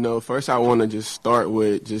 first I want to just start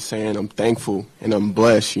with just saying I'm thankful and I'm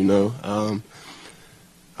blessed.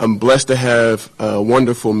 I'm blessed to have a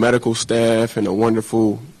wonderful medical staff and a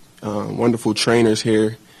wonderful trainers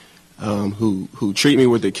here who treat me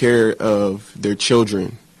with the care of their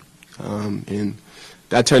children. And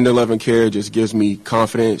that 10 to 11 care just gives me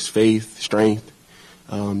confidence, faith, strength,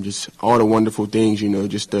 just all the wonderful things,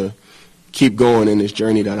 just to keep going in this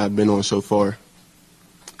journey that I've been on so far.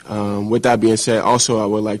 With that being said, also I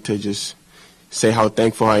would like to just say how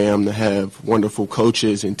thankful I am to have wonderful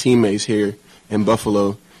coaches and teammates here in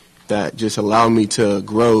Buffalo that just allow me to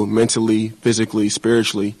grow mentally, physically,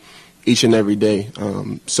 spiritually each and every day.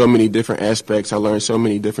 So many different aspects. I learned so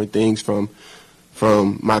many different things from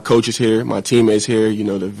my coaches here, my teammates here,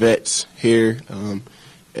 the vets here.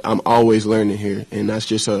 I'm always learning here, and that's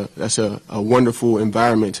just a wonderful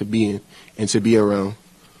environment to be in and to be around.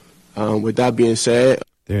 With that being said,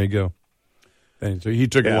 there you go. And so he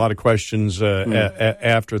took a lot of questions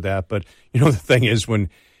after that, but the thing is, when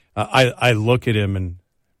I look at him, and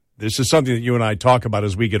this is something that you and I talk about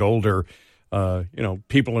as we get older.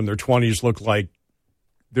 People in their 20s look like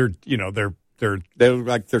they're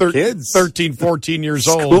like they're kids, 13, 14 years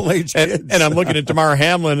old. School-age kids. And I'm looking at Damar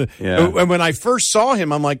Hamlin. Yeah. And when I first saw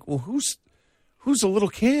him, I'm like, well, who's a little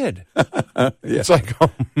kid? It's like,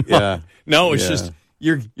 oh, yeah. No, it's just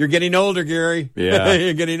you're getting older, Gary. Yeah.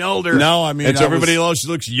 You're getting older. No, I mean, everybody else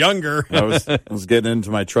looks younger. I was getting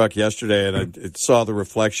into my truck yesterday, and I saw the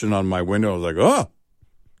reflection on my window. I was like, oh,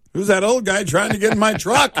 who's that old guy trying to get in my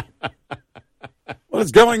truck? What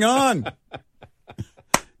is going on?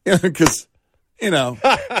 Because,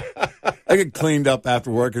 I get cleaned up after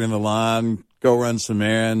working in the lawn, go run some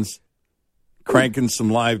errands, cranking some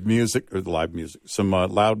some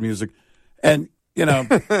loud music, and,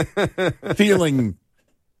 feeling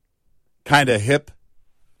kind of hip,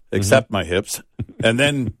 except my hips. And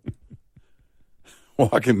then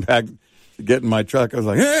walking back to get in my truck, I was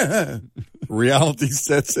like, reality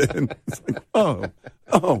sets in. It's like,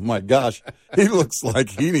 oh my gosh, he looks like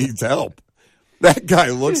he needs help. That guy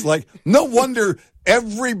looks like, no wonder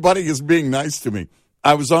everybody is being nice to me.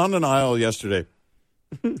 I was on an aisle yesterday,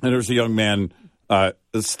 and there was a young man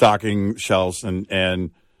stocking shelves, and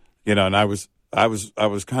and I was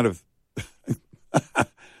kind of,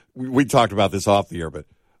 we talked about this off the air, but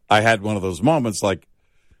I had one of those moments like,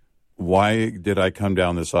 why did I come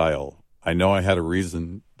down this aisle? I know I had a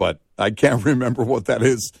reason, but I can't remember what that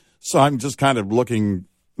is. So I'm just kind of looking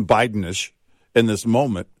Bidenish in this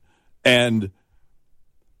moment. And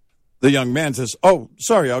the young man says, oh,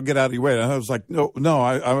 sorry, I'll get out of your way. And I was like, no,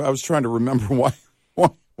 I was trying to remember why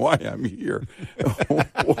I'm here,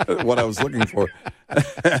 what I was looking for.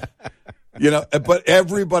 But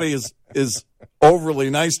everybody is overly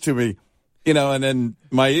nice to me, and then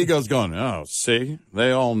my ego's going, oh, see,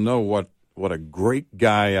 they all know what a great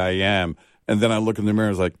guy I am. And then I look in the mirror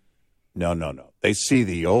and it's like, no. They see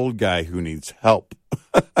the old guy who needs help,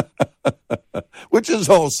 which is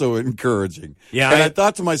also encouraging. Yeah. And I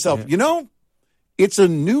thought to myself, it's a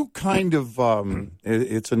new kind of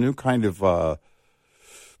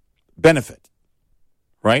benefit,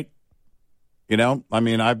 right?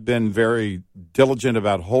 I've been very diligent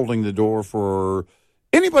about holding the door for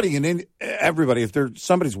anybody and everybody. If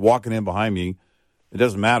somebody's walking in behind me, it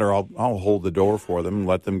doesn't matter. I'll hold the door for them and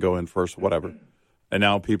let them go in first, whatever. And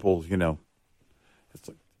now people, it's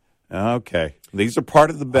like, okay, these are part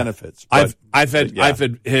of the benefits. I've had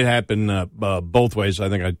it happen both ways. I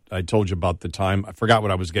think I told you about the time. I forgot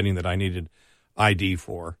what I was getting that I needed ID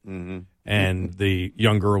for, and the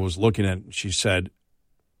young girl was looking at it, and she said,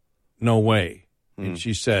 no way. And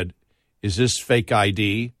she said, is this fake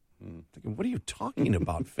ID? Thinking, what are you talking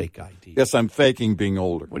about, fake ID? Yes, I'm faking being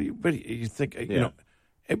older. What do you think?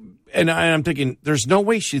 And I'm thinking, there's no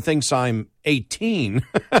way she thinks I'm 18.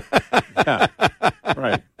 Yeah,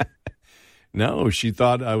 right. No, she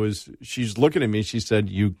thought she's looking at me. She said,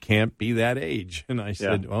 you can't be that age. And I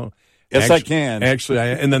said, oh. Yes, I can. Actually,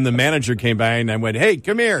 and then the manager came by and I went, hey,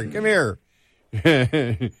 come here.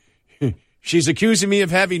 She's accusing me of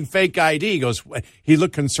having fake ID. He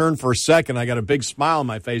looked concerned for a second. I got a big smile on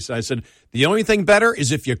my face. I said, the only thing better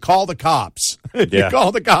is if you call the cops. You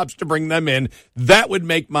call the cops to bring them in. That would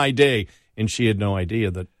make my day. And she had no idea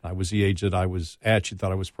that I was the age that I was at. She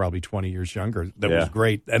thought I was probably 20 years younger. That was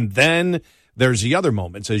great. And then there's the other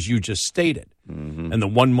moments, as you just stated. Mm-hmm. And the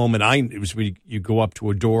one moment it was when you go up to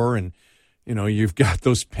a door and, you've got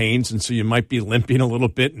those pains, and so you might be limping a little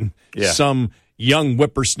bit, and some young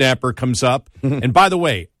whippersnapper comes up. And by the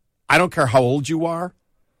way, I don't care how old you are.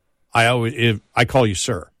 I call you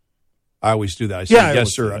sir. I always do that. I say,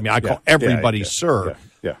 yes, sir. I mean, I call everybody sir.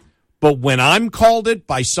 Yeah. But when I'm called it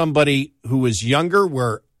by somebody who is younger,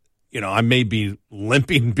 where, I may be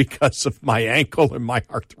limping because of my ankle and my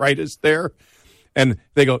arthritis there, and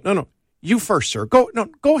they go, no, you first, sir. Go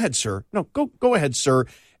ahead, sir. No, go ahead, sir.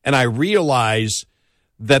 And I realize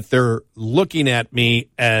that they're looking at me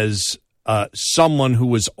as someone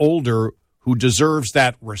who is older, who deserves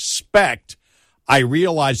that respect. I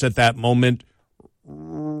realize at that moment,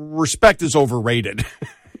 respect is overrated.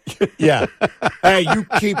 Yeah. Hey, you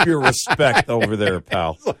keep your respect over there,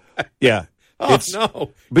 pal. Yeah.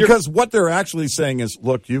 No. Because what they're actually saying is,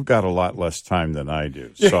 look, you've got a lot less time than I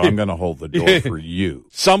do, so I'm going to hold the door for you.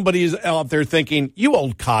 Somebody's out there thinking, you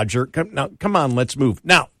old codger, come on, let's move.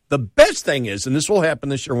 Now, the best thing is, and this will happen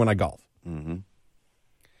this year when I golf,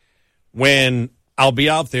 when I'll be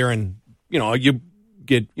out there and, you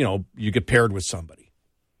get paired with somebody,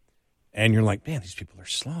 and you're like, man, these people are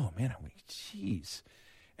slow, man. I'm like, jeez.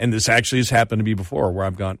 And this actually has happened to me before, where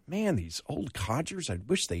I've gone, man, these old codgers, I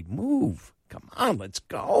wish they'd move. Come on, let's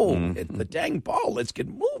go. Hit the dang ball. Let's get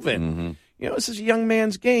moving. This is a young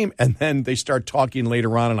man's game. And then they start talking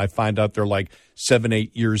later on, and I find out they're like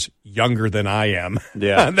 7-8 years younger than I am.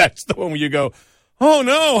 Yeah. And that's the one where you go, oh,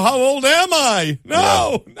 no, how old am I?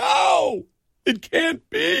 No, it can't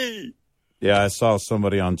be. Yeah, I saw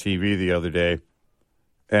somebody on TV the other day,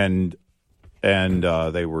 and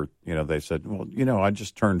they were, they said, well, I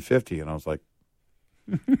just turned 50. And I was like,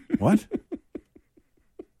 what?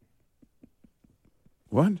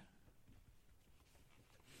 What?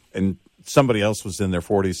 And somebody else was in their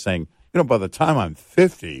 40s saying, by the time I'm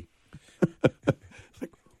 50,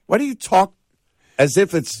 like, why do you talk as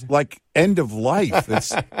if it's like end of life?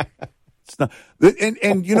 It's not.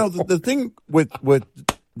 And the thing with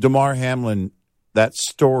Damar Hamlin, that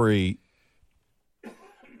story,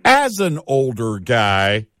 as an older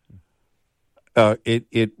guy,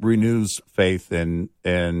 it renews faith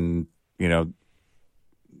in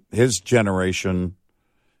his generation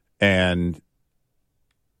and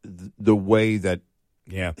the way that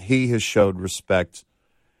he has showed respect,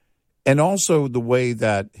 and also the way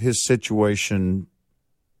that his situation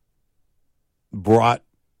brought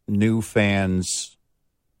new fans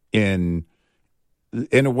in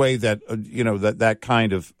a way that that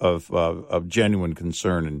kind of genuine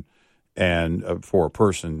concern and for a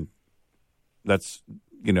person that's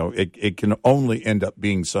it can only end up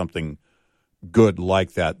being something good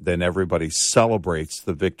like that. Then everybody celebrates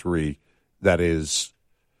the victory that is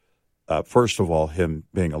first of all him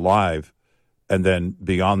being alive, and then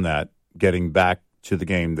beyond that getting back to the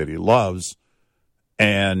game that he loves.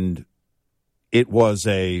 And it was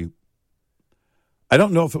I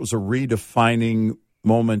don't know if it was a redefining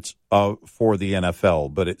moment for the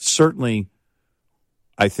NFL, but it certainly,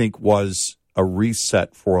 I think, was a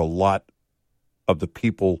reset for a lot of the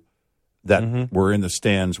people that were in the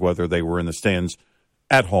stands, whether they were in the stands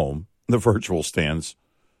at home, the virtual stands,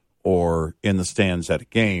 or in the stands at a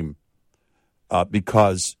game,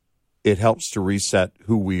 because it helps to reset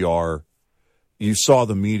who we are. You saw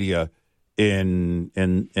the media in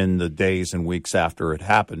the days and weeks after it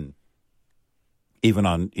happened, even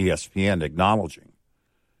on ESPN, acknowledging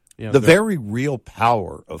the very real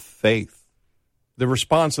power of faith. The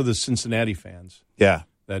response of the Cincinnati fans. Yeah.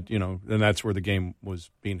 That, and that's where the game was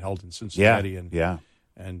being held in Cincinnati. And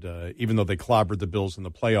even though they clobbered the Bills in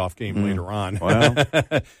the playoff game later on. Well.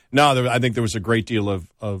 I think there was a great deal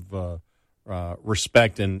of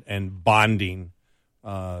respect and bonding,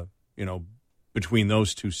 between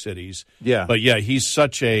those two cities. Yeah. But, he's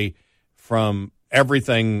such from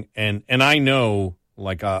everything, and I know,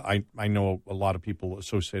 I know a lot of people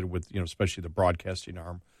associated with, especially the broadcasting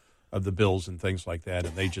arm of the Bills and things like that,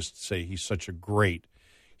 and they just say he's such a great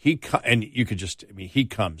he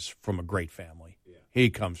comes from a great family. Yeah. He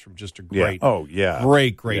comes from just a great,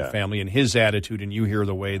 great family, and his attitude, and you hear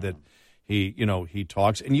the way that he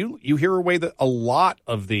talks, and you hear a way that a lot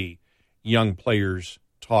of the young players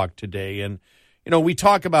talk today, and we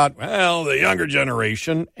talk about, the younger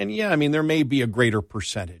generation, and there may be a greater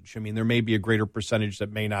percentage. There may be a greater percentage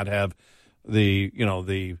that may not have the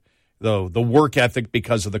work ethic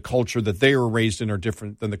because of the culture that they were raised in are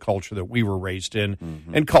different than the culture that we were raised in.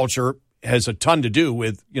 Mm-hmm. And culture has a ton to do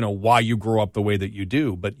with, why you grow up the way that you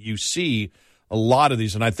do. But you see a lot of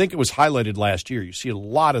these, and I think it was highlighted last year, you see a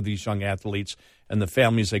lot of these young athletes and the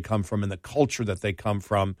families they come from and the culture that they come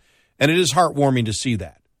from. And it is heartwarming to see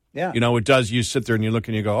that. Yeah. It does. You sit there and you look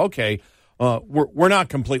and you go, okay, we're not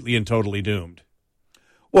completely and totally doomed.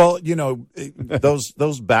 Well, those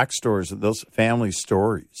backstories, those family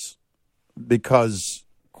stories, because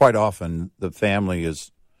quite often the family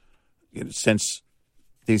is, since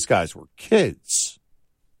these guys were kids,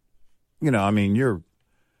 you're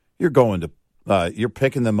going to, you're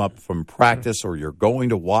picking them up from practice, or you're going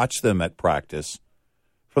to watch them at practice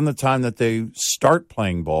from the time that they start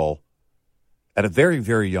playing ball at a very,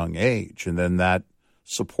 very young age. And then that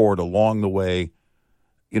support along the way,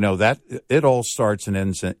 that it all starts and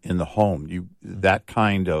ends in the home. That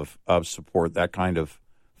kind of support, that kind of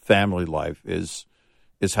family life is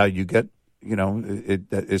how you get, it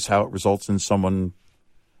is how it results in someone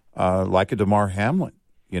like a Damar Hamlin,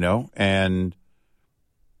 and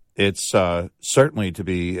it's certainly to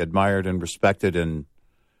be admired and respected.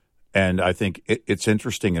 And I think it's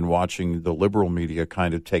interesting in watching the liberal media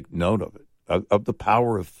kind of take note of it, of the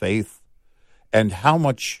power of faith and how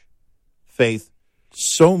much faith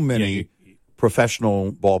so many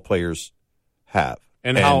professional ball players have.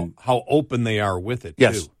 And how open they are with it,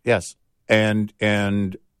 yes, too. Yes. And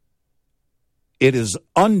it is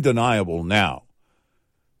undeniable now.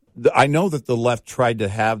 I know that the left tried to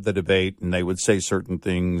have the debate, and they would say certain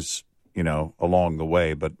things, along the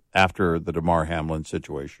way. But after the Damar Hamlin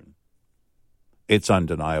situation, it's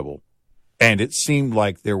undeniable. And it seemed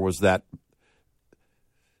like there was that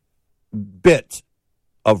bit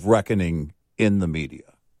of reckoning in the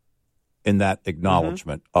media, in that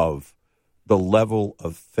acknowledgement of the level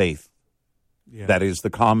of faith that is the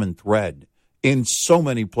common thread in so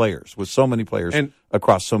many players, with so many players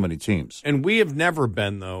across so many teams. And we have never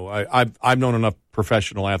been, though. I've known enough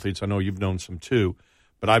professional athletes. I know you've known some too,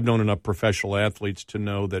 but I've known enough professional athletes to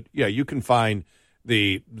know that you can find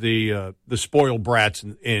the spoiled brats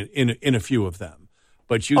in a few of them.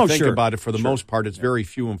 But you think about it, for the most part, it's very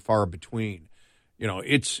few and far between.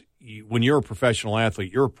 It's when you're a professional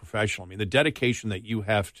athlete, you're a professional. I mean, the dedication that you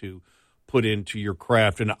have to put into your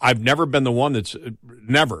craft, and I've never been the one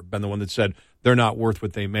that said they're not worth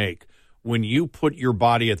what they make. When you put your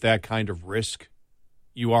body at that kind of risk,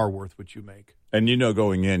 you are worth what you make. And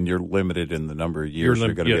going in, you're limited in the number of years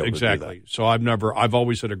you're going to be able to do that. So I've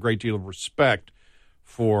always had a great deal of respect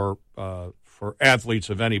for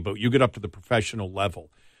athletes of any, but you get up to the professional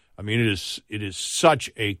level. I mean, it is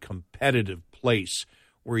such a competitive place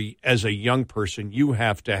where, as a young person, you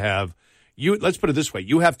have to have let's put it this way,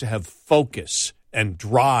 you have to have focus and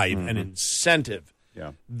drive and incentive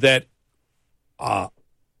that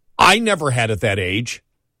I never had at that age.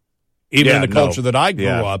 Even in the culture that I grew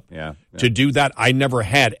up, to do that, I never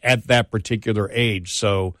had at that particular age.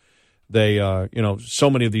 So they, so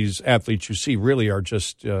many of these athletes you see really are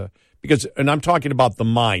just because, and I'm talking about the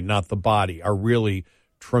mind, not the body, are really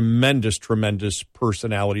tremendous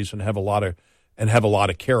personalities and have a lot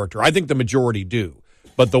of character. I think the majority do,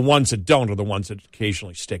 but the ones that don't are the ones that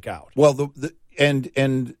occasionally stick out. Well,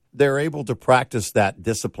 and they're able to practice that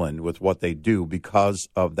discipline with what they do because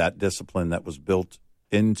of that discipline that was built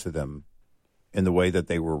into them in the way that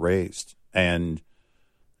they were raised. And,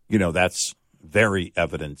 that's very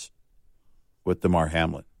evident with Damar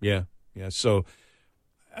Hamlin. Yeah. So,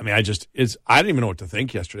 I mean, I didn't even know what to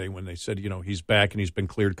think yesterday when they said, he's back and he's been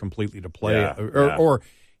cleared completely to play, or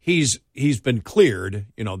he's been cleared.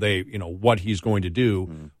 What he's going to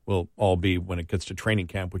do will all be when it gets to training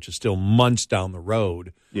camp, which is still months down the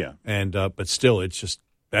road. Yeah, and but still,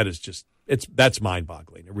 that's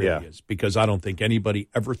mind-boggling. It really is, because I don't think anybody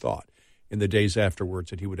ever thought in the days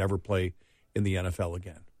afterwards that he would ever play in the NFL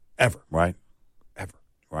again, ever. Right, ever.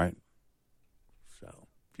 Right.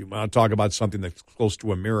 If you want to talk about something that's close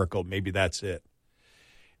to a miracle, maybe that's it.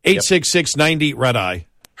 866-90 Red Eye.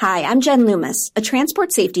 Hi, I'm Jen Loomis, a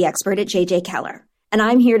transport safety expert at J.J. Keller, and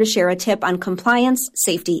I'm here to share a tip on compliance,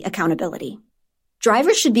 safety, accountability.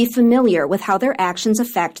 Drivers should be familiar with how their actions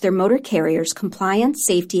affect their motor carrier's compliance,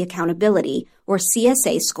 safety, accountability, or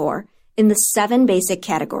CSA score, in the 7 basic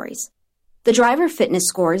categories. The driver fitness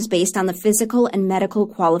score is based on the physical and medical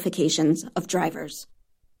qualifications of drivers.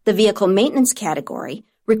 The vehicle maintenance category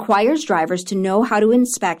requires drivers to know how to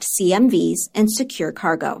inspect CMVs and secure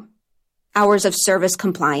cargo. Hours of service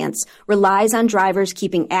compliance relies on drivers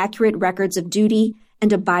keeping accurate records of duty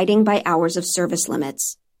and abiding by hours of service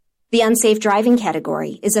limits. The unsafe driving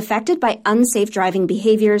category is affected by unsafe driving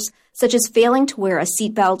behaviors such as failing to wear a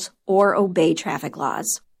seatbelt or obey traffic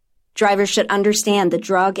laws. Drivers should understand the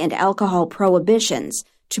drug and alcohol prohibitions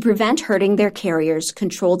to prevent hurting their carrier's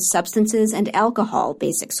controlled substances and alcohol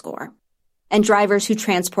basic score. And drivers who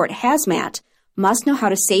transport hazmat must know how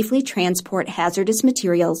to safely transport hazardous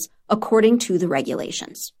materials according to the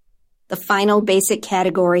regulations. the final basic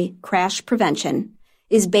category, crash prevention,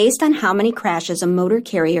 is based on how many crashes a motor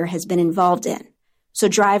carrier has been involved in, so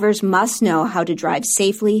drivers must know how to drive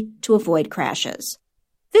safely to avoid crashes.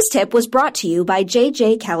 This tip was brought to you by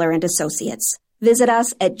J.J. Keller & Associates. Visit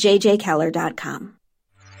us at jjkeller.com.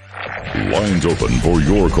 Lines open for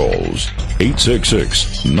your calls.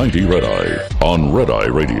 866-90-RED-EYE on Red Eye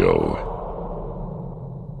Radio.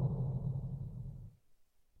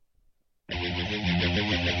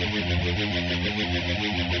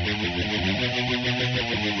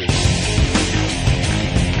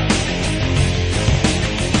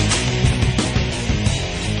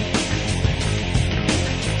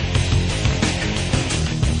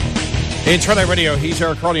 It's Red Eye Radio. He's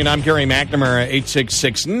Eric Carly, and I'm Gary McNamara,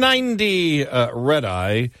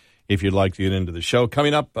 866-90-RED-EYE. If you'd like to get into the show.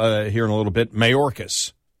 Coming up here in a little bit,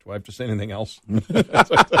 Mayorkas. Do I have to say anything else?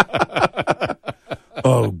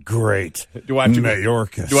 Oh, great. Do I have to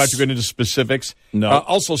Mayorkas. Do I have to go into specifics? No.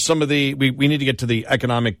 Also, some of the, we need to get to the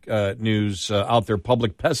economic news out there.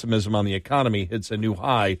 Public pessimism on the economy hits a new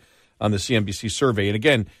high on the CNBC survey. And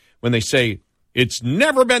again, when they say it's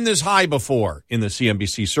never been this high before in the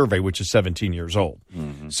CNBC survey, which is 17 years old.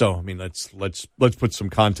 Mm-hmm. So, I mean, let's put some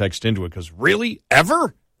context into it, because really?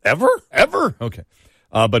 Ever? Okay.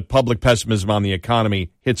 But public pessimism on the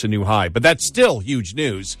economy hits a new high. But that's still huge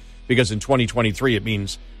news, because in 2023, it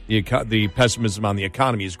means the pessimism on the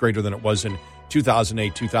economy is greater than it was in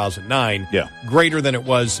 2008, 2009. Yeah. Greater than it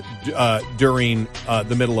was during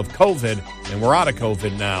the middle of COVID, and we're out of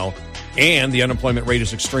COVID now, and the unemployment rate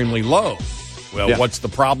is extremely low. Well, yeah. What's the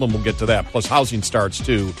problem? We'll get to that. Plus, housing starts,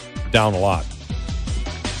 too, down a lot.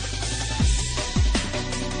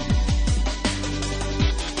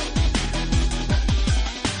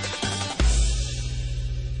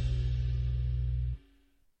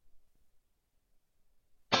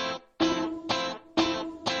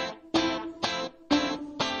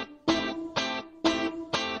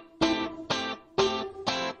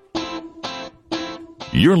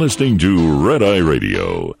 You're listening to Red Eye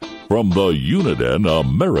Radio from the Uniden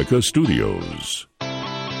America Studios.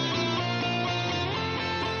 And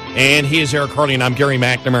he is Eric Harley, and I'm Gary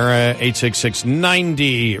McNamara,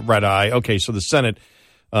 866-90-RED-EYE. Okay, so the Senate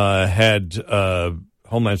had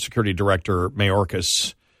Homeland Security Director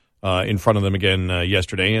Mayorkas in front of them again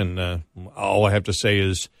yesterday, and all I have to say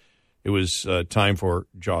is it was time for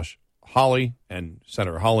Josh Hawley and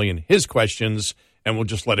Senator Hawley and his questions, and we'll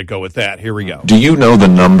just let it go with that. Here we go. Do you know the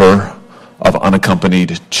number of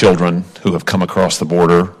unaccompanied children who have come across the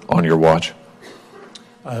border on your watch?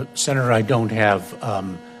 Senator, I don't have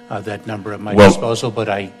that number at my disposal, but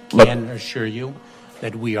I can assure you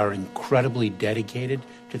that we are incredibly dedicated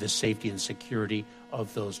to the safety and security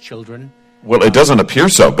of those children. Well, it doesn't appear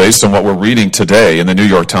so based on what we're reading today in the New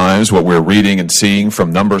York Times, what we're reading and seeing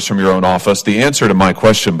from numbers from your own office. The answer to my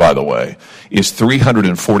question, by the way, is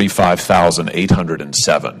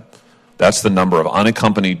 345,807. That's the number of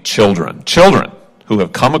unaccompanied children who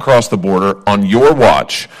have come across the border on your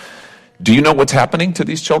watch. Do you know what's happening to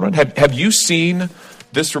these children? Have you seen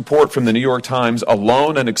this report from the New York Times?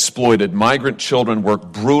 Alone and exploited migrant children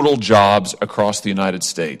work brutal jobs across the United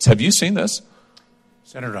States. Have you seen this?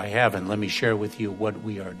 Senator, I have, and let me share with you what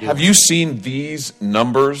we are doing. Have you seen these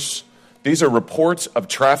numbers? These are reports of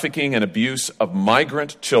trafficking and abuse of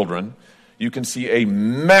migrant children. You can see a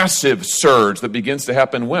massive surge that begins to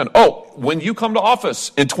happen when? When you come to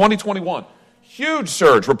office in 2021. Huge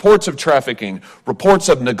surge. Reports of trafficking, reports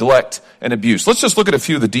of neglect and abuse. Let's just look at a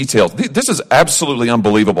few of the details. This is absolutely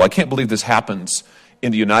unbelievable. I can't believe this happens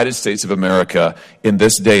in the United States of America in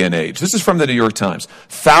this day and age. This is from the New York Times.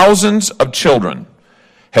 Thousands of children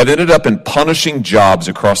have ended up in punishing jobs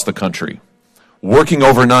across the country, working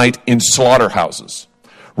overnight in slaughterhouses,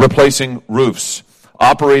 replacing roofs,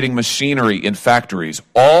 operating machinery in factories,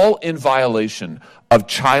 all in violation of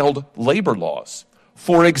child labor laws.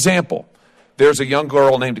 For example, there's a young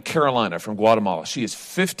girl named Carolina from Guatemala. She is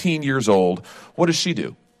 15 years old. What does she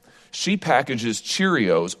do? She packages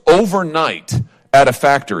Cheerios overnight at a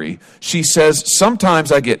factory. She says, sometimes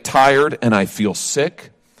I get tired and I feel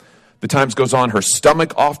sick. The times goes on, her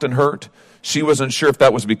stomach often hurt. She wasn't sure if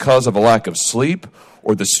that was because of a lack of sleep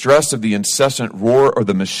or the stress of the incessant roar of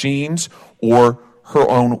the machines or her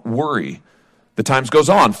own worry. The times goes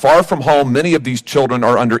on. Far from home, many of these children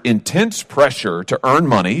are under intense pressure to earn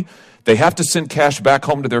money. They have to send cash back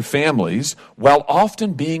home to their families while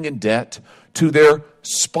often being in debt to their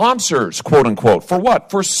sponsors, quote unquote. For what?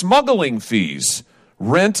 For smuggling fees,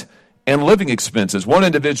 rent, and living expenses. One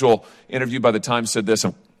individual interviewed by the Times said this,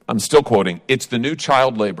 I'm still quoting, "It's the new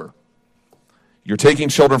child labor. You're taking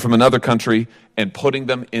children from another country and putting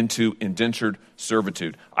them into indentured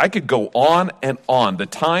servitude. I could go on and on. The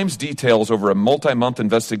Times details over a multi-month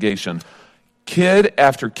investigation, kid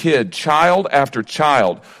after kid, child after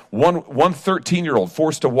child. One 13-year-old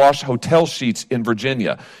forced to wash hotel sheets in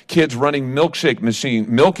Virginia. Kids running milking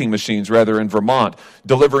machines in Vermont.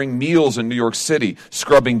 Delivering meals in New York City.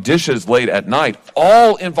 Scrubbing dishes late at night.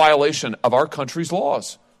 All in violation of our country's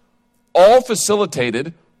laws. All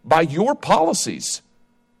facilitated by your policies.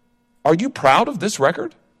 Are you proud of this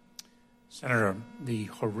record? Senator, the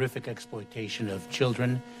horrific exploitation of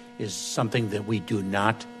children is something that we do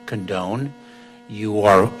not condone. You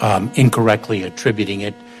are incorrectly attributing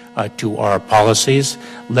it to our policies.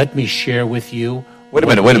 Let me share with you. Wait a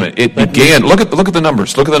minute. It began. Look at the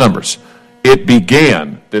numbers. Look at the numbers. It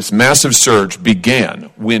began. This massive surge began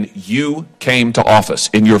when you came to office.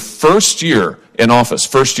 In your first year in office,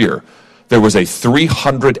 there was a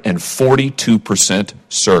 342%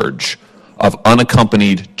 surge of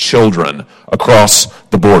unaccompanied children across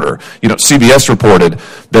the border. You know, CBS reported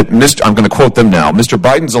that I'm going to quote them now, Mr.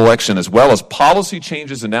 Biden's election, as well as policy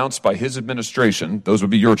changes announced by his administration, those would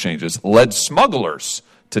be your changes, led smugglers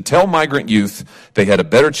to tell migrant youth they had a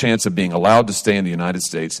better chance of being allowed to stay in the United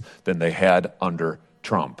States than they had under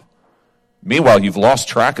Trump. Meanwhile, you've lost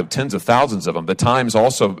track of tens of thousands of them. The Times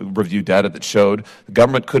also reviewed data that showed the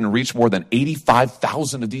government couldn't reach more than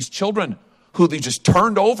 85,000 of these children who they just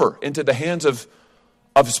turned over into the hands of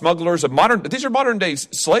smugglers these are modern day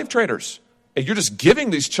slave traders. And you're just giving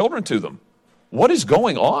these children to them. What is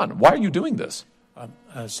going on? Why are you doing this?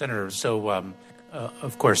 Senator,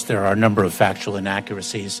 of course, there are a number of factual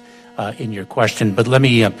inaccuracies in your question, but let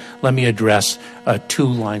me address two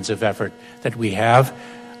lines of effort that we have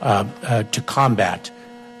to combat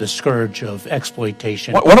the scourge of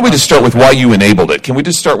exploitation. Why don't we just start with why you enabled it? Can we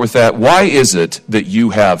just start with that? Why is it that you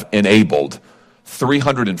have enabled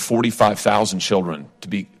 345,000 children to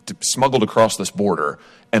be smuggled across this border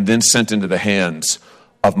and then sent into the hands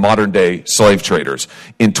of modern-day slave traders?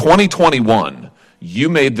 In 2021, you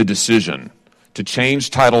made the decision to change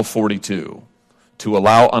Title 42 to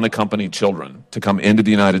allow unaccompanied children to come into the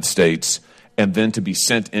United States and then to be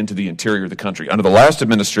sent into the interior of the country. Under the last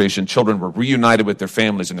administration, children were reunited with their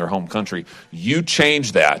families in their home country. You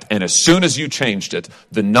changed that, and as soon as you changed it,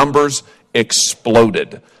 the numbers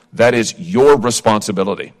exploded. That is your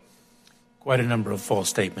responsibility. Quite a number of false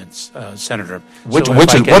statements, Senator. What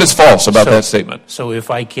is false about that statement? So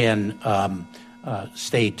if I can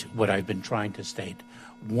state what I've been trying to state,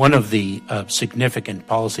 one of the significant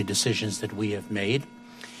policy decisions that we have made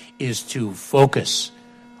is to focus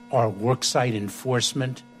our worksite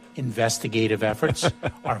enforcement investigative efforts,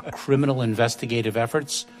 our criminal investigative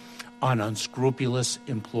efforts on unscrupulous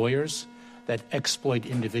employers that exploit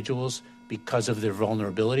individuals because of their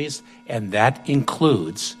vulnerabilities, and that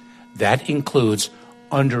includes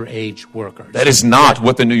underage workers. That is not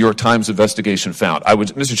what the New York Times investigation found.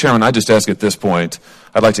 Mr. Chairman, I just ask at this point,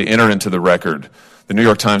 I'd like to enter into the record the New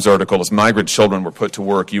York Times article, as migrant children were put to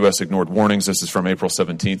work, U.S. ignored warnings. This is from April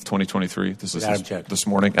 17th, 2023. This is this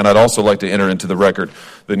morning. And I'd also like to enter into the record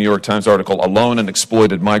the New York Times article, Alone and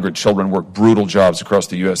Exploited Migrant Children Work Brutal Jobs Across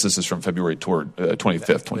the U.S. This is from February 25th,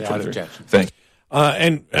 2023. Thank you.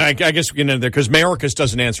 And I guess we can end there because Mayorkas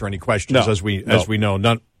doesn't answer any questions, as we know.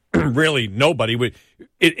 None, really, nobody.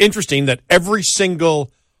 Interesting that every single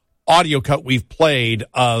audio cut we've played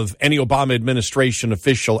of any Obama administration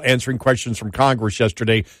official answering questions from Congress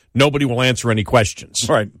yesterday, nobody will answer any questions.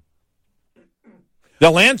 Right.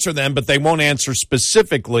 They'll answer them, but they won't answer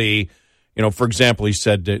specifically. You know, for example, he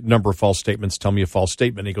said, number of false statements, tell me a false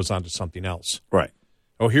statement. He goes on to something else. Right.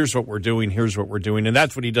 Oh, here's what we're doing. Here's what we're doing. And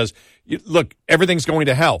that's what he does. Look, everything's going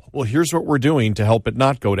to hell. Well, here's what we're doing to help it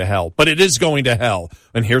not go to hell. But it is going to hell.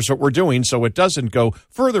 And here's what we're doing so it doesn't go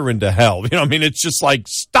further into hell. You know, I mean, it's just like,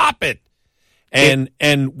 stop it. And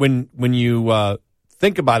when you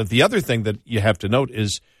think about it, the other thing that you have to note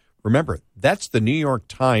is, remember, that's the New York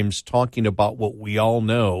Times talking about what we all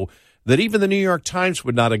know that even the New York Times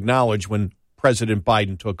would not acknowledge when President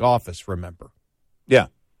Biden took office, remember? Yeah.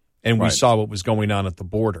 And we saw what was going on at the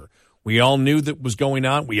border. We all knew that was going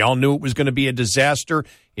on. We all knew it was going to be a disaster.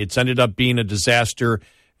 It's ended up being a disaster.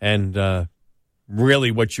 And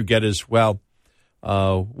really what you get is, well,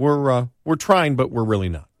 we're trying, but we're really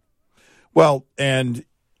not. Well, and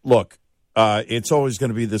look, it's always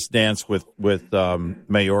going to be this dance with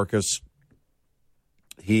Mayorkas.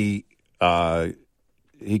 He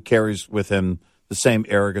carries with him the same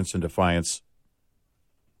arrogance and defiance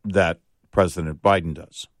that President Biden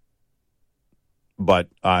does. But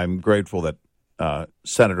I'm grateful that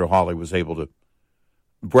Senator Hawley was able to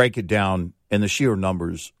break it down, and the sheer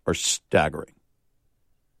numbers are staggering.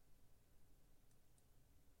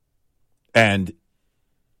 And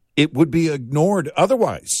it would be ignored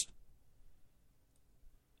otherwise.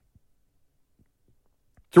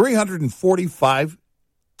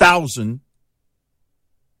 345,000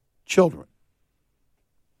 children.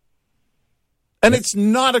 And it's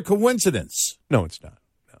not a coincidence. No, it's not.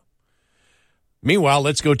 No. Meanwhile,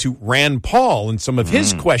 let's go to Rand Paul and some of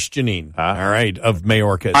his questioning, all right, of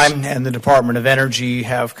Mayorkas. And the Department of Energy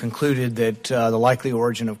have concluded that the likely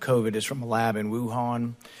origin of COVID is from a lab in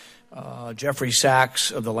Wuhan. Jeffrey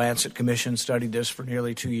Sachs of the Lancet Commission studied this for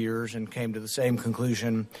nearly 2 years and came to the same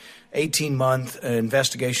conclusion. 18-month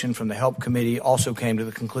investigation from the HELP Committee also came to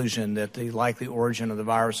the conclusion that the likely origin of the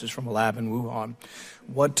virus is from a lab in Wuhan.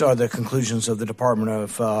 What are the conclusions of the Department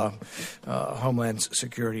of Homeland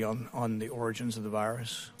Security on the origins of the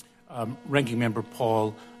virus? Ranking Member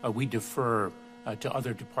Paul, we defer to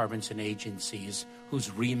other departments and agencies whose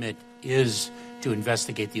remit is to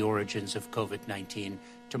investigate the origins of COVID-19.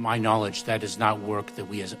 To my knowledge, that is not work that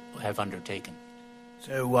we have undertaken.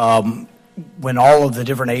 So when all of the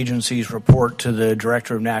different agencies report to the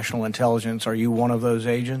Director of National Intelligence, are you one of those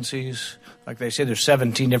agencies? Like they say, there's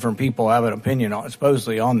 17 different people who have an opinion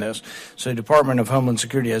supposedly on this. So the Department of Homeland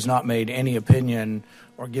Security has not made any opinion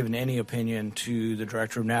or given any opinion to the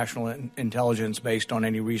Director of National Intelligence based on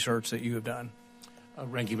any research that you have done?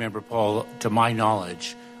 Ranking Member Paul, to my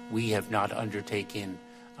knowledge, we have not undertaken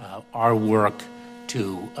our work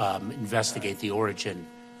to investigate the origin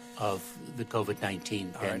of the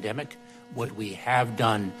COVID-19 pandemic. Right. What we have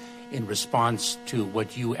done in response to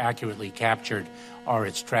what you accurately captured are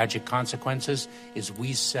its tragic consequences is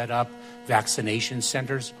we set up vaccination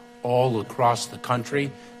centers all across the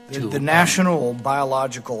country. The National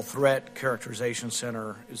Biological Threat Characterization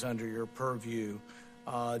Center is under your purview.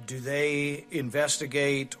 Do they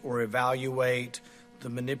investigate or evaluate the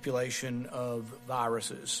manipulation of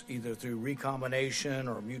viruses, either through recombination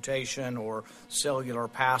or mutation or cellular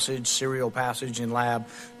passage, serial passage in lab?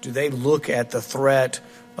 Do they look at the threat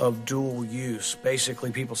of dual use? Basically,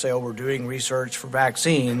 people say, we're doing research for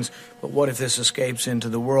vaccines, but what if this escapes into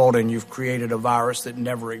the world and you've created a virus that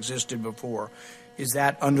never existed before? Is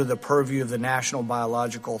that under the purview of the National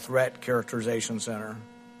Biological Threat Characterization Center?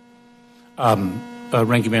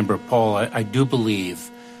 Ranking Member Paul, I do believe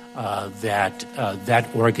that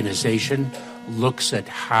organization looks at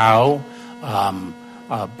how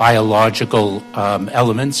biological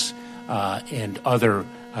elements and other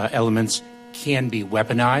elements can be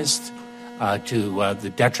weaponized to the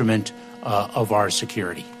detriment of our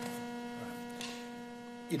security.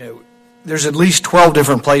 You know, there's at least 12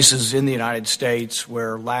 different places in the United States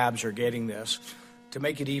where labs are getting this. To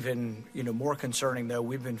make it even, more concerning, though,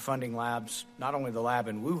 we've been funding labs, not only the lab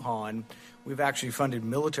in Wuhan, we've actually funded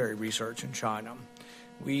military research in China.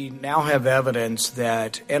 We now have evidence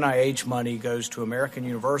that NIH money goes to American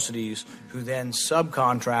universities who then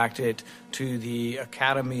subcontract it to the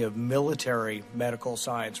Academy of Military Medical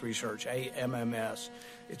Science Research, AMMS.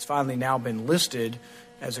 It's finally now been listed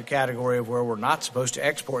as a category of where we're not supposed to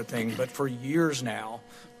export things, but for years now,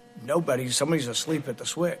 somebody's asleep at the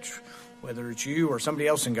switch. Whether it's you or somebody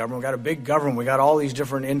else in government, we got a big government. We got all these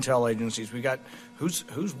different intel agencies. We got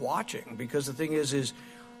who's watching? Because the thing is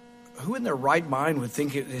who in their right mind would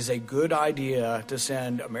think it is a good idea to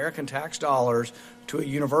send American tax dollars to a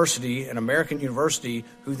university, an American university,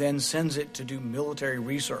 who then sends it to do military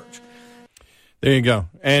research? There you go.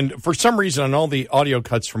 And for some reason, on all the audio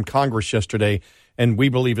cuts from Congress yesterday, and we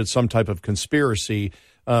believe it's some type of conspiracy,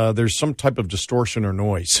 there's some type of distortion or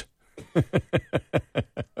noise.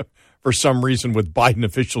 For some reason, with Biden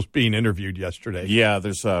officials being interviewed yesterday. Yeah,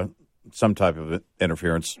 there's some type of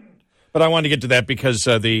interference. But I wanted to get to that because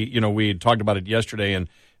we had talked about it yesterday, and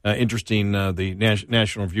interesting, the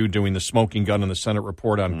National Review doing the smoking gun in the Senate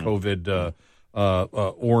report on COVID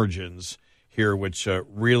origins here, which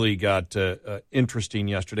really got interesting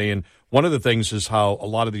yesterday. And one of the things is how a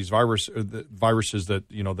lot of these viruses that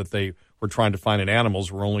that they were trying to find in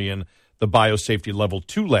animals were only in the biosafety level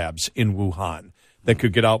 2 labs in Wuhan. That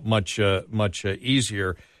could get out much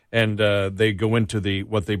easier, and they go into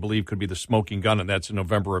what they believe could be the smoking gun, and that's in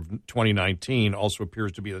November of 2019. Also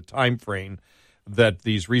appears to be the time frame that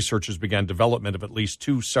these researchers began development of at least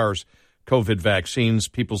 2 SARS-CoV vaccines.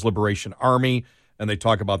 People's Liberation Army, and they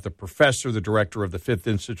talk about the professor, the director of the 5th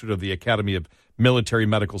Institute of the Academy of Military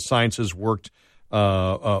Medical Sciences, worked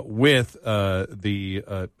with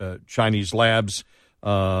the Chinese labs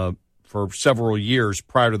for several years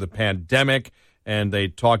prior to the pandemic. And they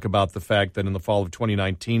talk about the fact that in the fall of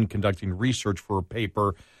 2019, conducting research for a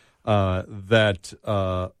paper that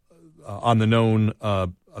on the known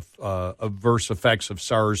adverse effects of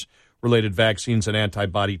SARS-related vaccines and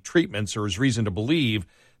antibody treatments, there is reason to believe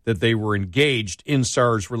that they were engaged in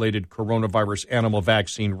SARS-related coronavirus animal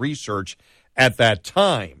vaccine research at that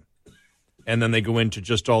time. And then they go into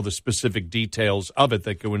just all the specific details of it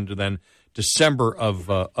that go into then December of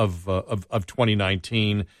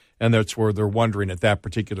 2019. And that's where they're wondering at that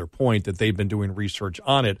particular point that they've been doing research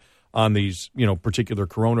on it, on these, particular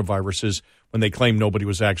coronaviruses, when they claim nobody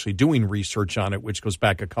was actually doing research on it, which goes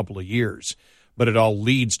back a couple of years. But it all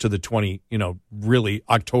leads to the really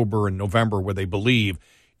October and November, where they believe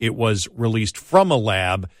it was released from a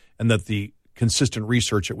lab and that the consistent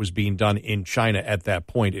research that was being done in China at that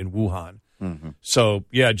point in Wuhan. Mm-hmm. So,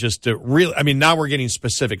 yeah, just really, now we're getting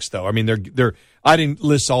specifics, though. I didn't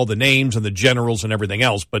list all the names and the generals and everything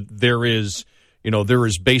else, but there is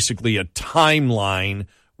basically a timeline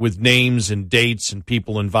with names and dates and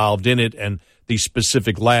people involved in it, and these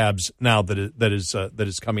specific labs now that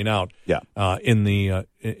is coming out in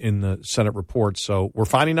the Senate report. So we're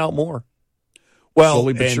finding out more. Well,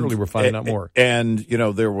 slowly but surely we're finding out more. And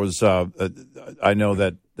there was I know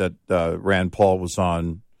that Rand Paul was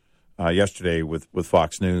on yesterday with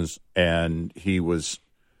Fox News, and he was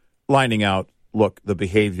lining out, the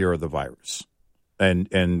behavior of the virus,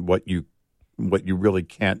 and what you really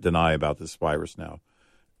can't deny about this virus now,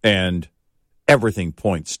 and everything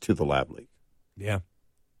points to the lab leak. Yeah.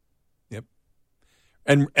 Yep.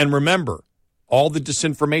 And remember, all the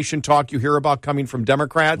disinformation talk you hear about coming from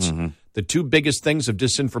Democrats, mm-hmm. the two biggest things of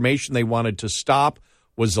disinformation they wanted to stop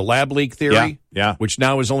was the lab leak theory, which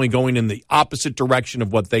now is only going in the opposite direction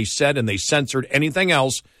of what they said, and they censored anything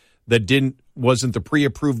else that wasn't the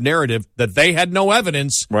pre-approved narrative that they had no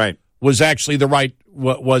evidence was actually the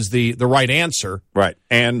right answer. Right.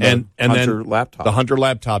 And Hunter then laptop. The Hunter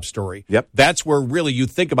laptop story. Yep. That's where really you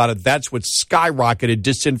think about it, that's what skyrocketed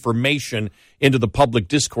disinformation into the public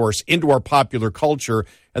discourse, into our popular culture,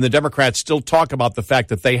 and the Democrats still talk about the fact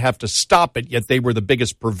that they have to stop it, yet they were the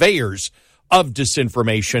biggest purveyors of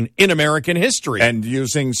disinformation in American history. And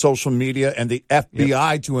using social media and the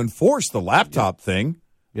FBI to enforce the laptop thing.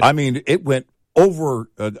 Yep. It went over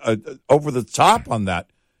the top on that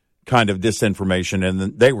kind of disinformation, and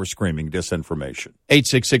then they were screaming disinformation.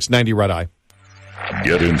 866-90-RED-EYE.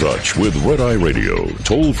 Get in touch with Red Eye Radio,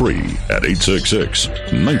 toll free at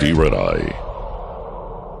 866-90-RED-EYE.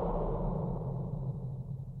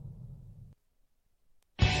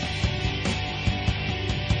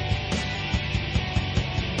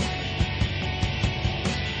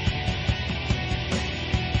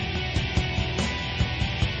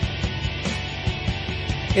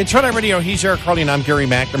 It's Red Eye Radio. He's Eric Carly, and I'm Gary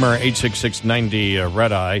McNamara,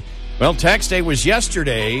 866-90-RED-EYE. Well, tax day was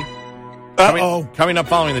yesterday. Coming up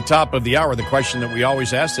following the top of the hour, the question that we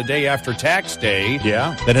always ask the day after tax day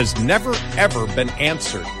that has never, ever been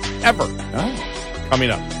answered. Ever. Oh.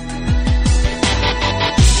 Coming up.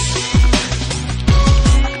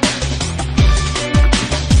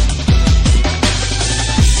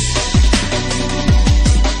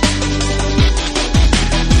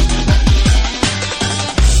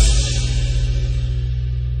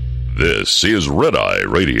 This is Red Eye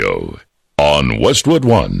Radio on Westwood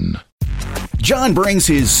One. John brings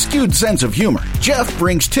his skewed sense of humor. Jeff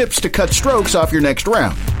brings tips to cut strokes off your next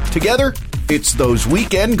round. Together, it's those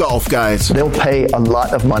weekend golf guys. They'll pay a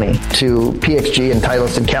lot of money to PXG and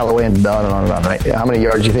Titleist and Callaway and on and on and on, right? How many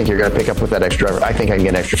yards do you think you're going to pick up with that extra driver? I think I can get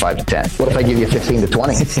an extra 5 to 10. What if I give you 15 to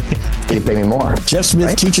 20? Can you pay me more? Jeff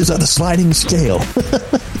Smith teaches on a sliding scale.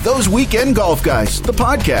 Those Weekend Golf Guys, the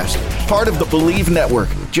podcast, part of the Believe Network.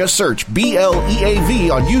 Just search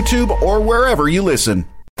BLEAV on YouTube or wherever you listen.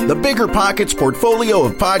 The Bigger Pockets portfolio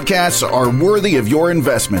of podcasts are worthy of your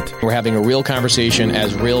investment. We're having a real conversation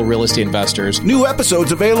as real estate investors. New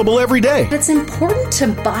episodes available every day. It's important to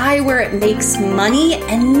buy where it makes money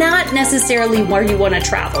and not necessarily where you want to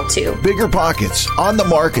travel to. Bigger Pockets, On the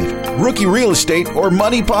Market, Rookie Real Estate, or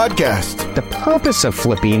Money Podcast. The purpose of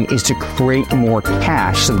flipping is to create more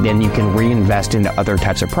cash so then you can reinvest into other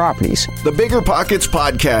types of properties. The Bigger Pockets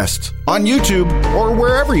Podcast on YouTube or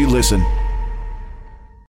wherever you listen.